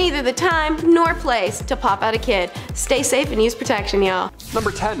this was neither the time nor place to pop out a kid. Stay safe and use protection, y'all.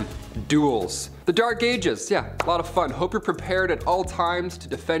 Number 10. Duels. The Dark Ages, yeah, a lot of fun. Hope you're prepared at all times to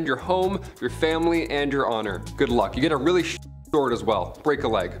defend your home, your family, and your honor. Good luck. You get a really sword as well. Break a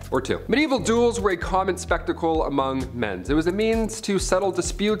leg or two. Medieval duels were a common spectacle among men. It was a means to settle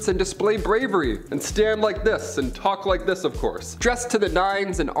disputes and display bravery, and stand like this and talk like this, of course. Dressed to the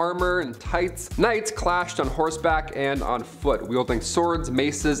nines in armor and tights, knights clashed on horseback and on foot, wielding swords,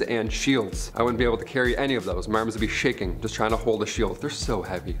 maces, and shields. I wouldn't be able to carry any of those. My arms would be shaking just trying to hold a shield. They're so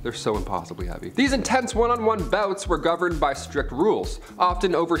heavy. They're so impossibly heavy. These intense one-on-one bouts were governed by strict rules,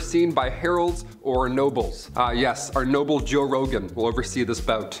 often overseen by heralds or nobles. Yes, our noble Joe Rogan will oversee this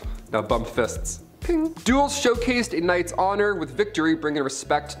bout. Now bump fists. Ping. Duels showcased a knight's honor, with victory bringing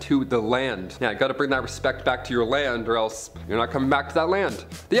respect to the land. Yeah, you gotta bring that respect back to your land, or else you're not coming back to that land.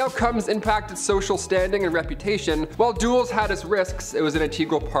 The outcomes impacted social standing and reputation. While duels had its risks, it was an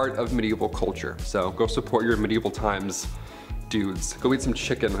integral part of medieval culture. So go support your medieval times dudes. Go eat some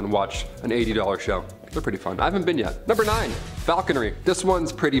chicken and watch an $80 show. They're pretty fun. I haven't been yet. Number 9, falconry. This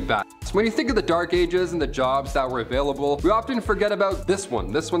one's pretty bad. So when you think of the Dark Ages and the jobs that were available, we often forget about this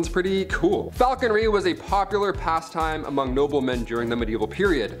one. This one's pretty cool. Falconry was a popular pastime among noblemen during the medieval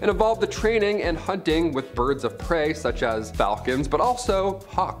period. It involved the training and hunting with birds of prey such as falcons, but also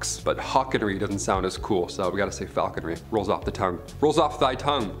hawks. But hawkenry doesn't sound as cool, so we gotta say falconry. Rolls off the tongue. Rolls off thy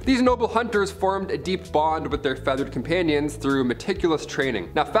tongue. These noble hunters formed a deep bond with their feathered companions through meticulous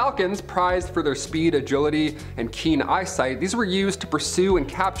training. Now, falcons, prized for their speed, agility, and keen eyesight, these were used to pursue and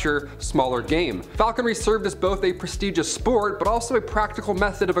capture smaller game. Falconry served as both a prestigious sport, but also a practical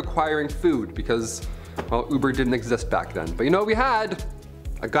method of acquiring food because, well, Uber didn't exist back then. But you know what we had?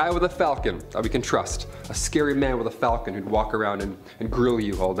 A guy with a falcon that we can trust. A scary man with a falcon who'd walk around and grill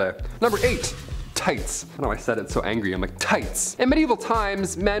you all day. Number 8. Tights. I don't know why I said it so angry. I'm like, tights. In medieval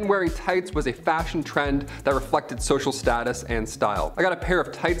times, men wearing tights was a fashion trend that reflected social status and style. I got a pair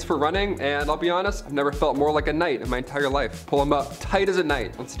of tights for running, and I'll be honest, I've never felt more like a knight in my entire life. Pull them up. Tight as a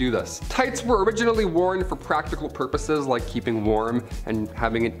knight. Let's do this. Tights were originally worn for practical purposes like keeping warm and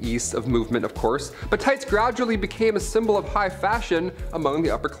having an ease of movement, of course, but tights gradually became a symbol of high fashion among the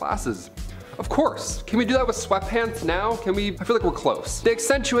upper classes. Of course. Can we do that with sweatpants now? Can we? I feel like we're close. They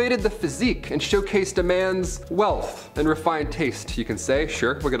accentuated the physique and showcased a man's wealth and refined taste, you can say.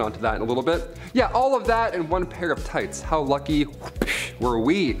 Sure, we'll get onto that in a little bit. Yeah, all of that in one pair of tights. How lucky were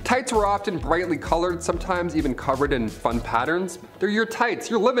we? Tights were often brightly colored, sometimes even covered in fun patterns. They're your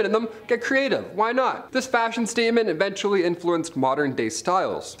tights. You're living in them. Get creative. Why not? This fashion statement eventually influenced modern day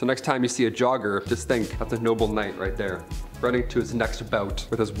styles. So next time you see a jogger, just think, that's a noble knight right there. running to his next bout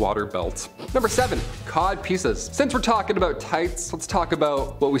with his water belt. Number 7, cod pieces. Since we're talking about tights, let's talk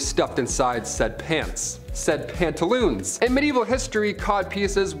about what we stuffed inside said pants. Said pantaloons. In medieval history, cod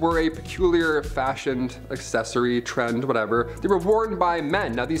pieces were a peculiar fashioned accessory, trend, whatever. They were worn by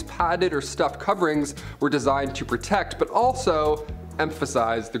men. Now these padded or stuffed coverings were designed to protect, but also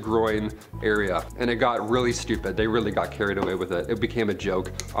emphasize the groin area. And it got really stupid. They really got carried away with it. It became a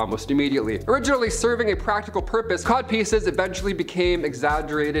joke almost immediately. Originally serving a practical purpose, cod pieces eventually became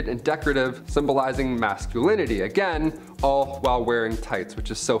exaggerated and decorative, symbolizing masculinity. Again, all while wearing tights,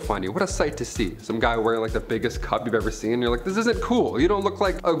 which is so funny. What a sight to see. Some guy wearing like the biggest cup you've ever seen. You're like, this isn't cool. You don't look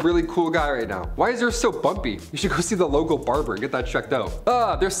like a really cool guy right now. Why is yours so bumpy? You should go see the local barber and get that checked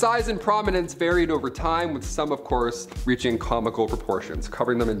out. Their size and prominence varied over time, with some, of course, reaching comical proportions,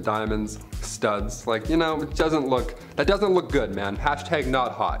 covering them in diamonds, studs. Like, you know, that doesn't look good, man. Hashtag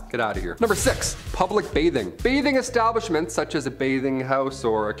not hot. Get out of here. Number 6, public bathing. Bathing establishments, such as a bathing house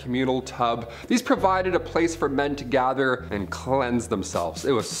or a communal tub, these provided a place for men to gather and cleanse themselves.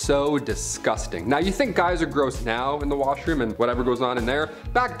 It was so disgusting. Now you think guys are gross now in the washroom and whatever goes on in there.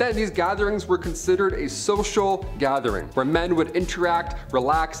 Back then, these gatherings were considered a social gathering where men would interact,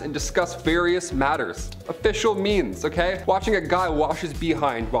 relax, and discuss various matters. Official means, okay? Watching a guy wash his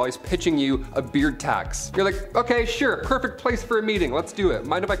behind while he's pitching you a beard tax. You're like, okay, sure, perfect place for a meeting. Let's do it.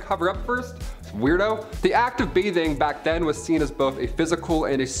 Mind if I cover up first? Weirdo. The act of bathing back then was seen as both a physical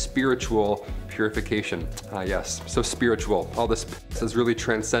and a spiritual purification. Yes, so spiritual. All this is really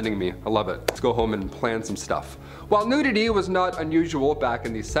transcending me. I love it. Let's go home and plan some stuff. While nudity was not unusual back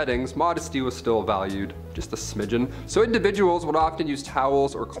in these settings, modesty was still valued, just a smidgen. So individuals would often use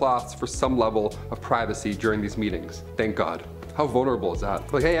towels or cloths for some level of privacy during these meetings. Thank God. How vulnerable is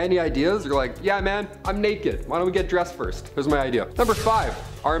that? Like, hey, any ideas? You're like, yeah, man, I'm naked. Why don't we get dressed first? Here's my idea. Number 5,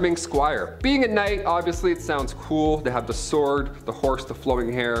 arming squire. Being a knight, obviously it sounds cool. They have the sword, the horse, the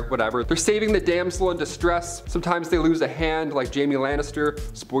flowing hair, whatever. They're saving the damsel in distress. Sometimes they lose a hand like Jaime Lannister.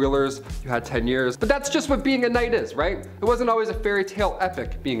 Spoilers, you had 10 years. But that's just what being a knight is, right? It wasn't always a fairy tale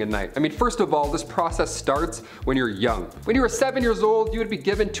epic being a knight. I mean, first of all, this process starts when you're young. When you were 7 years old, you would be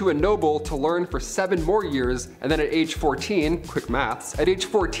given to a noble to learn for 7 more years, and then at age 14, quick maths, at age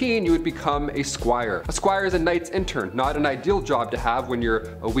 14 you would become a squire. A squire is a knight's intern, not an ideal job to have when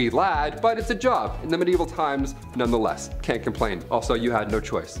you're a wee lad, but it's a job in the medieval times nonetheless. Can't complain. Also, you had no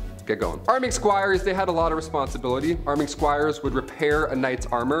choice. Get going. Arming squires, they had a lot of responsibility. Arming squires would repair a knight's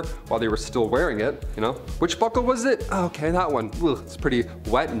armor while they were still wearing it, you know? Which buckle was it? Oh, okay, that one. Ugh, it's pretty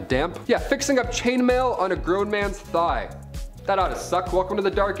wet and damp. Yeah, fixing up chainmail on a grown man's thigh. That ought to suck. Welcome to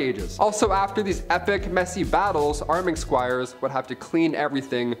the Dark Ages. Also, after these epic, messy battles, arming squires would have to clean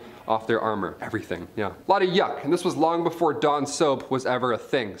everything off their armor. Everything, yeah. A lot of yuck, and this was long before Dawn soap was ever a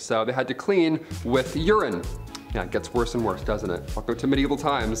thing, so they had to clean with urine. Yeah, it gets worse and worse, doesn't it? Welcome to medieval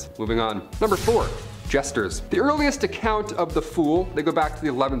times. Moving on. Number 4. Jesters. The earliest account of the fool, they go back to the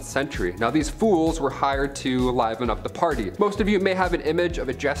 11th century. Now these fools were hired to liven up the party. Most of you may have an image of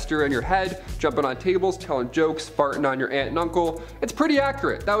a jester in your head, jumping on tables, telling jokes, farting on your aunt and uncle. It's pretty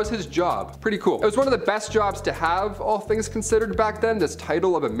accurate. That was his job. Pretty cool. It was one of the best jobs to have, all things considered back then, this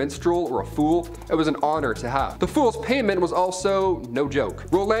title of a minstrel or a fool. It was an honor to have. The fool's payment was also no joke.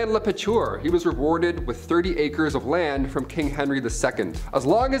 Roland Le Couture, he was rewarded with 30 acres of land from King Henry II. As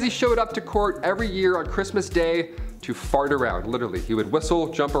long as he showed up to court every year on Christmas Day to fart around. Literally, he would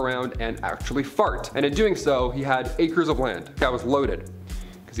whistle, jump around, and actually fart. And in doing so, he had acres of land. That was loaded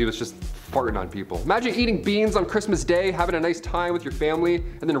because he was just farting on people. Imagine eating beans on Christmas Day, having a nice time with your family,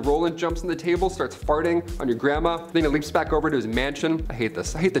 and then Roland jumps on the table, starts farting on your grandma, then he leaps back over to his mansion. I hate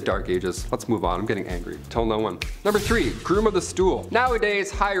this. I hate the Dark Ages. Let's move on. I'm getting angry. Tell no one. Number 3, groom of the stool.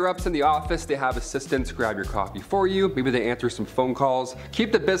 Nowadays, higher ups in the office, they have assistants grab your coffee for you. Maybe they answer some phone calls.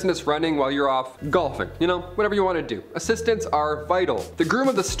 Keep the business running while you're off golfing. You know, whatever you want to do. Assistants are vital. The groom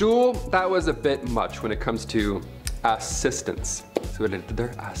of the stool, that was a bit much when it comes to assistants. See what I did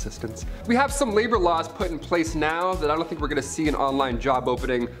there? Assistants. We have some labor laws put in place now that I don't think we're gonna see an online job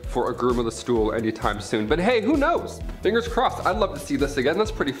opening for a groom of the stool anytime soon. But hey, who knows? Fingers crossed. I'd love to see this again.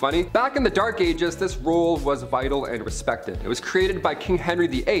 That's pretty funny. Back in the Dark Ages, this role was vital and respected. It was created by King Henry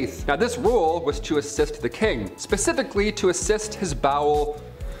VIII. Now this role was to assist the king, specifically to assist his bowel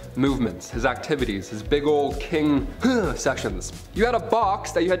movements, his activities, his big old king sessions. You had a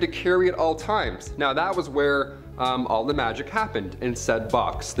box that you had to carry at all times. Now that was where all the magic happened in said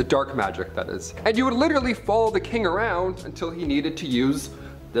box, the dark magic that is. And you would literally follow the king around until he needed to use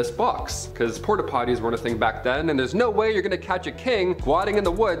this box, because porta potties weren't a thing back then, and there's no way you're gonna catch a king squatting in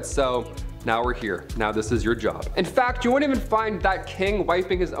the woods, so now we're here. Now this is your job. In fact, you wouldn't even find that king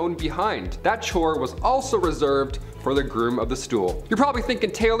wiping his own behind. That chore was also reserved for the groom of the stool. You're probably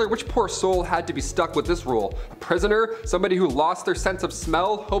thinking, Taylor, which poor soul had to be stuck with this rule? A prisoner? Somebody who lost their sense of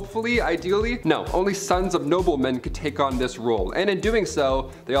smell, hopefully, ideally? No, only sons of noblemen could take on this rule, and in doing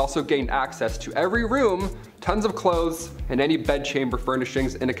so, they also gained access to every room, tons of clothes, and any bedchamber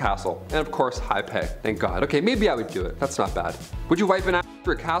furnishings in a castle. And of course, high pay. Thank God. Okay, maybe I would do it. That's not bad. Would you wipe an ass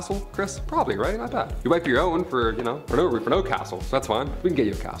for a castle, Chris? Probably, right? Not bad. You wipe your own for, you know, for no castle. So that's fine. We can get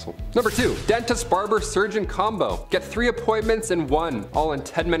you a castle. Number 2, dentist, barber, surgeon combo. Get 3 appointments in 1, all in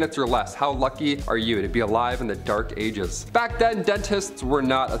 10 minutes or less. How lucky are you to be alive in the dark ages? Back then, dentists were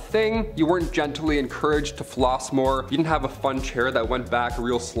not a thing. You weren't gently encouraged to floss more. You didn't have a fun chair that went back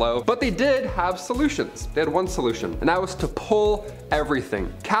real slow. But they did have solutions. They had one solution, and that was to pull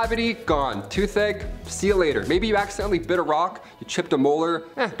everything. Cavity, gone. Toothache, see you later. Maybe you accidentally bit a rock, you chipped a molar,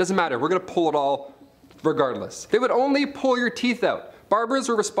 doesn't matter. We're gonna pull it all regardless. They would only pull your teeth out. Barbers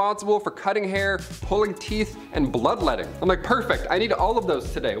were responsible for cutting hair, pulling teeth, and bloodletting. I'm like, perfect, I need all of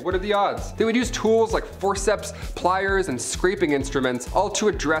those today. What are the odds? They would use tools like forceps, pliers, and scraping instruments, all to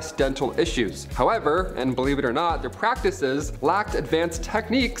address dental issues. However, and believe it or not, their practices lacked advanced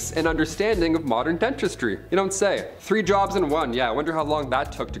techniques and understanding of modern dentistry. You don't say. 3 jobs in 1, yeah, I wonder how long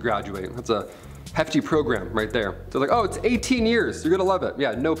that took to graduate. That's a hefty program right there. They're like, oh, it's 18 years. You're gonna love it.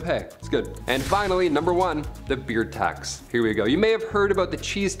 Yeah, no pay. It's good. And finally, number 1, the beard tax. Here we go. You may have heard about the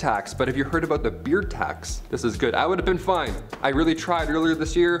cheese tax, but have you heard about the beard tax? This is good. I would have been fine. I really tried earlier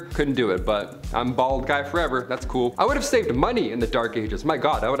this year. Couldn't do it, but I'm bald guy forever. That's cool. I would have saved money in the dark ages. My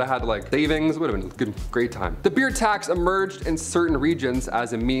God, I would have had like savings. Would have been a good, great time. The beard tax emerged in certain regions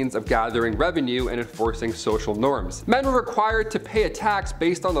as a means of gathering revenue and enforcing social norms. Men were required to pay a tax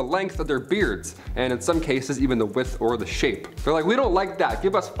based on the length of their beards, and in some cases even the width or the shape. They're like, we don't like that,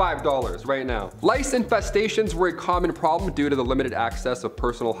 give us $5 right now. Lice infestations were a common problem due to the limited access of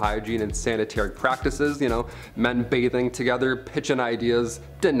personal hygiene and sanitary practices. You know, men bathing together, pitching ideas,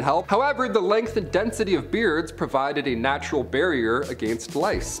 didn't help. However, the length and density of beards provided a natural barrier against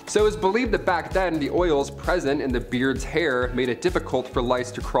lice. So it's believed that back then the oils present in the beard's hair made it difficult for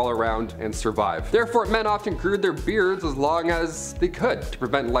lice to crawl around and survive. Therefore, men often grew their beards as long as they could to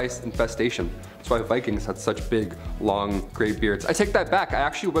prevent lice infestation. That's why Vikings had such big, long, gray beards. I take that back. I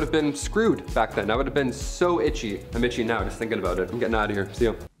actually would have been screwed back then. I would have been so itchy. I'm itchy now just thinking about it. I'm getting out of here. See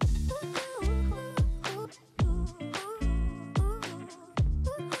you.